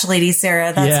catch, Lady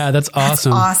Sarah. That's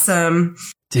awesome. That's awesome.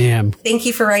 Damn. Thank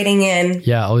you for writing in.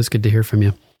 Yeah, always good to hear from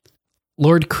you.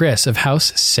 Lord Chris of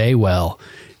House Saywell.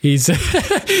 He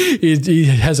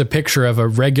has a picture of a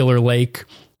regular lake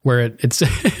where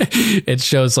it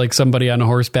shows like somebody on a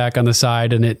horseback on the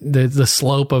side, and the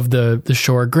slope of the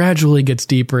shore gradually gets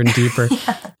deeper and deeper.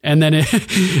 And then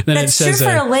it says true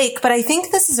for a lake, but I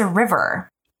think this is a river.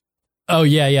 Oh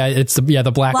yeah, it's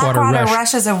the Blackwater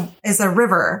Rush is a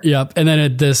river. Yep, and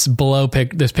then this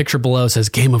picture below says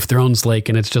Game of Thrones Lake,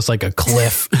 and it's just like a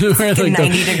cliff, like a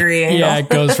 90-degree angle. Yeah, it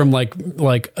goes from like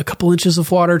a couple inches of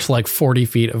water to like 40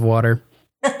 feet of water.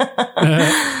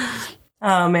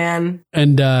 Oh man!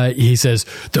 And he says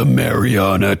the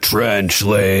Mariana Trench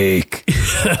Lake.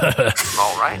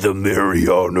 All right, the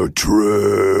Mariana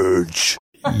Trench.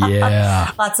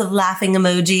 Yeah, lots of laughing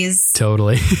emojis.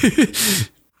 Totally.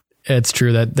 It's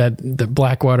true that the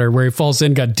Blackwater, where he falls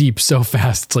in, got deep so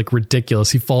fast. It's like ridiculous.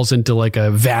 He falls into like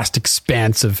a vast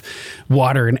expanse of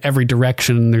water in every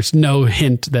direction. And there's no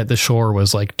hint that the shore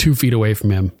was like 2 feet away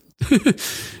from him.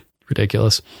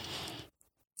 Ridiculous.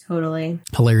 Totally.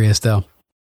 Hilarious, though.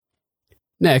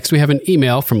 Next, we have an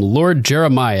email from Lord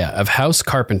Jeremiah of House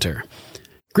Carpenter.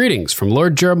 Greetings from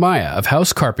Lord Jeremiah of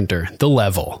House Carpenter, The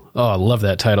Level. Oh, I love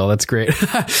that title. That's great.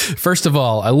 First of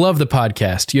all, I love the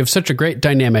podcast. You have such a great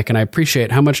dynamic, and I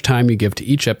appreciate how much time you give to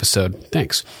each episode.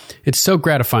 Thanks. It's so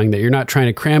gratifying that you're not trying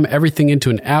to cram everything into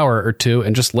an hour or two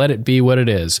and just let it be what it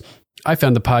is. I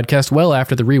found the podcast well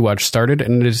after the rewatch started,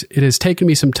 and it has taken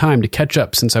me some time to catch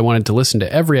up since I wanted to listen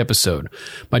to every episode.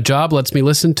 My job lets me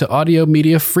listen to audio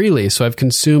media freely, so I've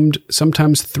consumed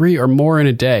sometimes 3 or more in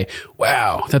a day.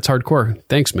 Wow, that's hardcore.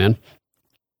 Thanks, man.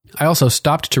 I also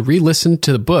stopped to re-listen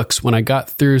to the books when I got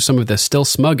through some of the Still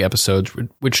Smug episodes,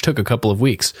 which took a couple of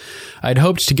weeks. I'd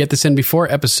hoped to get this in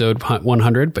before episode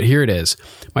 100, but here it is.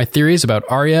 My theories about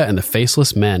Arya and the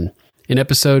Faceless Men.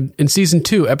 In Season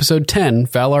 2, Episode 10,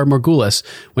 Valar Morghulis,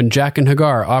 when Jack and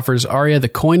Hagar offers Arya the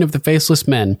coin of the Faceless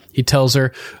Men, he tells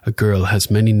her, a girl has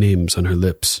many names on her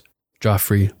lips.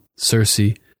 Joffrey,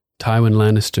 Cersei, Tywin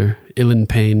Lannister, Ilyn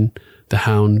Payne, the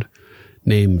Hound,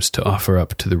 names to offer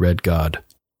up to the Red God.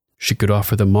 She could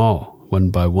offer them all, one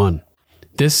by one.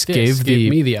 This gave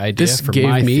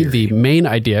me the main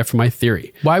idea for my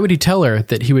theory. Why would he tell her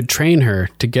that he would train her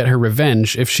to get her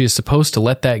revenge if she is supposed to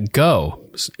let that go,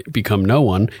 become no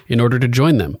one, in order to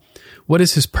join them? What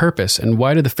is his purpose, and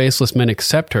why do the Faceless Men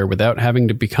accept her without having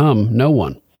to become no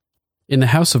one? In the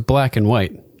House of Black and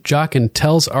White, Jaqen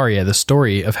tells Arya the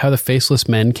story of how the Faceless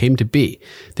Men came to be.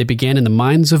 They began in the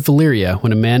mines of Valyria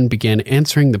when a man began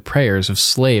answering the prayers of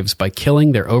slaves by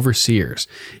killing their overseers.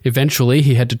 Eventually,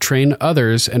 he had to train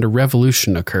others and a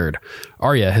revolution occurred.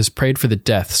 Arya has prayed for the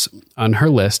deaths on her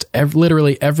list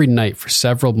literally every night for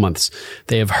several months.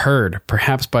 They have heard,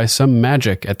 perhaps by some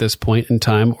magic at this point in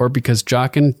time, or because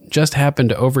Jaqen just happened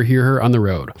to overhear her on the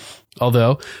road.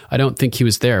 Although, I don't think he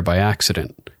was there by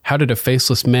accident. How did a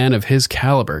faceless man of his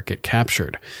caliber get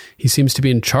captured? He seems to be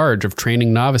in charge of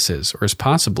training novices, or is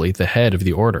possibly the head of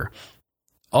the order.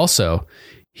 Also,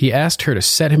 he asked her to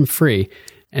set him free,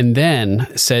 and then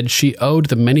said she owed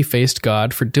the many-faced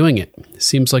god for doing it.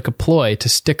 Seems like a ploy to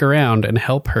stick around and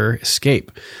help her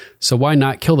escape. So why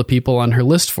not kill the people on her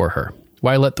list for her?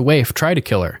 Why let the waif try to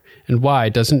kill her? And why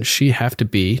doesn't she have to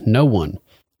be no one?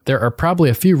 There are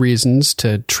probably a few reasons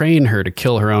to train her to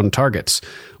kill her own targets.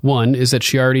 One is that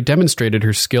she already demonstrated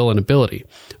her skill and ability.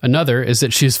 Another is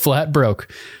that she is flat broke.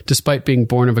 Despite being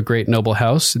born of a great noble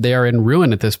house, they are in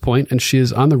ruin at this point, and she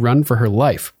is on the run for her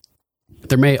life.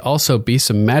 There may also be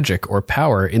some magic or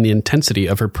power in the intensity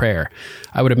of her prayer.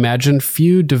 I would imagine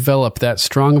few develop that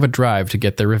strong of a drive to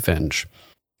get their revenge.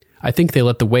 I think they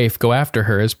let the waif go after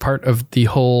her as part of the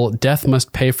whole death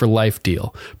must pay for life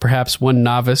deal. Perhaps one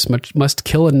novice must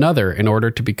kill another in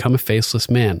order to become a faceless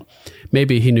man.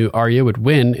 Maybe he knew Arya would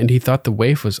win, and he thought the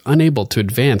waif was unable to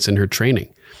advance in her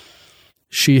training.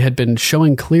 She had been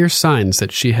showing clear signs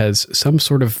that she has some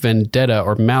sort of vendetta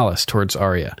or malice towards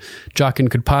Arya. Jaqen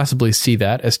could possibly see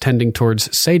that as tending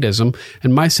towards sadism,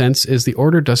 and my sense is the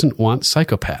Order doesn't want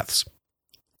psychopaths.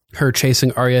 Her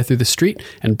chasing Arya through the street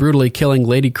and brutally killing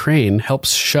Lady Crane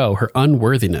helps show her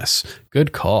unworthiness.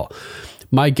 Good call.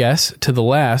 My guess to the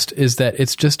last is that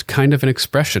it's just kind of an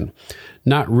expression.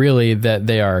 Not really that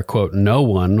they are, quote, no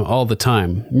one all the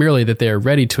time, merely that they are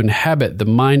ready to inhabit the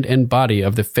mind and body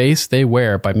of the face they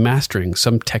wear by mastering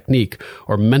some technique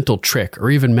or mental trick or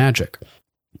even magic.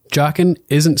 Jaqen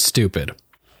isn't stupid.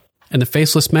 And the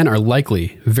Faceless Men are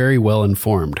likely very well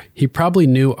informed. He probably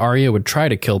knew Arya would try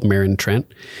to kill Meryn Trant.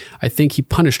 I think he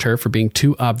punished her for being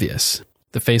too obvious.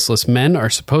 The Faceless Men are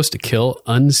supposed to kill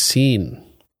unseen.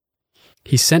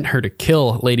 He sent her to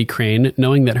kill Lady Crane,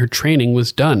 knowing that her training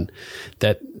was done,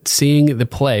 that seeing the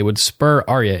play would spur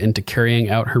Arya into carrying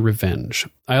out her revenge.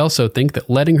 I also think that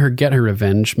letting her get her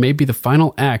revenge may be the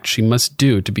final act she must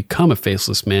do to become a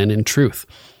Faceless Man in truth.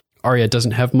 Arya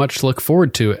doesn't have much to look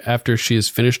forward to after she has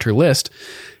finished her list.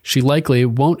 She likely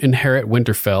won't inherit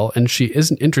Winterfell, and she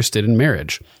isn't interested in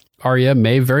marriage. Arya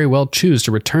may very well choose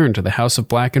to return to the House of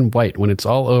Black and White when it's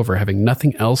all over, having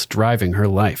nothing else driving her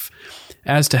life.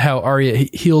 As to how Arya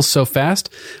heals so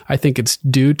fast, I think it's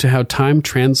due to how time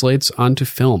translates onto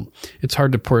film. It's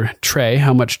hard to portray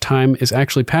how much time is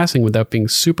actually passing without being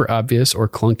super obvious or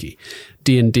clunky.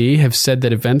 D&D have said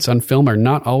that events on film are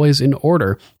not always in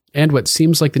order, and what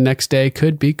seems like the next day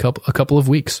could be a couple of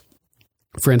weeks.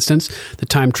 For instance, the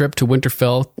time trip to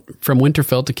from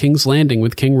Winterfell to King's Landing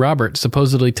with King Robert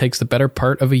supposedly takes the better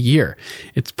part of a year.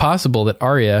 It's possible that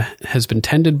Arya has been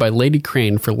tended by Lady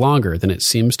Crane for longer than it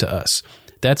seems to us.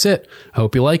 That's it. I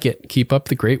hope you like it. Keep up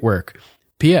the great work.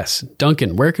 P.S.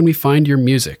 Duncan, where can we find your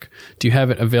music? Do you have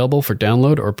it available for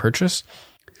download or purchase?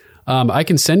 I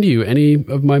can send you any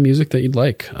of my music that you'd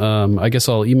like. I guess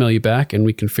I'll email you back and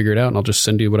we can figure it out, and I'll just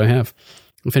send you what I have.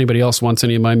 If anybody else wants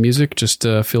any of my music, just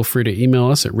feel free to email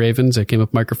us at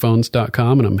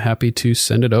ravens@gameofmicrophones.com, and I'm happy to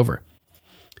send it over.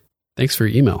 Thanks for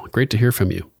your email. Great to hear from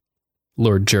you.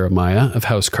 Lord Jeremiah of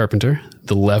House Carpenter,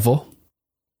 The Level.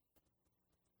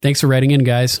 Thanks for writing in,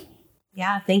 guys.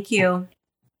 Yeah, thank you.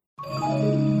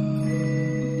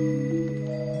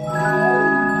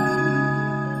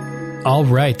 All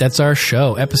right, that's our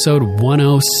show, episode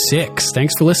 106.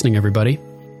 Thanks for listening, everybody.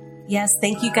 Yes,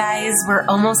 thank you guys. We're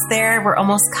almost there. We're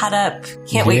almost caught up.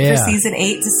 Can't wait for season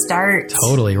 8 to start.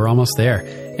 Totally, we're almost there.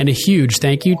 And a huge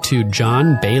thank you to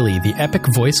John Bailey, the epic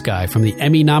voice guy from the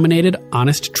Emmy-nominated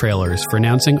Honest Trailers, for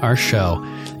announcing our show.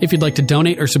 If you'd like to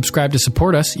donate or subscribe to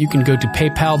support us, you can go to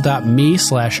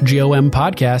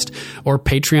paypal.me/GOMpodcast or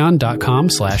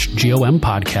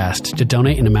patreon.com/GOMpodcast to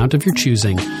donate an amount of your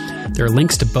choosing. There are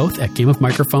links to both at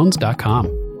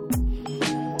gameofmicrophones.com.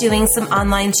 Doing some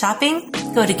online shopping?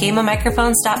 Go to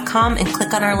gameofmicrophones.com and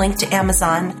click on our link to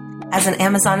Amazon. As an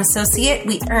Amazon associate,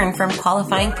 we earn from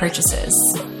qualifying purchases.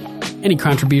 Any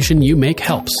contribution you make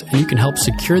helps, and you can help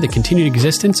secure the continued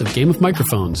existence of Game of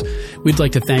Microphones. We'd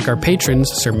like to thank our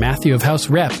patrons, Sir Matthew of House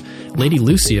Rep, Lady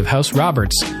Lucy of House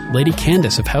Roberts, Lady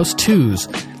Candace of House Twos,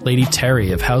 Lady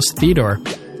Terry of House Theodore,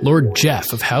 Lord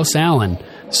Jeff of House Allen,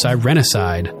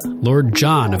 Sirenicide, Lord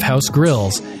John of House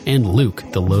Grills, and Luke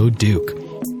the Low Duke.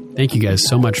 Thank you guys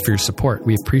so much for your support.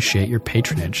 We appreciate your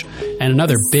patronage. And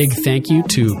another big thank you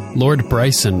to Lord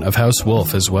Bryson of House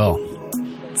Wolf as well.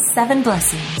 7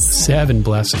 blessings. 7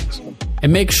 blessings.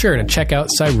 And make sure to check out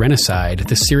Sirenicide,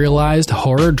 the serialized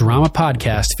horror drama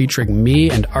podcast featuring me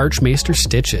and Archmaester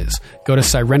Stitches. Go to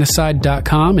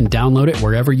sirenicide.com and download it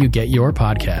wherever you get your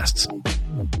podcasts.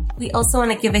 We also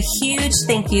want to give a huge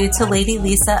thank you to Lady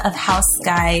Lisa of House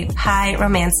Sky, High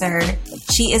Romancer.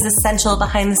 She is essential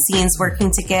behind the scenes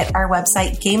working to get our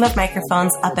website Game of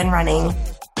Microphones up and running.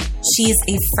 She's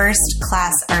a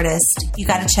first-class artist. You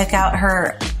got to check out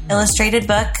her illustrated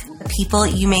book, The People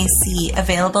You May See,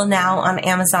 available now on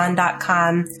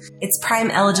Amazon.com. It's Prime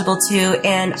eligible too,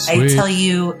 and Sweet. I tell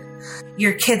you,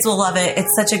 your kids will love it.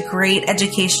 It's such a great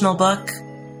educational book.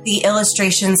 The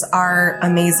illustrations are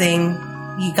amazing.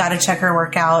 You got to check her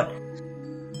work out.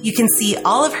 You can see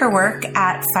all of her work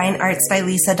at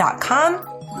fineartsbylisa.com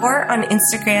or on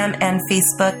Instagram and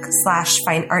Facebook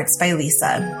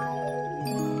 /fineartsbylisa.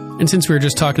 And since we were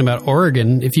just talking about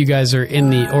Oregon, if you guys are in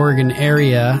the Oregon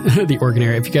area, if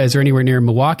you guys are anywhere near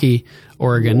Milwaukee,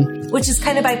 Oregon, which is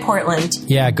kind of by Portland.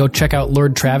 Yeah, go check out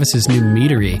Lord Travis's new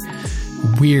meadery,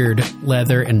 Weird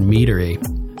Leather and Meadery.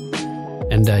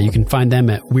 And you can find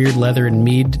them at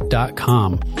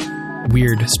weirdleatherandmead.com.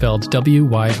 Weird spelled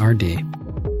W-Y-R-D.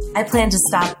 I plan to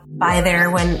stop by there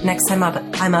when next time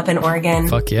I'm up in Oregon.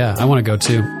 Fuck yeah, I want to go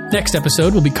too. Next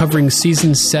episode, we'll be covering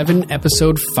Season 7,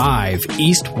 Episode 5,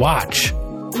 East Watch.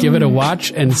 Give it a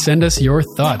watch and send us your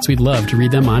thoughts. We'd love to read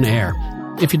them on air.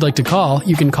 If you'd like to call,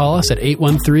 you can call us at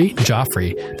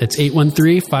 813-JOFFREY. That's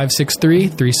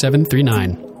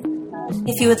 813-563-3739.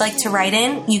 If you would like to write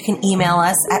in, you can email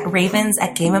us at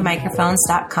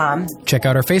ravens@gameofmicrophones.com. Check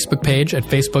out our Facebook page at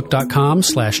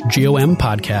facebook.com/GOM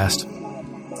podcast.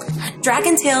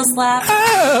 Dragon Tales laugh.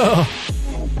 Oh!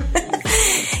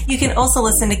 You can also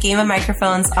listen to Game of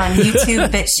Microphones on YouTube,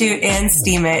 BitChute, and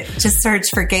Steemit. Just search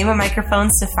for Game of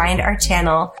Microphones to find our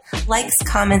channel. Likes,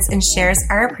 comments, and shares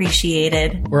are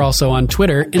appreciated. We're also on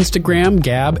Twitter, Instagram,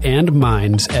 Gab, and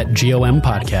Minds at GOM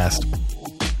Podcast.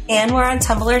 And we're on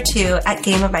Tumblr too at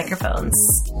Game of Microphones.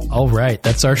 All right,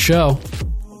 that's our show.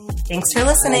 Thanks for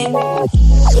listening.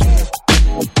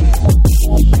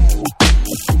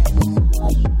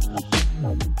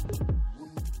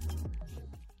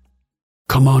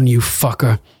 Come on, you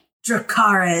fucker.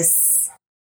 Dracarys.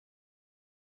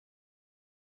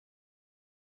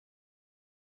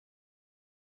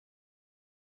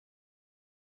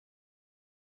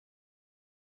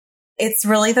 It's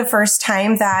really the first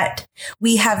time that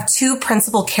we have 2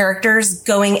 principal characters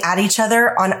going at each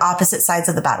other on opposite sides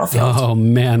of the battlefield. Oh,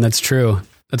 man, that's true.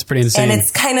 That's pretty insane. And it's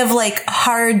kind of like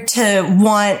hard to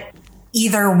want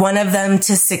either one of them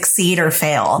to succeed or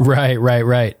fail. Right.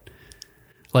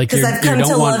 Like, because I've come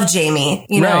to love Jaime,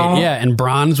 you know? Right, yeah, and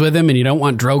Bronn's with him, and you don't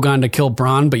want Drogon to kill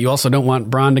Bronn, but you also don't want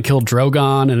Bronn to kill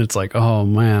Drogon, and it's like, oh,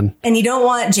 man. And you don't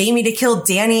want Jaime to kill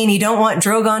Dany, and you don't want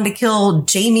Drogon to kill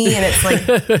Jaime, and it's like...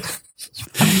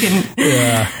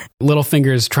 Yeah.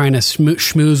 Littlefinger's trying to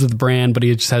schmooze with Bran, but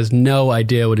he just has no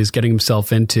idea what he's getting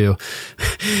himself into.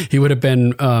 He would have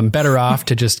been better off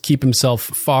to just keep himself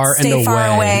far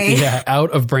away. Yeah, out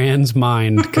of Bran's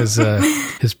mind, because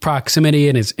his proximity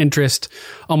and his interest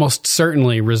almost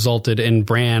certainly resulted in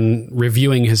Bran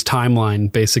reviewing his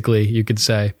timeline, basically, you could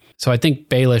say. So I think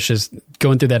Baelish is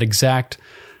going through that exact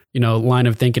line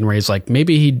of thinking where he's like,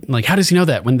 maybe how does he know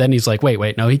that? When then he's like,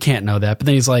 wait, no, he can't know that. But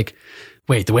then he's like,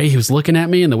 wait, the way he was looking at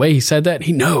me and the way he said that,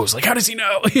 he knows. Like, how does he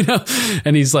know?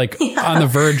 And he's like on the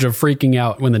verge of freaking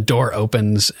out when the door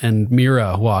opens and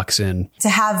Mira walks in. To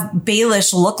have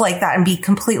Baelish look like that and be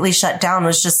completely shut down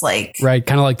was just like... Right,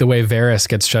 kind of like the way Varys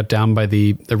gets shut down by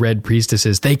the Red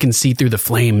Priestesses. They can see through the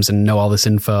flames and know all this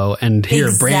info. And here,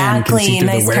 Bran can see through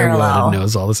the werewood and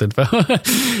knows all this info.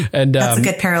 And that's a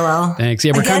good parallel. Thanks.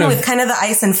 Yeah, we're with kind of the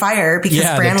ice and fire, because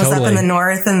Bran was up in the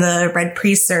north and the Red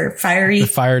Priests are fiery. The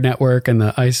Fire Network and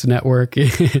the Ice Network.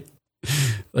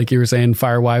 Like you were saying,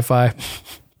 Fire Wi-Fi.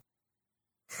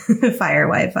 Fire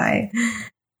Wi-Fi.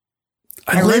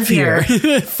 I live here.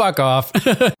 Fuck off.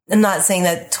 I'm not saying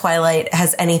that Twilight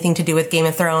has anything to do with Game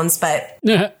of Thrones, but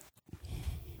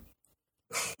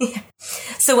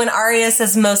So when Arya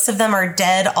says most of them are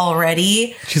dead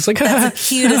already, she's like, that's a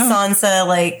cue to Sansa,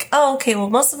 like, oh, okay, well,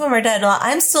 most of them are dead. Well,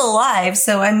 I'm still alive,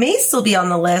 so I may still be on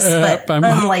the list, but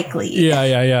unlikely.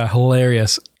 Yeah.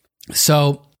 Hilarious.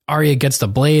 So Arya gets the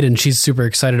blade, and she's super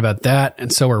excited about that,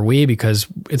 and so are we, because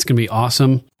it's going to be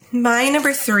awesome. My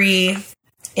number 3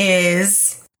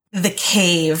 is The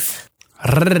Cave.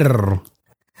 Bow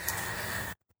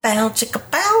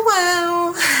chicka bow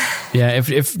wow. Yeah,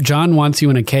 if Jon wants you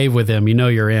in a cave with him, you know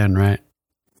you're in, right?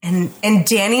 And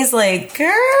Dany's like, girl,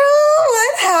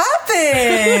 what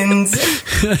happened?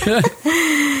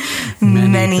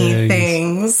 Many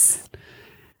things.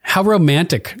 How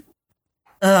romantic.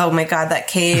 Oh my God, that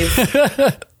cave.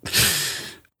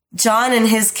 Jon and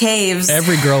his caves.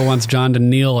 Every girl wants Jon to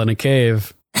kneel in a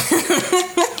cave.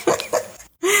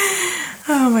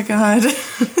 Oh my God.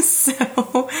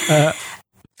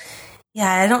 Yeah,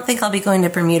 I don't think I'll be going to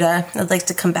Bermuda. I'd like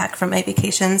to come back from my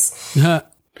vacations.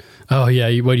 Oh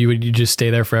yeah, would you just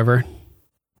stay there forever?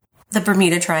 The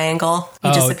Bermuda Triangle.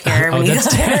 You disappear when you go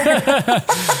there.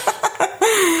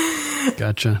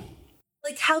 Gotcha.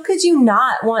 Like, how could you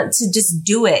not want to just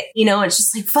do it? You know, it's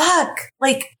just like, fuck.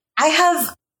 Like, I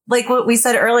have, like what we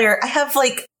said earlier, I have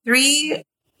like 3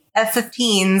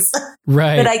 F-15s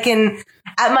that I can,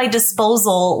 at my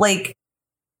disposal. Like,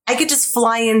 I could just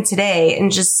fly in today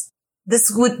and just,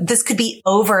 this could be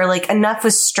over. Like, enough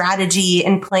with strategy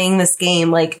and playing this game.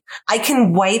 Like, I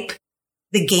can wipe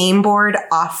the game board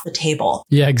off the table.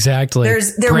 Yeah, exactly.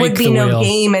 There would be no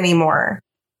game anymore.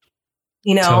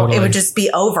 You know, Totally. It would just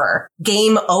be over.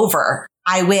 Game over.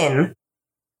 I win.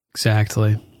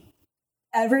 Exactly.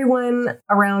 Everyone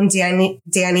around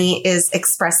Dany is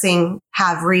expressing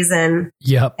have reason.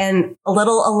 Yep. And a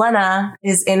little Olenna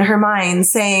is in her mind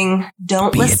saying,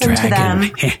 don't listen to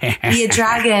them. Be a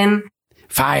dragon.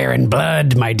 Fire and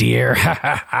blood, my dear.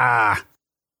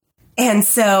 And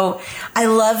so I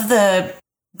love that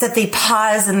they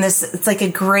pause in this. It's like a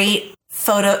great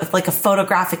photo, like a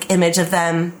photographic image of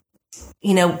them,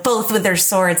 you know, both with their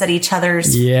swords at each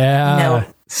other's,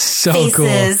 so faces. Cool.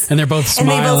 And they're both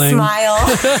smiling. And they both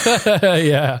smile.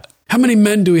 Yeah. How many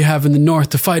men do we have in the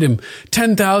north to fight him?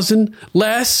 10,000?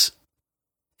 Less?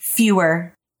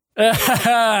 Fewer.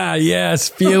 Yes,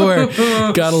 fewer.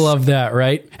 Gotta love that,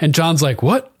 right? And Jon's like,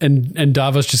 what? And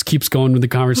Davos just keeps going with the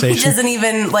conversation. He doesn't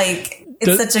even, like,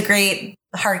 it's such a great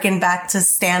harken back to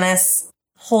Stannis.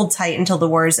 Hold tight until the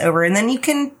war is over, and then you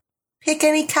can pick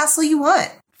any castle you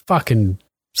want. Fucking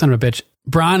son of a bitch.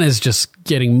 Bronn is just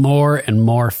getting more and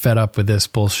more fed up with this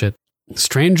bullshit.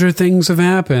 Stranger things have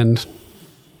happened.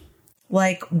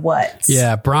 Like what?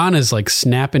 Yeah, Bronn is like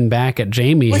snapping back at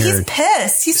Jaime here. He's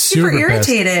pissed. He's super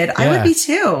irritated. Pissed. I would be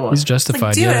too. He's justified.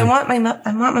 Like, dude, I want my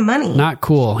money. Not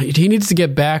cool. He needs to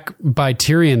get back by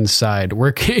Tyrion's side.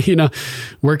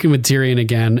 Working with Tyrion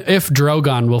again. If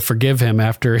Drogon will forgive him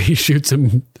after he shoots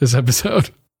him this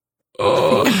episode.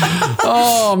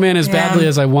 Oh man, as badly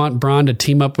as I want Bronn to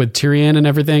team up with Tyrion and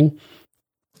everything,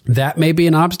 that may be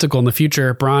an obstacle in the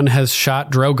future. Bronn has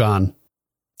shot Drogon.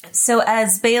 So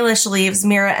as Baelish leaves,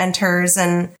 Mira enters,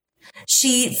 and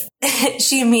she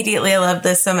immediately, I love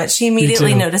this so much, she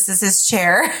immediately notices his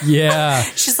chair. Yeah.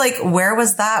 She's like, where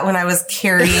was that when I was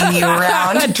carrying you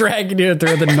around? Dragging you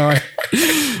through the north.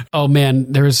 Oh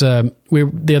man, there's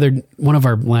one of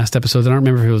our last episodes, I don't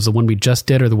remember if it was the one we just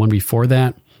did or the one before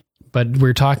that, but we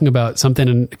were talking about something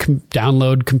in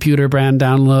computer brand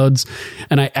downloads,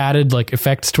 and I added like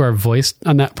effects to our voice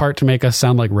on that part to make us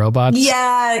sound like robots.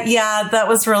 Yeah, that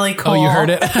was really cool. Oh, you heard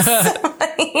it?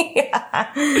 Yeah.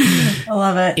 I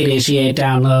love it. Initiate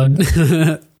download.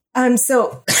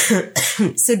 So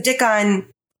Dickon,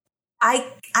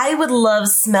 I would love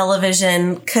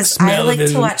Smell-O-Vision because I like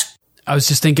to watch. I was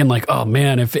just thinking, like, oh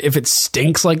man, if it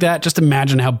stinks like that, just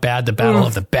imagine how bad the Battle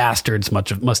of the Bastards must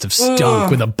have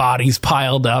stunk with the bodies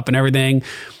piled up and everything.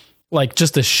 Like,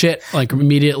 just the shit, like,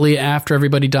 immediately after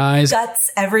everybody dies. Guts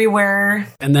everywhere.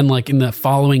 And then, like, in the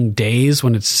following days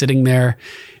when it's sitting there,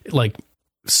 like,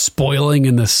 spoiling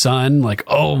in the sun, like,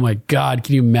 oh my God,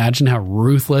 can you imagine how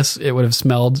ruthless it would have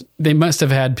smelled? They must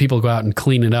have had people go out and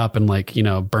clean it up and, like, you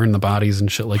know, burn the bodies and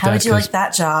shit like that. How would you like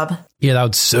that job? Yeah, that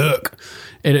would suck.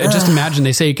 Just imagine,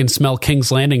 they say you can smell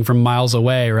King's Landing from miles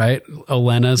away, right?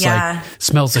 Olenna's like,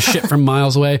 smells the shit from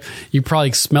miles away. You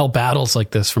probably smell battles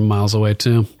like this from miles away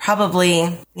too.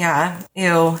 Probably. Yeah.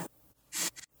 Ew.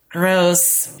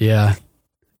 Gross. Yeah.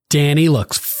 Dany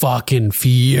looks fucking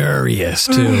furious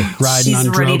too, riding on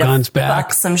Drogon's back.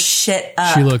 Fuck some shit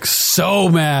up. She looks so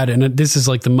mad, and this is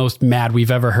like the most mad we've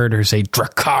ever heard her say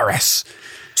Dracarys.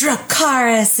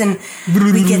 Dracarys, and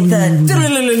we get the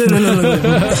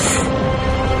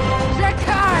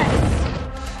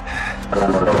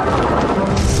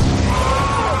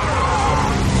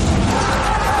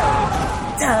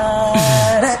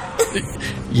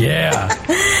Yeah.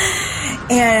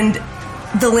 And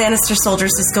the Lannister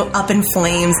soldiers just go up in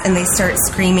flames and they start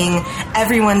screaming.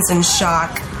 Everyone's in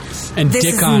shock. And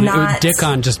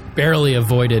Dickon just barely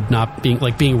avoided not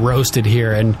being roasted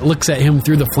here, and looks at him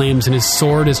through the flames, and his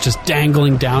sword is just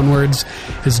dangling downwards.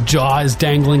 His jaw is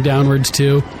dangling downwards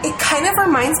too. It kind of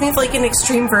reminds me of like an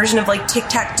extreme version of like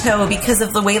tic-tac-toe because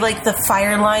of the way like the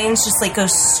fire lines just like go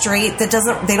straight. They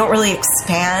don't really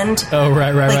expand. Oh,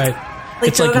 right. Like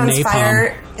It's like napalm.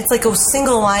 Fire, it's like a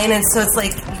single line, and so it's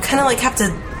like you kind of like have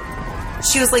to.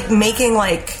 She was like making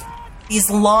like these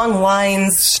long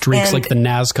lines, streaks like the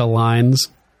Nazca lines.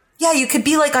 Yeah, you could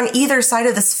be like on either side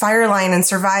of this fire line and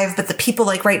survive, but the people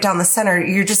like right down the center,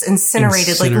 you're just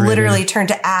incinerated. Like literally turn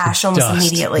to ash almost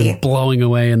immediately, blowing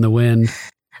away in the wind.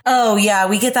 Oh yeah,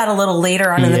 we get that a little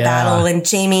later on in the battle, and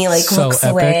Jamie like looks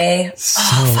away.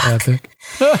 Epic.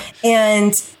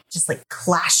 And just like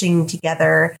clashing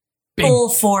together. Full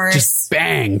force. Just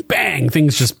bang, bang.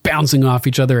 Things just bouncing off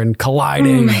each other and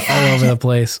colliding all over the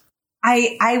place.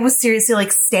 I was seriously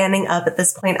like standing up at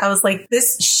this point. I was like,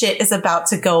 this shit is about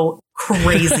to go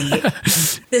crazy.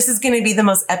 This is going to be the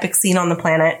most epic scene on the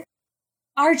planet.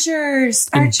 Archers.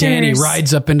 And Dany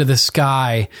rides up into the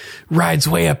sky, rides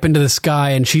way up into the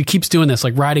sky, and she keeps doing this,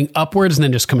 like riding upwards and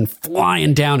then just coming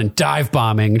flying down and dive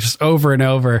bombing just over and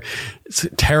over. It's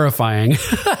terrifying.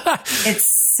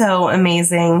 It's so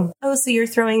amazing. Oh, so you're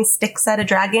throwing sticks at a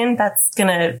dragon? That's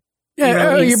gonna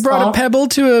really you brought a pebble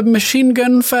to a machine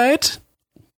gun fight?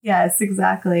 Yes,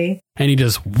 exactly. And he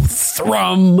just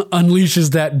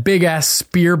unleashes that big ass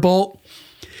spear bolt.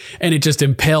 And it just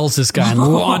impales this guy and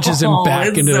launches him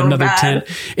back into another tent.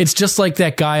 It's just like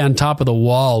that guy on top of the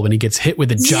wall when he gets hit with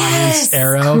a giant's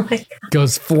arrow,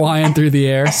 goes flying through the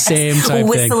air. Same type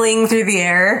whistling through the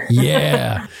air.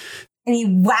 Yeah. And he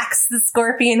whacks the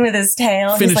scorpion with his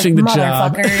tail. Finishing He's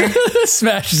like, the job.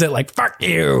 Smashes it like, fuck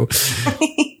you.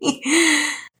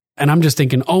 And I'm just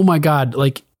thinking, oh my God,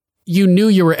 like, you knew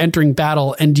you were entering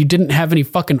battle and you didn't have any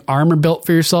fucking armor built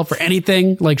for yourself or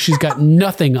anything. Like, she's got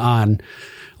nothing on.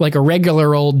 Like a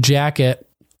regular old jacket.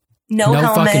 No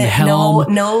helmet, fucking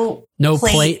helm. No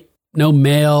plate. No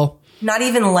mail. Not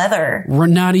even leather.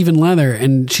 Not even leather.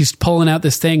 And she's pulling out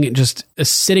this thing, just a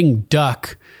sitting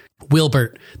duck.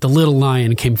 Wilbert, the little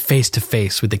lion, came face to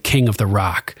face with the king of the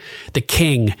rock. The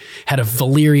king had a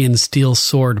Valyrian steel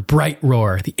sword, Bright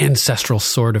Roar, the ancestral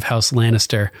sword of House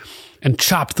Lannister, and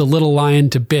chopped the little lion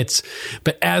to bits.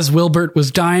 But as Wilbert was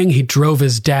dying, he drove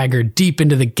his dagger deep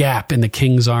into the gap in the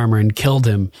king's armor and killed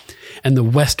him. And the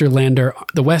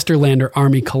Westerlander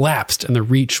army collapsed and the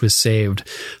Reach was saved.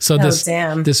 So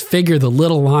this figure, the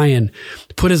little lion,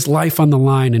 put his life on the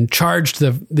line and charged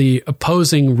the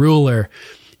opposing ruler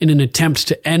in an attempt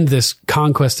to end this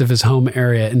conquest of his home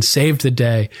area and saved the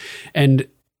day. And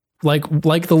like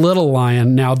the little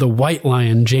lion, now the white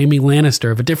lion, Jaime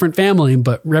Lannister, of a different family,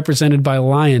 but represented by a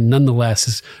lion nonetheless,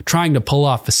 is trying to pull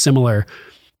off a similar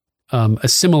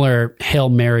Hail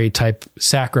Mary type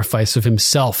sacrifice of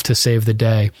himself to save the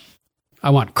day. I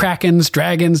want krakens,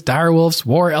 dragons, direwolves,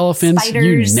 war elephants,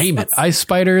 spiders, you name it. Ice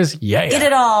spiders, yeah. Get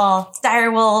it all.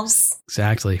 Direwolves.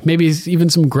 Exactly. Maybe even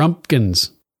some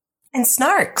grumpkins. And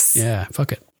snarks. Yeah,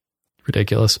 fuck it.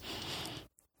 Ridiculous.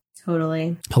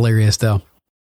 Totally. Hilarious, though.